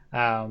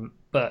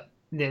 But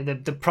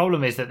the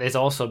problem is that there's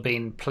also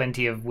been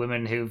plenty of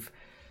women who've,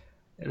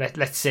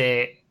 let's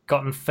say,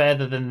 gotten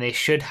further than they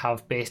should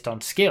have based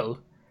on skill,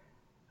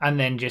 and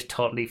then just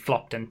totally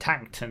flopped and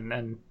tanked.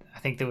 And I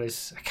think there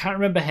was, I can't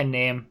remember her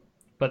name,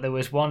 but there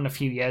was one a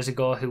few years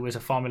ago who was a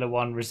Formula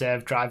One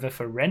reserve driver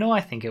for Renault,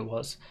 I think it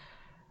was.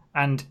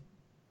 And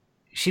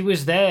she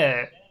was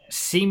there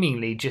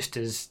seemingly just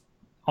as,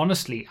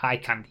 honestly, eye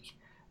candy.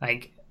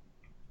 Like,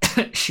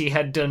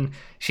 she'd done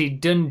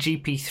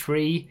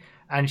GP3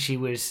 and she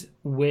was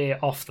way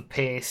off the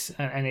pace,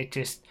 and it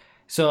just,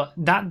 so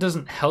that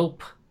doesn't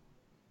help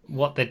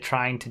what they're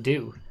trying to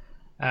do.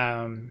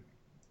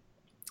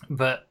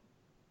 But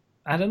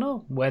I don't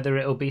know whether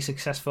it'll be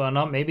successful or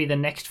not. Maybe the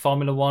next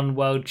Formula One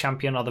world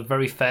champion, or the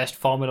very first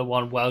Formula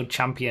One world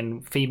champion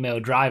female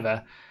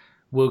driver,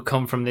 will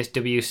come from this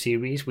W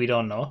series. We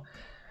don't know.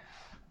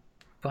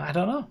 But I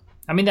don't know.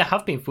 I mean, there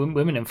have been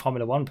women in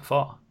Formula One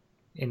before,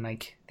 in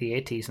like the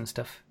 80s and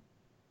stuff.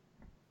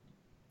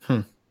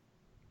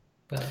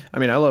 But, I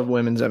mean, I love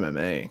women's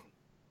MMA.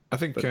 I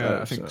think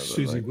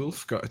Susie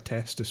Wolf got a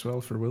test as well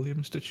for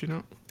Williams, did she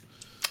not?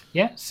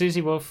 Yeah,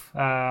 Susie Wolf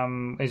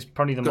is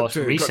probably the most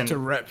recent. Got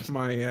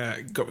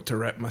to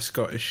rep my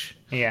Scottish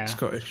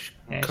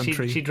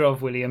country. She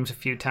drove Williams a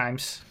few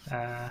times.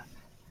 I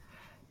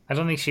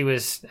don't think she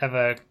was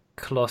ever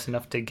close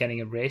enough to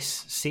getting a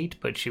race seat,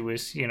 but she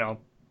was,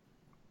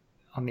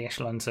 on the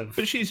echelons of.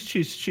 But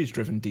she's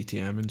driven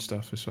DTM and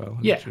stuff as well.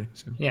 Yeah, she?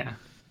 So. Yeah.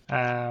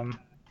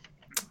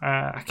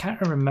 I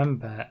can't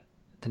remember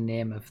the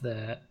name of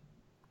the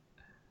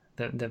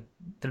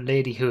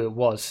lady who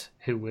was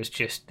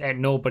just,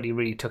 nobody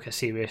really took her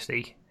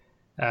seriously,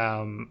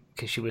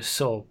 because she was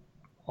so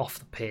off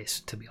the pace,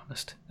 to be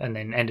honest, and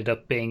then ended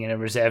up being in a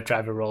reserve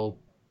driver role,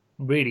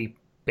 really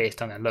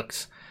based on her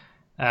looks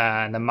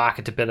and the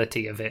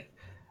marketability of it.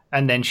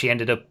 And then she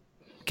ended up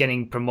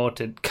getting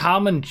promoted.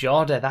 Carmen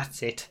Jorda,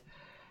 that's it.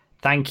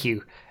 Thank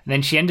you. And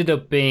then she ended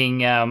up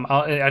being, I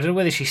don't know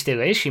whether she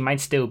still is, she might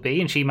still be,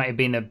 and she might have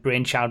been the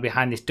brainchild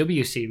behind this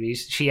W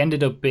series. She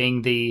ended up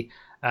being the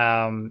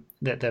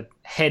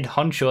head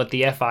honcho at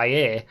the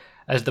FIA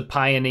as the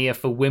pioneer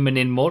for women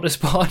in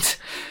motorsport.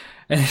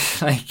 And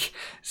it's like,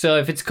 so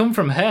if it's come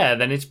from her,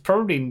 then it's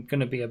probably going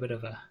to be a bit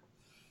of a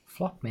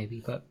flop,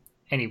 maybe. But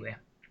anyway,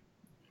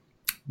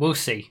 we'll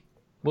see.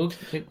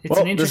 It's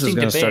an interesting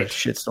debate. Start a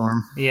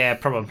shitstorm. Yeah,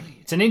 probably.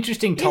 It's an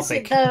interesting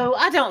topic. Though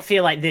I don't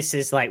feel like this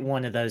is like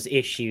one of those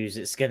issues.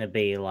 It's going to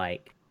be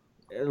like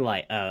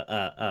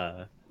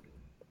a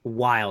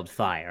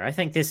wildfire. I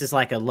think this is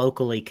like a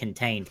locally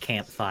contained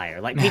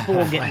campfire. Like, people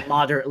will get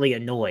moderately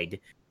annoyed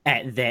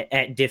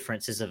at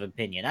differences of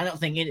opinion. I don't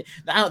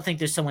think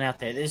there's someone out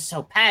there that's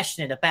so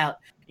passionate about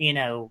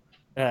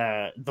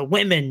the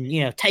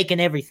women, taking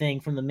everything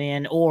from the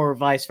men, or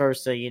vice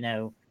versa,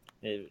 in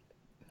favor.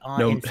 You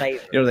don't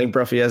think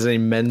Bruffy has any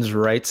men's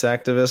rights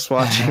activists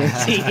watching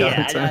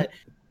this?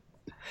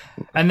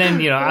 And then,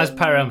 as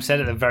Pyrerealm said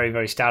at the very,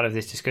 very start of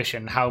this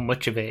discussion, how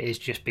much of it is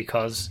just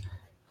because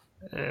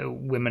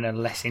women are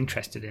less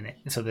interested in it.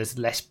 So there's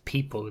less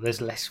people,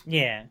 there's less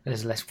women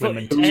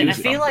to choose And I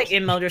feel like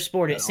in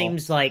motorsport, it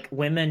seems like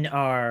women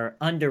are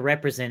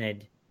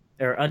underrepresented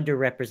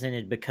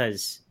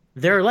because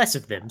there are less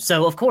of them.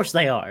 So of course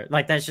they are.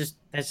 Like that's just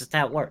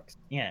how it works.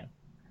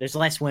 There's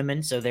less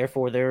women, so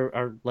therefore there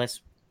are less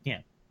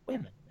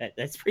women.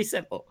 That's pretty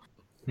simple.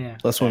 Yeah.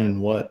 Less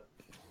women what?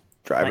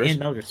 Drivers? Like in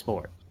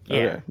motorsport.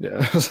 Yeah. Okay,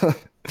 yeah.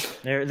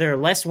 There are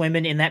less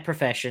women in that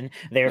profession,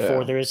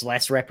 therefore there is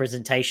less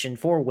representation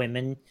for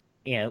women,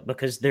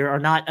 because there are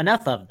not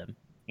enough of them.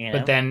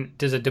 But then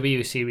does a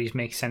W series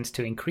make sense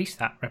to increase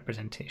that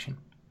representation?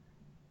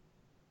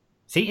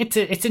 See, it's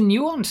a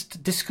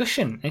nuanced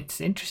discussion. It's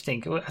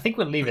interesting. I think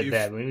we'll leave it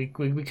there. We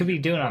could be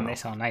doing on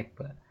this all night,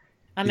 but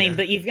I mean,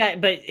 but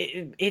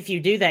if you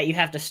do that, you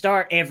have to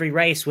start every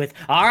race with,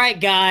 all right,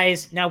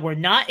 guys, now we're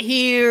not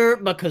here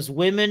because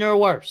women are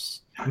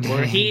worse.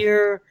 We're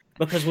here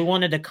because we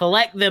wanted to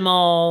collect them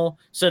all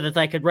so that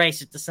they could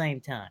race at the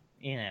same time.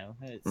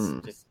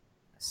 It's just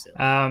silly.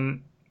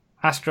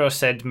 Astro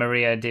said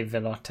Maria de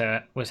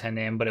Villota was her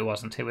name, but it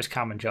wasn't. It was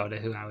Carmen Jorda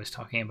who I was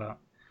talking about.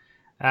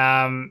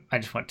 I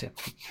just want to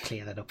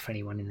clear that up for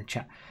anyone in the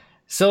chat.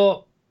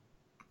 So,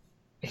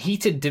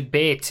 heated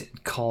debate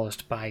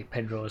caused by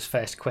Pedro's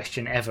first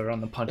question ever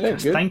on the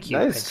podcast. Yeah, thank you,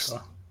 nice.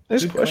 Pedro.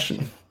 Nice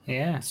question.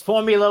 Yeah. It's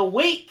Formula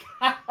Week.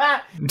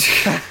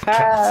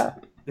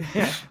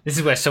 This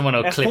is where someone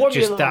will clip Formula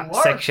just that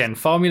works. section.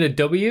 Formula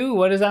W?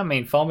 What does that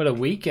mean? Formula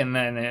Week? And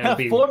then it'll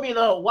be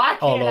Formula, why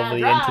all can't over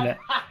the I internet.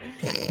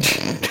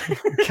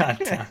 God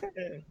damn.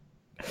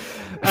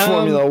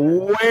 Formula,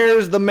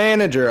 where's the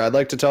manager? I'd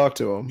like to talk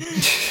to him.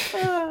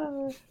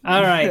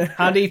 All right,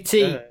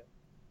 RDT.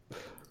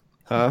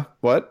 Huh?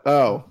 What?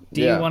 Oh,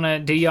 Do you want to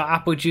do your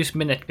apple juice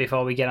minute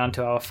before we get on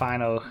to our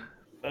final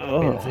bit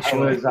of the show?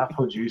 Always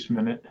apple juice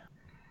minute.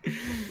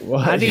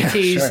 What?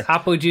 RDT's Yeah, sure.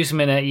 apple juice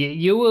minute.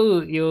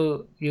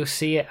 You'll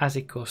see it as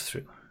it goes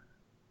through.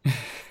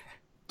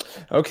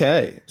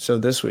 Okay, so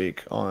this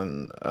week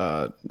on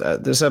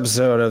this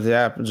episode of the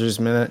Apple Juice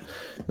Minute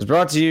is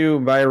brought to you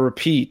by a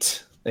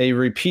repeat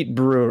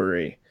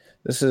brewery.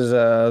 This is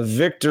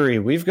Victory.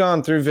 We've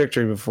gone through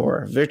Victory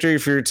before. Victory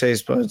for your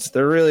taste buds.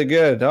 They're really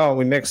good. Oh,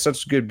 we make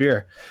such good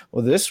beer.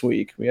 Well, this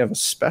week we have a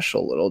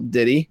special little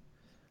ditty.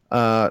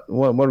 What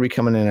are we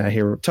coming in at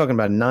here? We're talking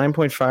about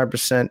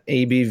 9.5%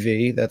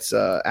 ABV. That's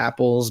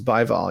apples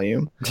by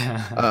volume.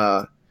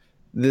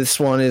 This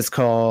one is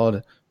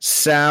called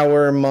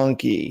Sour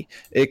Monkey.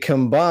 It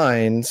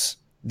combines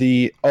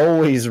the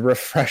always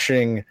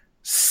refreshing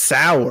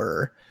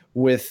sour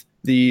with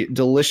the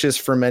delicious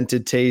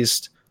fermented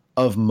taste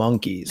of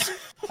monkeys.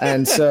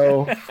 And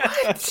so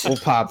we'll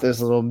pop this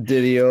little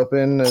ditty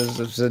open.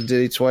 As I've said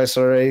ditty twice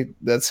already.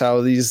 That's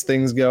how these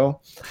things go.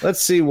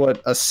 Let's see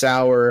what a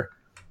sour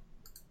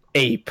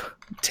ape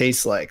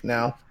tastes like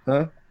now.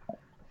 Huh?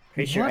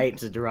 Pretty sure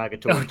ape's a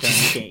derogatory term. You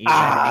can't use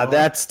that anymore.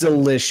 That's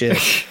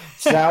delicious.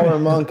 Sour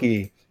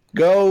Monkey.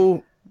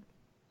 Go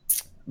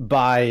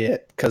buy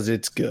it because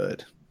it's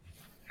good.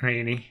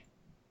 Really?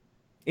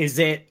 Is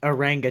it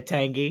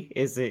orangutangy?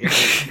 Is it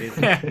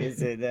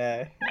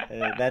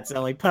that's the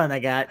only pun I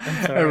got.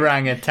 I'm sorry.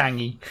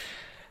 Orangutangy.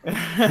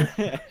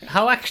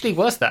 How actually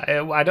was that?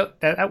 I don't.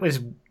 That was.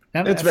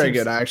 It's very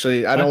good,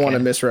 actually. I don't want to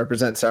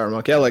misrepresent Sour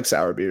Monkey. I like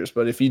sour beers,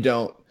 but if you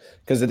don't,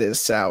 because it is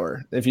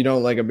sour. If you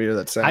don't like a beer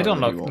that's sour, I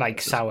don't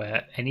like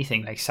sour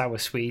anything, like sour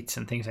sweets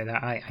and things like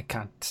that. I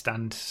can't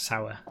stand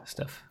sour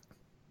stuff.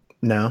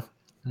 No,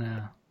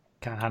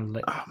 can't handle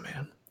it. Oh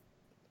man,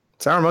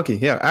 Sour Monkey.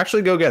 Yeah,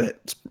 actually, go get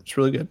it. It's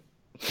really good.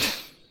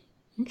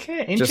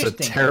 Okay, interesting.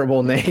 Just a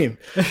terrible name,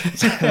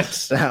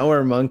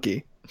 Sour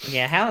Monkey.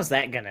 Yeah, how is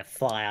that gonna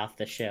fly off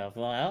the shelf?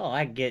 Well,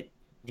 I get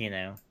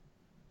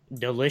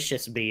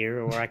delicious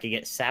beer, or I could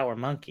get Sour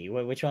Monkey.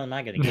 Which one am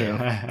I going to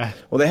get?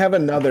 Well, they have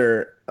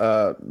another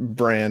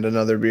brand,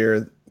 another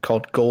beer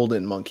called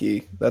Golden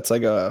Monkey. That's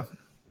like a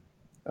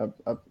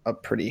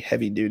pretty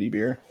heavy duty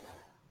beer.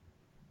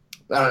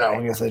 I don't know.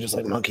 I guess they just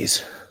like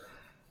monkeys.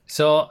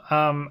 So,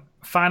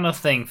 final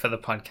thing for the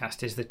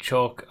podcast is the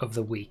choke of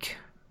the week.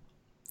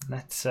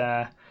 Let's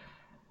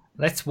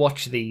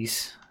watch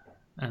these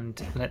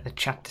and let the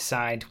chat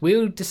decide.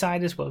 We'll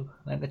decide as well.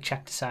 Let the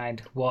chat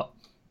decide what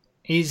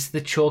is the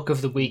choke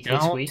of the week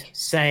this week. Don't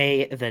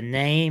say the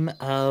name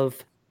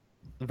of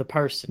the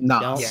person.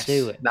 Nas. Don't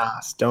do it.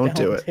 Nas. Don't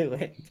do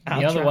it.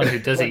 You're the one who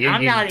does it. You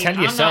tell yourself.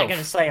 I'm not going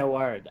to say a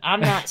word.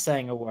 I'm not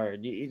saying a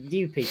word.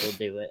 You people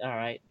do it. All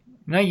right.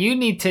 No, you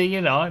need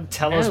to,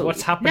 tell us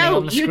what's happening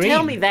on the screen. No, you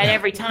tell me that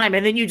every time,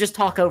 and then you just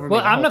talk over me.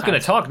 Well, I'm not going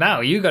to talk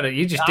now. You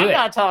just do it. I'm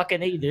not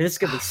talking either. This is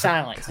going to be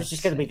silence. It's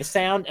just going to be the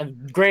sound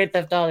of Grand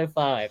Theft Auto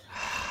 5.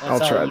 I'll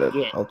try to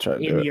do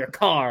it. In your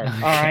car,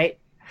 all right?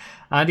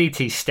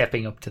 RDT's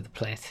stepping up to the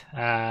plate.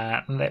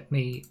 Let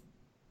me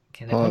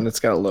Okay, Hold on, it's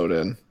got to load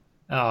in.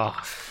 Oh,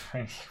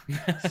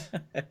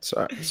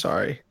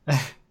 Sorry.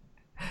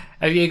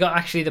 Have you got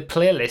actually the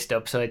playlist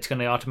up, so it's going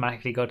to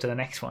automatically go to the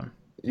next one?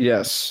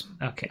 Yes.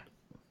 Okay.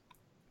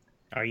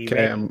 Are you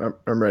Okay, ready?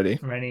 I'm ready.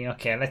 Ready?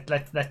 Okay,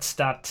 let's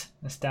start.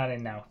 Let's start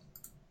in now.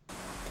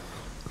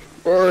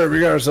 All right, we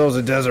got ourselves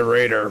a Desert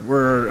Raider.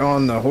 We're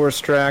on the horse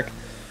track,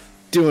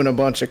 doing a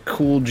bunch of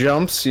cool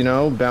jumps.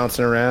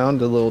 Bouncing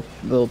around, a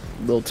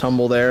little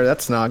tumble there.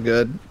 That's not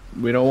good.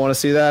 We don't want to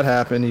see that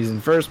happen. He's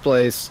in first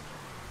place,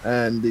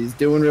 and he's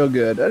doing real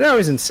good. And now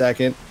he's in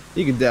second.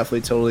 You can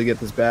definitely totally get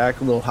this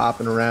back. A little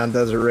hopping around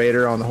Desert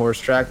Raider on the horse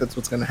track. That's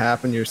what's going to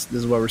happen. This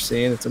is what we're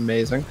seeing. It's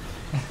amazing.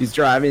 He's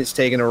driving. He's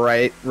taking a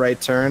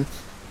right turn.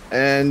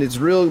 And it's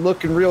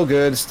looking real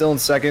good. Still in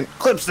second.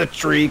 Clips the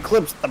tree.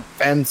 Clips the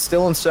fence.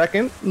 Still in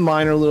second.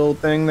 Minor little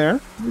thing there.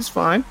 He's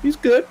fine. He's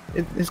good.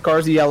 His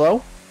car's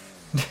yellow.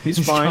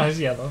 He's fine. His car's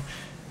yellow.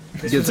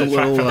 He gets a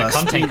little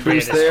speed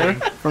boost there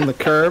from the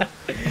curb.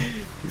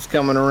 He's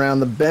coming around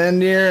the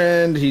bend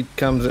here, and he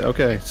comes...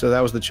 Okay, so that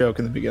was the choke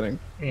in the beginning.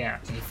 Yeah,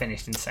 he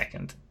finished in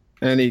second.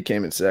 And he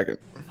came in second.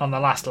 On the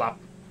last lap.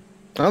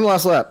 On the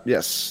last lap,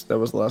 yes. That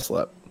was the last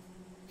lap.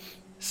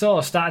 So,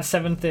 started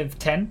 7th of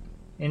 10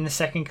 in the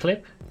second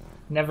clip.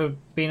 Never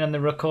been on the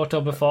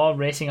Rakoto before,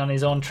 racing on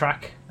his own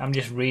track. I'm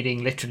just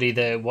reading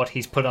literally what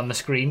he's put on the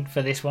screen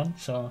for this one.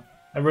 So,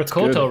 a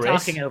Rakoto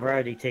race. Talking over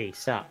RDT,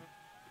 stop.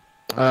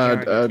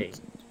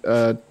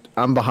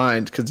 I'm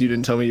behind because you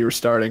didn't tell me you were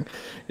starting.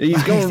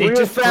 He's going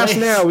real fast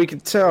now, we can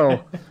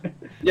tell.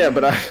 Yeah,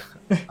 but I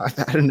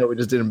didn't know we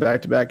just did him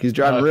back to back. He's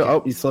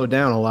driving he slowed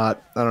down a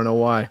lot. I don't know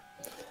why.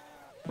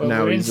 Well,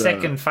 now we're in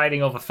second,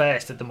 fighting over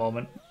first at the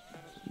moment.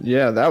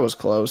 Yeah, that was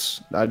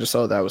close. I just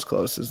saw that was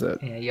close. Is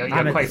that? Yeah,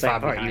 you're quite far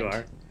behind. You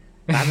are.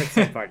 I'm at the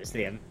same part as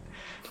him.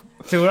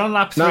 So we're on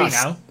lap 3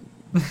 now.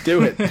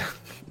 Do it.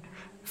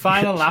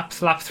 Final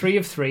laps, lap 3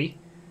 of 3.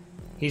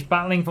 He's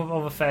battling for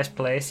over first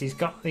place. He's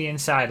got the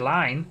inside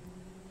line.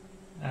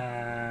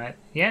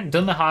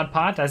 Done the hard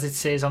part, as it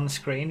says on the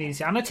screen. He's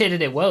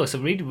annotated it well, so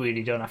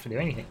really don't have to do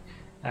anything.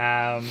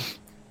 So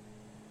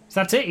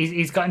that's it.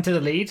 He's got into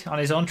the lead on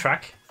his own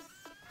track.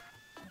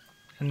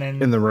 And then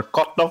in the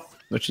Rakoto,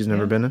 which he's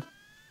never been in.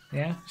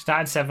 Yeah,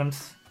 started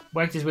 7th,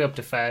 worked his way up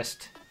to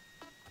first.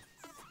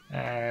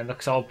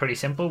 Looks all pretty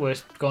simple. We're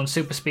going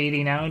super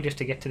speedy now just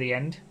to get to the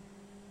end.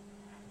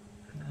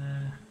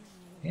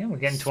 We're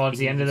getting towards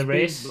the end of the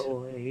race.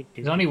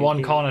 There's only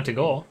one corner to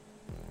go.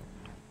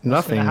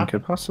 Nothing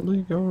could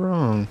possibly go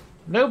wrong.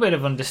 A little bit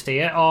of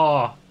understeer.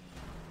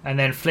 And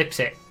then flips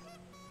it.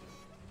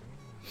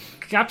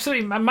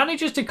 Absolutely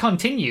manages to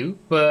continue,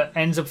 but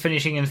ends up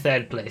finishing in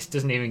 3rd place.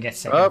 Doesn't even get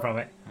second from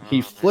it.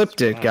 He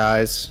flipped it,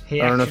 guys. I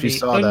don't know if you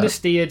saw that. He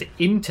understeered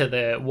into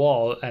the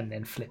wall and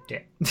then flipped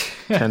it.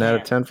 10 out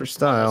of 10 for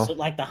style. So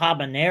like the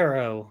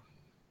habanero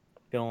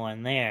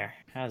going there.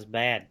 That was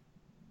bad.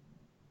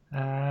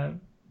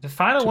 The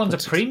final one's a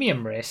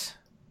premium race.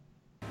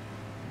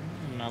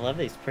 I love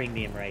these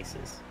premium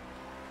races.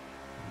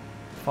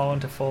 Fallen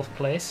to 4th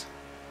place.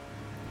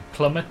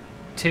 Plummet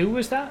 2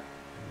 was that?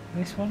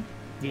 This one?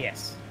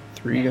 Yes.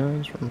 3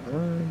 guys from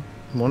her.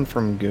 1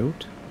 from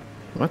Goat.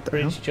 What the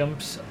Bridge hell?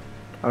 jumps.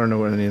 I don't know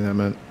what any of that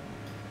meant.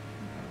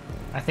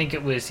 I think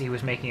he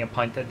was making a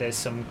point that there's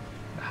some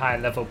high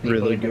level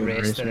people in the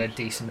race that are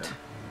decent. Yeah.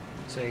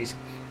 So he's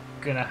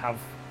gonna have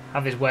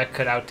his work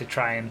cut out to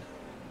try and...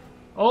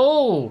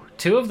 Oh!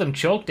 2 of them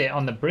choked it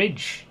on the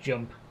bridge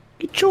jump.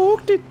 He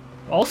choked it!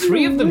 All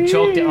 3 of them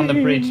choked it on the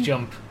bridge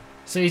jump.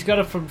 So he's got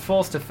it from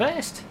 4th to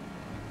 1st.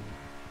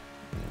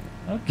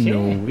 Okay. No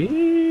way.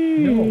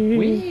 No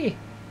way.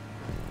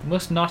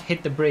 Must not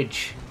hit the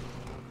bridge.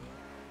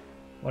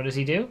 What does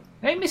he do?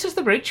 He misses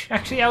the bridge.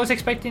 Actually, I was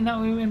expecting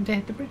him to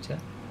hit the bridge there.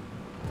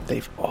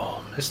 They've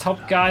all missed. The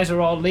top guys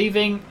are all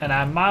leaving, and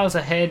I'm miles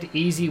ahead.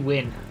 Easy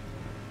win.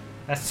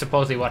 That's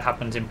supposedly what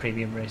happens in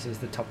premium races.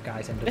 The top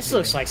guys end up This leaving.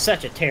 looks like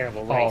such a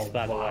terrible race,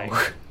 by the way.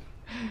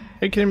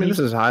 Hey, kidding me? This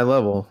is high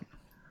level.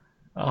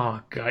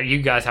 Oh, God.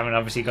 You guys haven't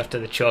obviously got to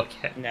the choke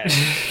yet. No,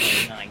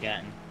 I've not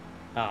gotten.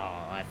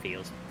 Oh, that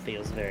feels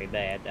very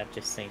bad. I've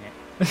just seen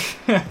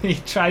it. He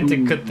tried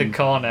to cut the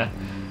corner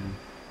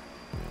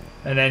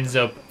and ends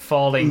up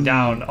falling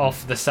down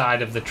off the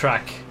side of the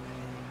track.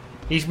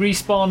 He's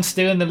respawned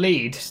still in the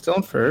lead. Still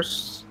in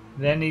first.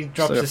 Then he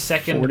drops a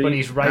second, but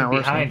he's right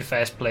behind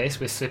first place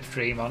with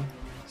Slipstream on.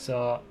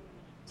 So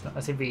it's not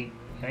as if he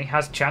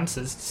has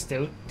chances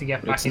still to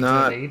get back into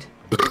the lead.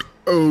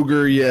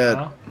 Ogre yet.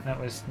 Oh, that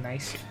was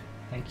nice.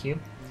 Thank you.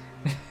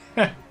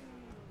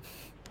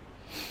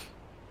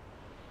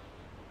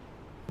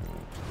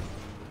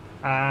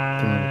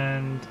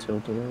 And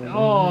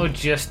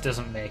just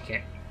doesn't make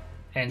it.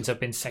 Ends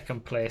up in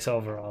 2nd place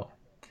overall.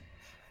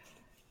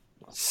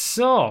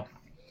 So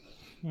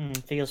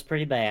feels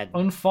pretty bad.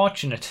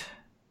 Unfortunate.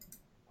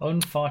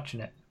 You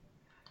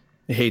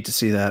hate to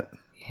see that.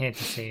 You hate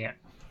to see it.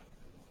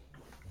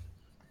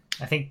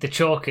 I think the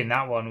choke in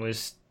that one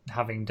was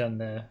having done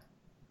the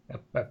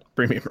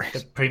premium race.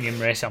 The premium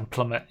race on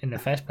Plummet in the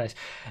first place.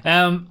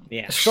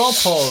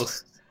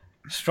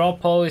 Straw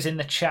Poll is in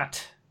the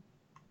chat.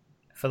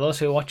 for those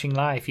who are watching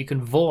live, you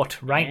can vote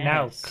right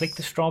now. Click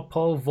the straw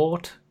poll,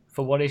 vote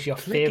for what is your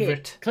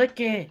favourite. Click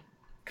it.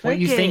 What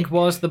you think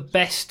was the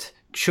best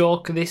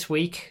choke this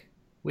week?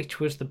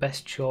 Which was the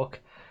best choke?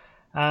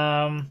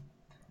 Some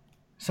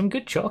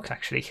good chokes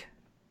actually.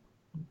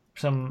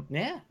 Some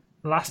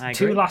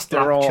two last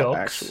lap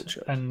chokes,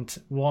 and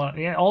one.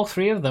 Yeah, all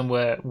three of them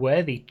were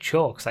worthy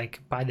chokes.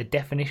 Like by the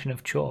definition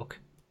of choke,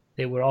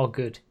 they were all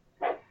good.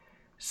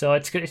 So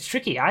it's good. It's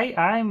tricky.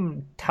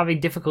 I'm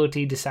having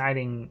difficulty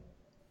deciding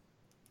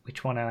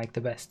which one I like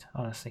the best.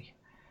 Honestly.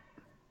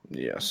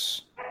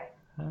 Yes.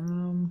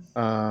 Oh,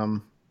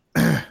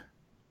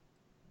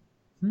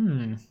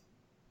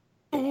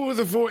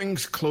 the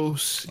voting's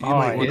close. You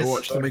might want to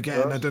watch them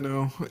again. I don't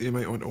know. You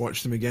might want to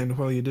watch them again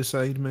while you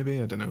decide.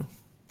 Maybe I don't know.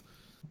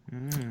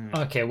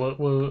 Okay,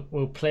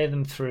 we'll play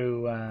them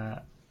through.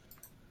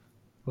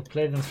 We'll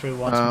play them through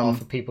once more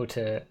for people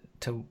to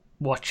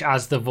watch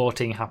as the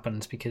voting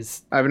happens.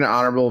 Because I have an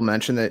honorable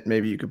mention that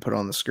maybe you could put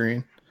on the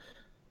screen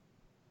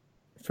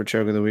for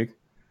choke of the week.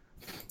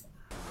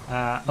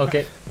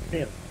 Okay.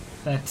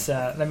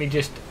 Let me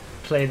just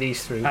play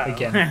these through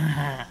again,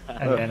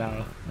 and then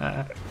I'll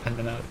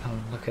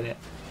look at it.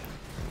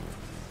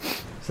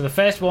 So the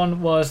first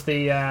one was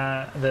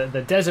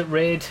the desert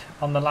raid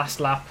on the last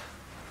lap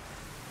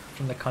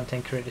from the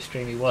content creator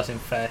stream. He was in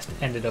first,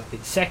 ended up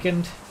in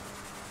second.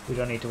 We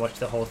don't need to watch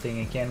the whole thing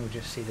again. We'll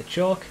just see the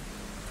chalk.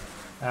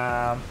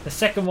 The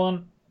second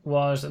one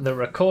was the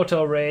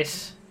Rakoto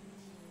race.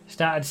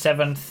 Started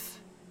 7th,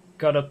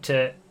 got up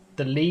to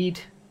the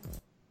lead,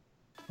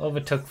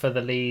 overtook for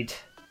the lead,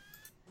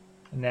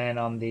 and then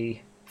on the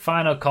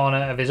final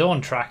corner of his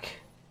own track,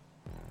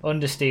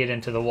 understeered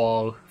into the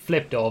wall,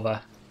 flipped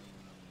over,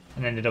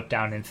 and ended up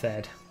down in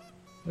third.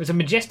 It was a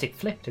majestic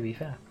flip, to be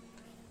fair.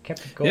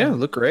 Kept it going. Yeah, it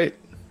looked great.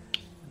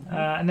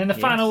 And then the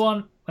final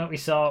one that we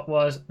saw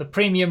was the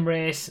premium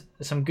race.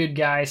 Some good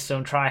guys,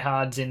 some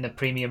tryhards in the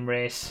premium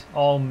race,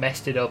 all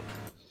messed it up.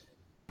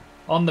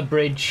 On the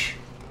bridge,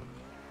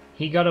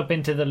 he got up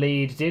into the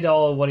lead, did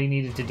all what he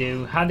needed to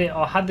do, had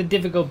the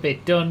difficult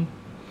bit done.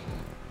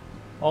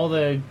 All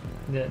the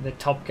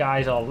top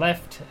guys all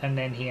left, and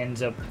then he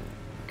ends up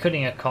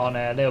cutting a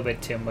corner a little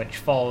bit too much,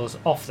 falls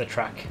off the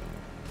track,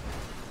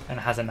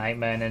 and has a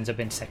nightmare and ends up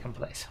in second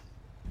place.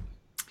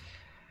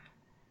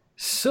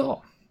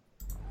 So,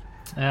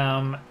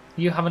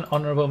 you have an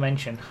honourable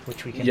mention,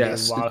 which we can do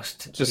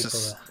whilst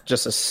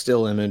just a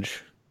still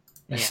image.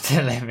 A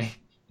still image.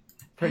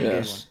 Pretty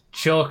good one.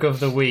 Choke of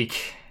the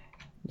week.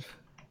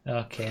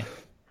 Okay.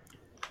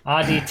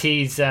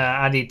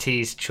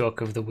 RDT's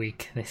choke of the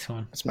week. This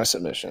one. It's my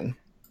submission.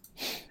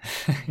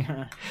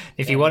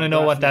 If you want to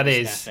know what that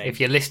is,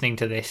 if you're listening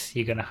to this,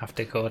 you're gonna have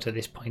to go to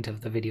this point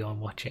of the video and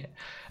watch it.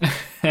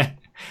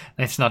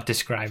 Let's not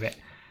describe it.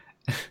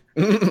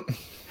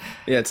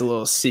 Yeah, it's a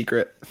little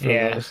secret.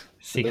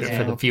 Secret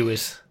for the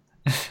viewers.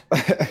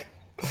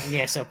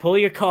 Yeah, so pull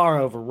your car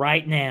over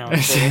right now. In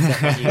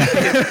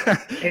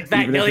fact,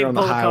 don't even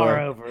pull the car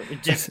over.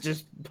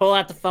 Just pull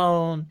out the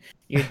phone.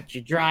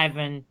 You're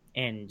driving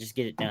and just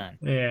get it done.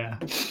 Yeah.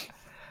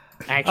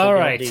 Actually, all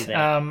right. do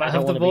that.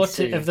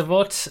 Have the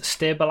votes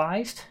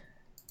stabilized?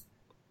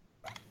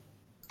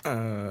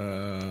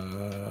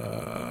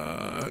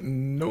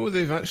 No,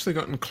 they've actually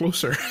gotten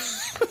closer.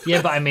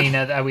 Yeah, but I mean,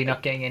 are we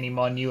not getting any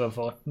more new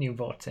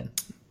votes in?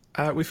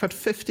 We've had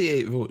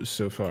 58 votes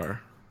so far.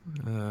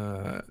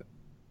 And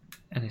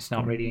it's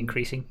not really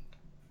increasing?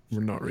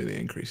 We're not really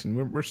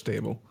increasing. We're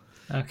stable.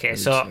 Okay,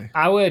 so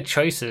our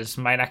choices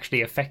might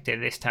actually affect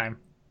it this time.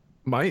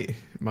 Might.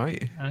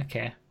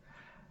 Okay.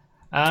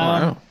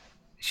 Wow.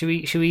 Should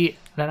we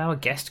let our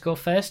guest go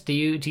first? Do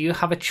you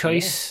have a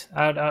choice?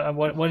 Yeah.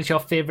 What is your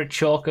favourite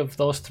choke of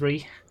those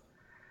three?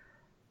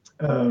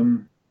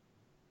 I'm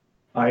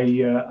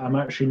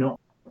actually not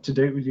up to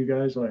date with you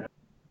guys.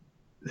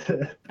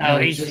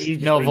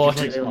 He's no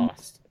voted.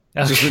 Lost.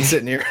 Okay. Just been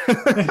sitting here.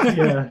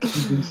 Yeah.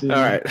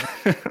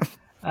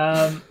 All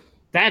right.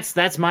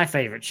 That's my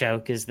favorite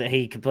choke is that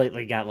he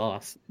completely got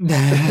lost.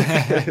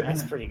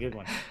 That's a pretty good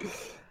one.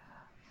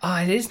 Oh,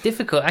 it is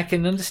difficult. I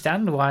can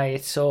understand why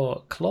it's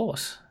so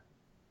close.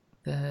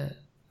 The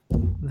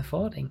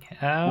voting.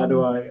 How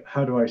do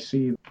I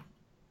see?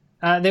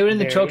 They were in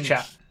the choke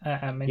chat.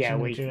 I mentioned. Yeah,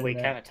 we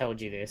kind of told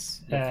you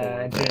this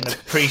during the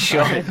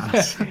pre-show.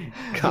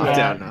 Calm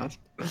down, now.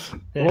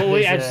 Well,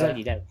 we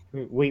absolutely don't.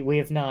 We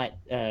have not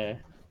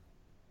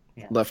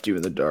left you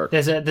in the dark.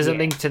 There's a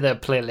link to the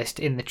playlist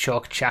in the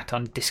choke chat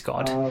on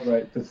Discord.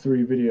 Right, the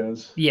 3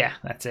 videos. Yeah,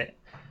 that's it.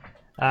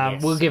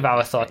 We'll give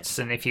our thoughts,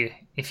 and if you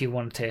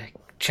want to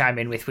chime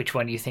in with which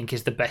one you think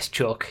is the best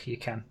choke, you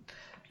can.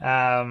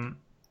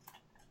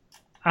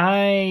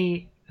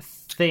 I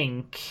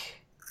think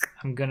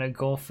I'm gonna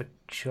go for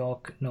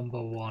choke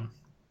number 1.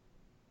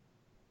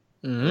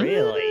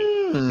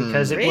 Really?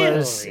 Because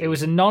it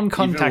was a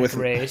non-contact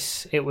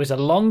race. It was a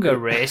longer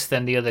race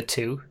than the other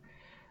two,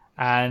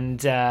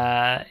 and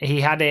he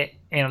had it.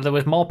 There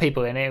was more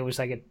people in it. It was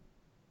like a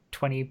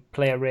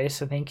 20-player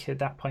race, I think, at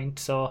that point.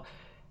 So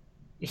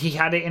he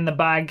had it in the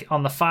bag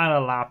on the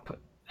final lap,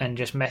 and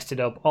just messed it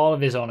up all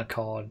of his own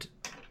accord.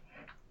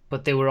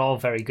 But they were all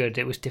very good.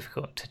 It was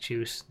difficult to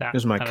choose that. It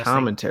was my honestly.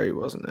 commentary,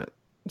 wasn't it?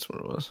 That's what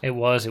it was. It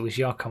was. It was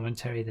your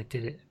commentary that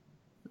did it.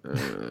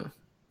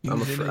 I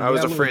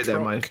was afraid that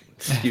might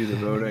skew the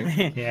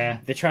voting. Yeah.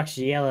 The truck's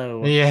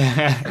yellow.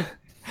 Yeah.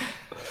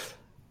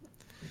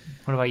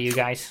 What about you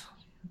guys?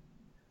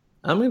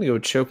 I'm going to go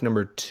choke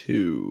number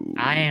 2.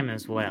 I am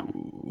as well.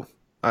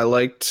 I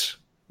liked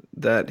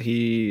that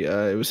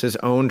it was his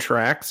own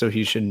track, so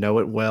he should know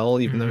it well,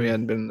 even though he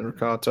hadn't been in the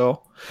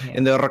Ricotto. Yeah.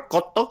 In the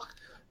Ricotto,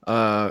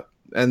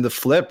 and the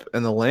flip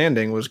and the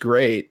landing was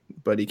great,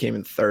 but he came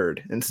in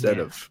third instead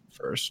of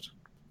first.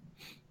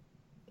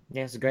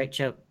 Yeah, it's a great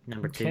choke.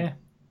 Number 2. Okay.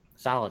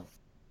 Solid.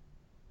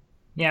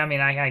 Yeah, I mean,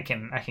 I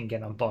can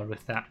get on board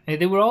with that.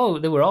 They were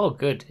all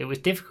good. It was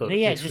difficult.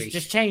 Yeah, this week.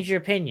 just change your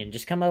opinion.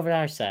 Just come over to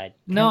our side.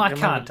 No, I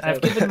can't.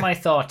 I've given my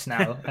thoughts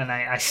now, and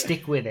I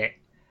stick with it.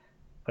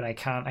 But I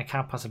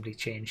can't possibly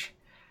change.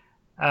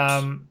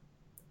 Pyrerealm,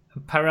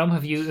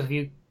 have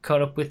you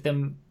caught up with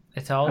them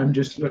at all? I'm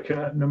just looking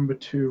at number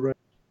 2 right.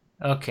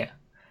 Okay.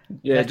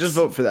 Yeah, just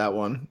vote for that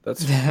one.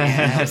 That's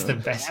that's the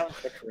best. That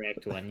was the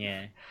correct one.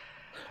 Yeah.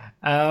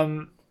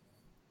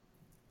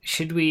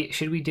 Should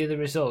we do the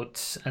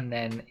results and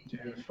then Do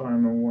the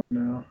final one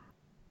now.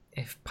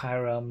 if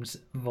Pyrerealm's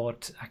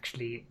vote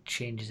actually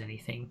changes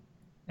anything?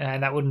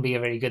 That wouldn't be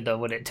very good though,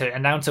 would it? To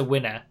announce a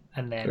winner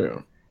and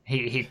then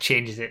he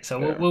changes it.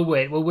 So we'll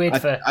wait. We'll wait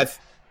for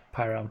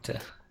Pyrerealm to.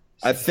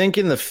 I think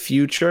in the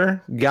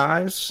future,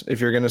 guys, if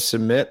you're going to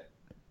submit,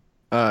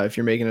 if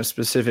you're making a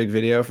specific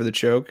video for the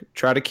choke,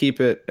 try to keep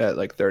it at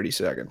like 30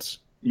 seconds.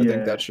 I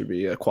think that should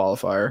be a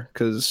qualifier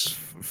because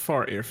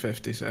 40 or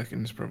 50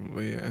 seconds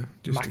probably, yeah.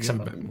 Just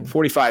maximum. To get a bit more.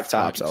 45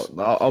 tops.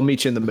 I'll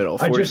meet you in the middle.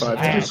 45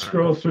 I just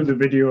scroll through the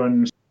video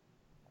and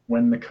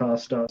when the car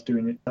starts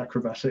doing its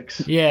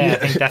acrobatics. Yeah,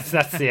 I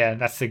think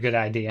that's a good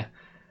idea.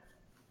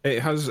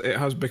 It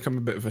has become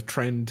a bit of a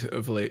trend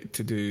of late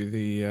to do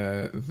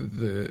the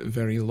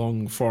very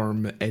long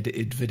form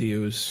edited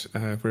videos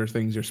where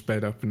things are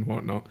sped up and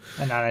whatnot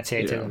And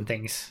annotated and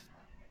things.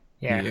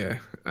 Yeah.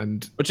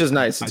 And which is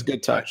nice. It's a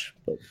good touch.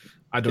 But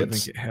I don't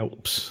think it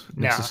helps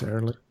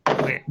necessarily.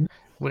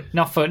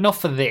 Not for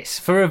this.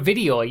 For a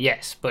video,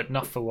 yes, but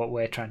not for what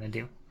we're trying to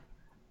do.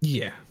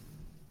 Yeah.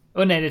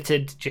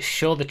 Unedited, just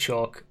show the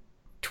choke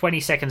 20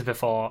 seconds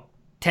before,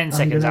 10 I'm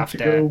seconds gonna have after.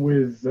 to go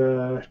with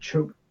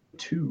choke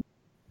 2.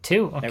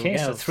 2, okay,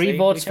 so 3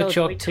 votes for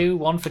choke 2,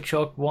 1 for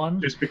choke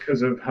 1. Just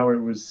because of how it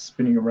was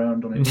spinning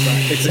around on its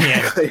back.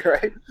 Exactly,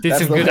 right? Did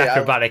That's some the good way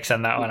acrobatics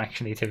on that one,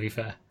 actually, to be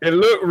fair. It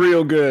looked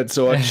real good,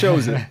 so I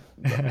chose it.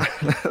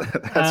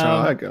 That's how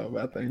I go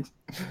about things.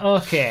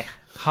 Okay,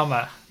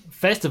 Hammer.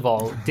 First of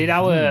all, did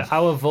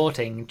our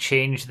voting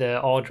change the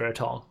order at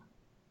all?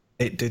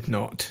 It did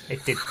not.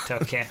 It didn't,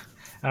 okay.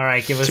 All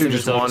right, give us 2 the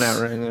just results. won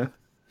outright, yeah.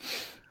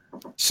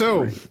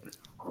 So,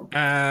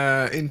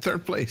 in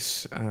third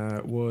place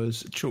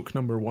was choke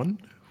number 1,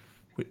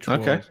 which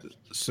was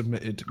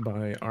submitted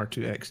by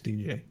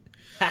R2XDJ.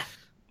 It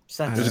was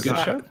a good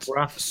shot.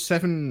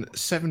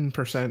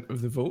 7%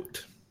 of the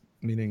vote,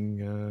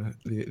 meaning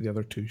the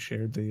other 2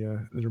 shared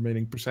the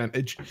remaining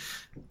percentage,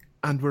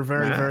 and we're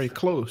very very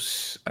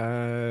close.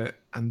 And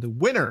the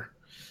winner,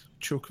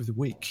 choke of the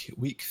week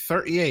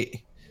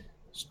 38,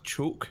 is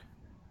choke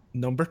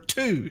number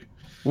 2.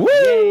 Woo!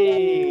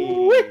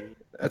 Yay!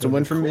 That's a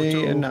win for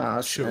me and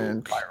Nas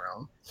and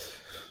Pyrerealm.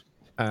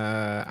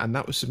 And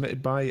that was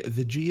submitted by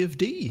the G of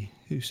D,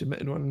 who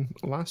submitted one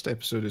last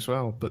episode as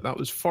well. But that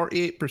was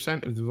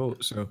 48% of the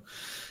vote. So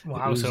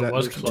wow, so it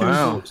was close. 2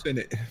 votes in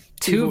it.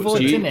 2 votes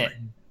in it.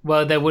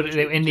 Well, there would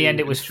in the end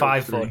it was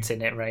 5 votes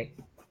in it, right?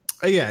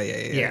 Yeah.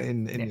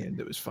 In the end,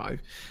 it was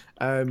 5.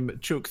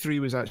 Choke 3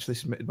 was actually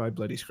submitted by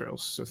Bloody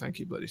Squirrels. So thank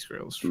you, Bloody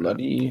Squirrels.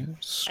 Bloody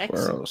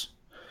Squirrels.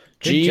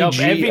 Good job.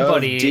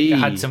 Everybody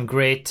had some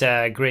great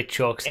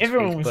chokes.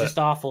 Everyone was just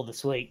awful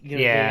this week.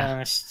 Be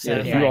honest.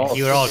 So,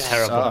 you were all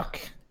terrible.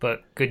 Suck.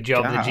 But good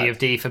job, the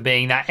GFD, for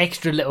being that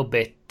extra little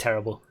bit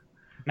terrible.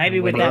 Maybe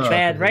with that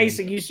bad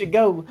racing, you should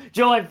go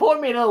join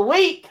Formula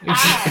Week.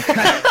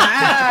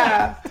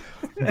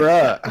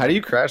 Bruh, how do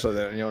you crash like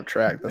that on your own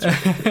track? That's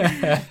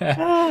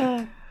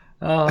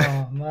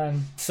oh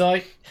man,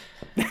 so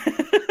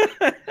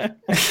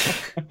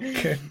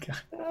good God.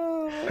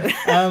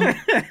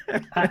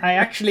 I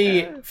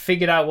actually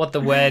figured out what the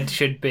word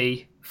should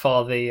be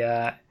for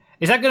the.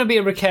 Is that going to be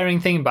a recurring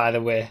thing, by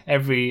the way?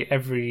 Every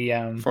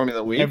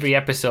Formula Week, every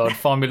episode,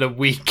 Formula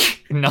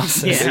Week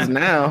nonsense. It is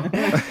now.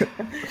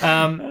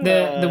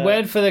 The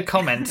word for the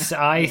comments,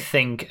 I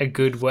think a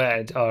good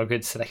word or a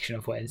good selection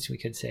of words we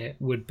could say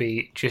would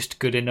be just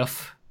good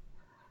enough.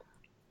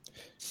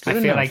 I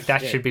feel like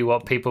that should be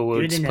what people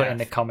would put in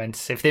the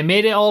comments. If they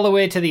made it all the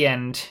way to the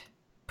end,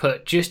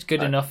 put just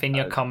good enough in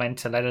your comment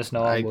to let us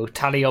know. We'll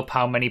tally up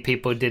how many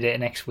people did it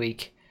next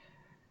week.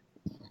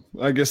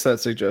 I guess that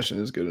suggestion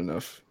is good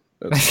enough.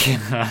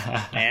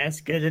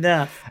 That's good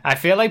enough. I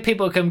feel like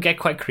people can get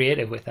quite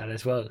creative with that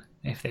as well,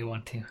 if they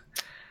want to.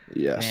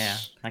 Yes. Yeah,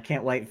 I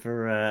can't wait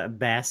for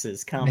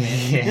Bass's comment.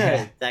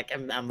 Yeah.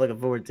 I'm looking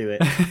forward to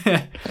it.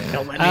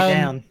 Don't let me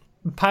down.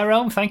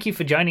 Pyrerealm, thank you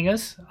for joining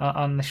us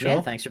on the show.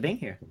 Yeah, thanks for being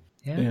here.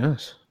 Yeah.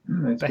 Yes.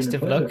 Best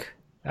of luck.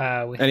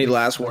 Any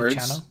last words?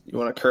 Channel. You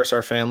want to curse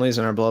our families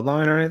and our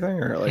bloodline or anything,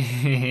 or like?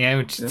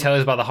 Yeah, tell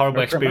us about the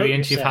horrible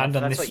experience you've had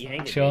on That's this what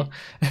you show.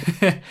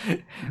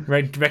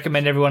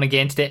 Recommend everyone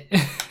against it.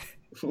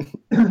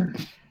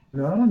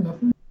 No,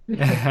 nothing.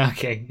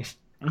 Okay.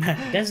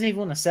 Doesn't even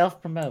want to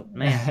self-promote,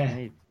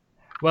 man.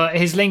 Well,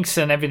 his links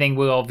and everything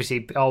will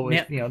obviously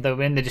always,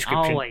 they're in the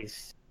description.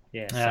 Always,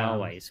 yes,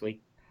 always.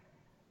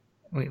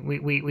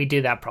 We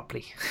do that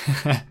properly.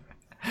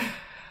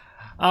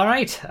 All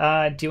right.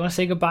 Do you want to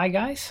say goodbye,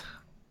 guys?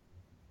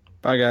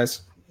 Bye,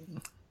 guys.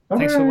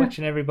 Thanks for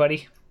watching,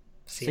 everybody.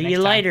 See you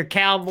later,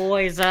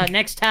 Cowboys.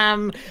 Next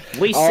time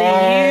we see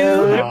you,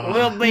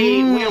 we'll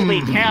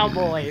be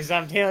Cowboys.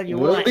 I'm telling you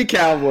what. We'll be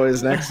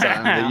Cowboys next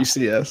time that you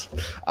see us.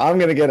 I'm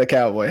gonna get a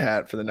cowboy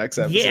hat for the next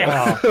episode.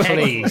 Yeah,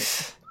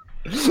 please.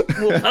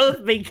 We'll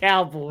both be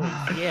Cowboys.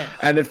 Yeah.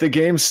 And if the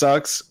game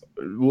sucks,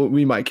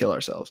 we might kill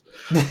ourselves.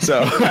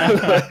 So.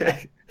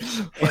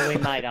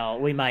 Yeah,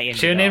 we might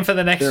tune in for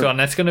the next one.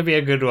 That's going to be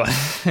a good one.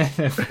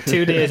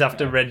 2 days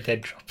after Red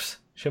Dead drops.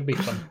 Should be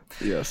fun.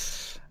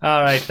 Yes.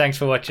 All right. Thanks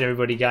for watching,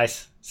 everybody,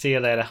 guys. See you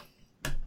later.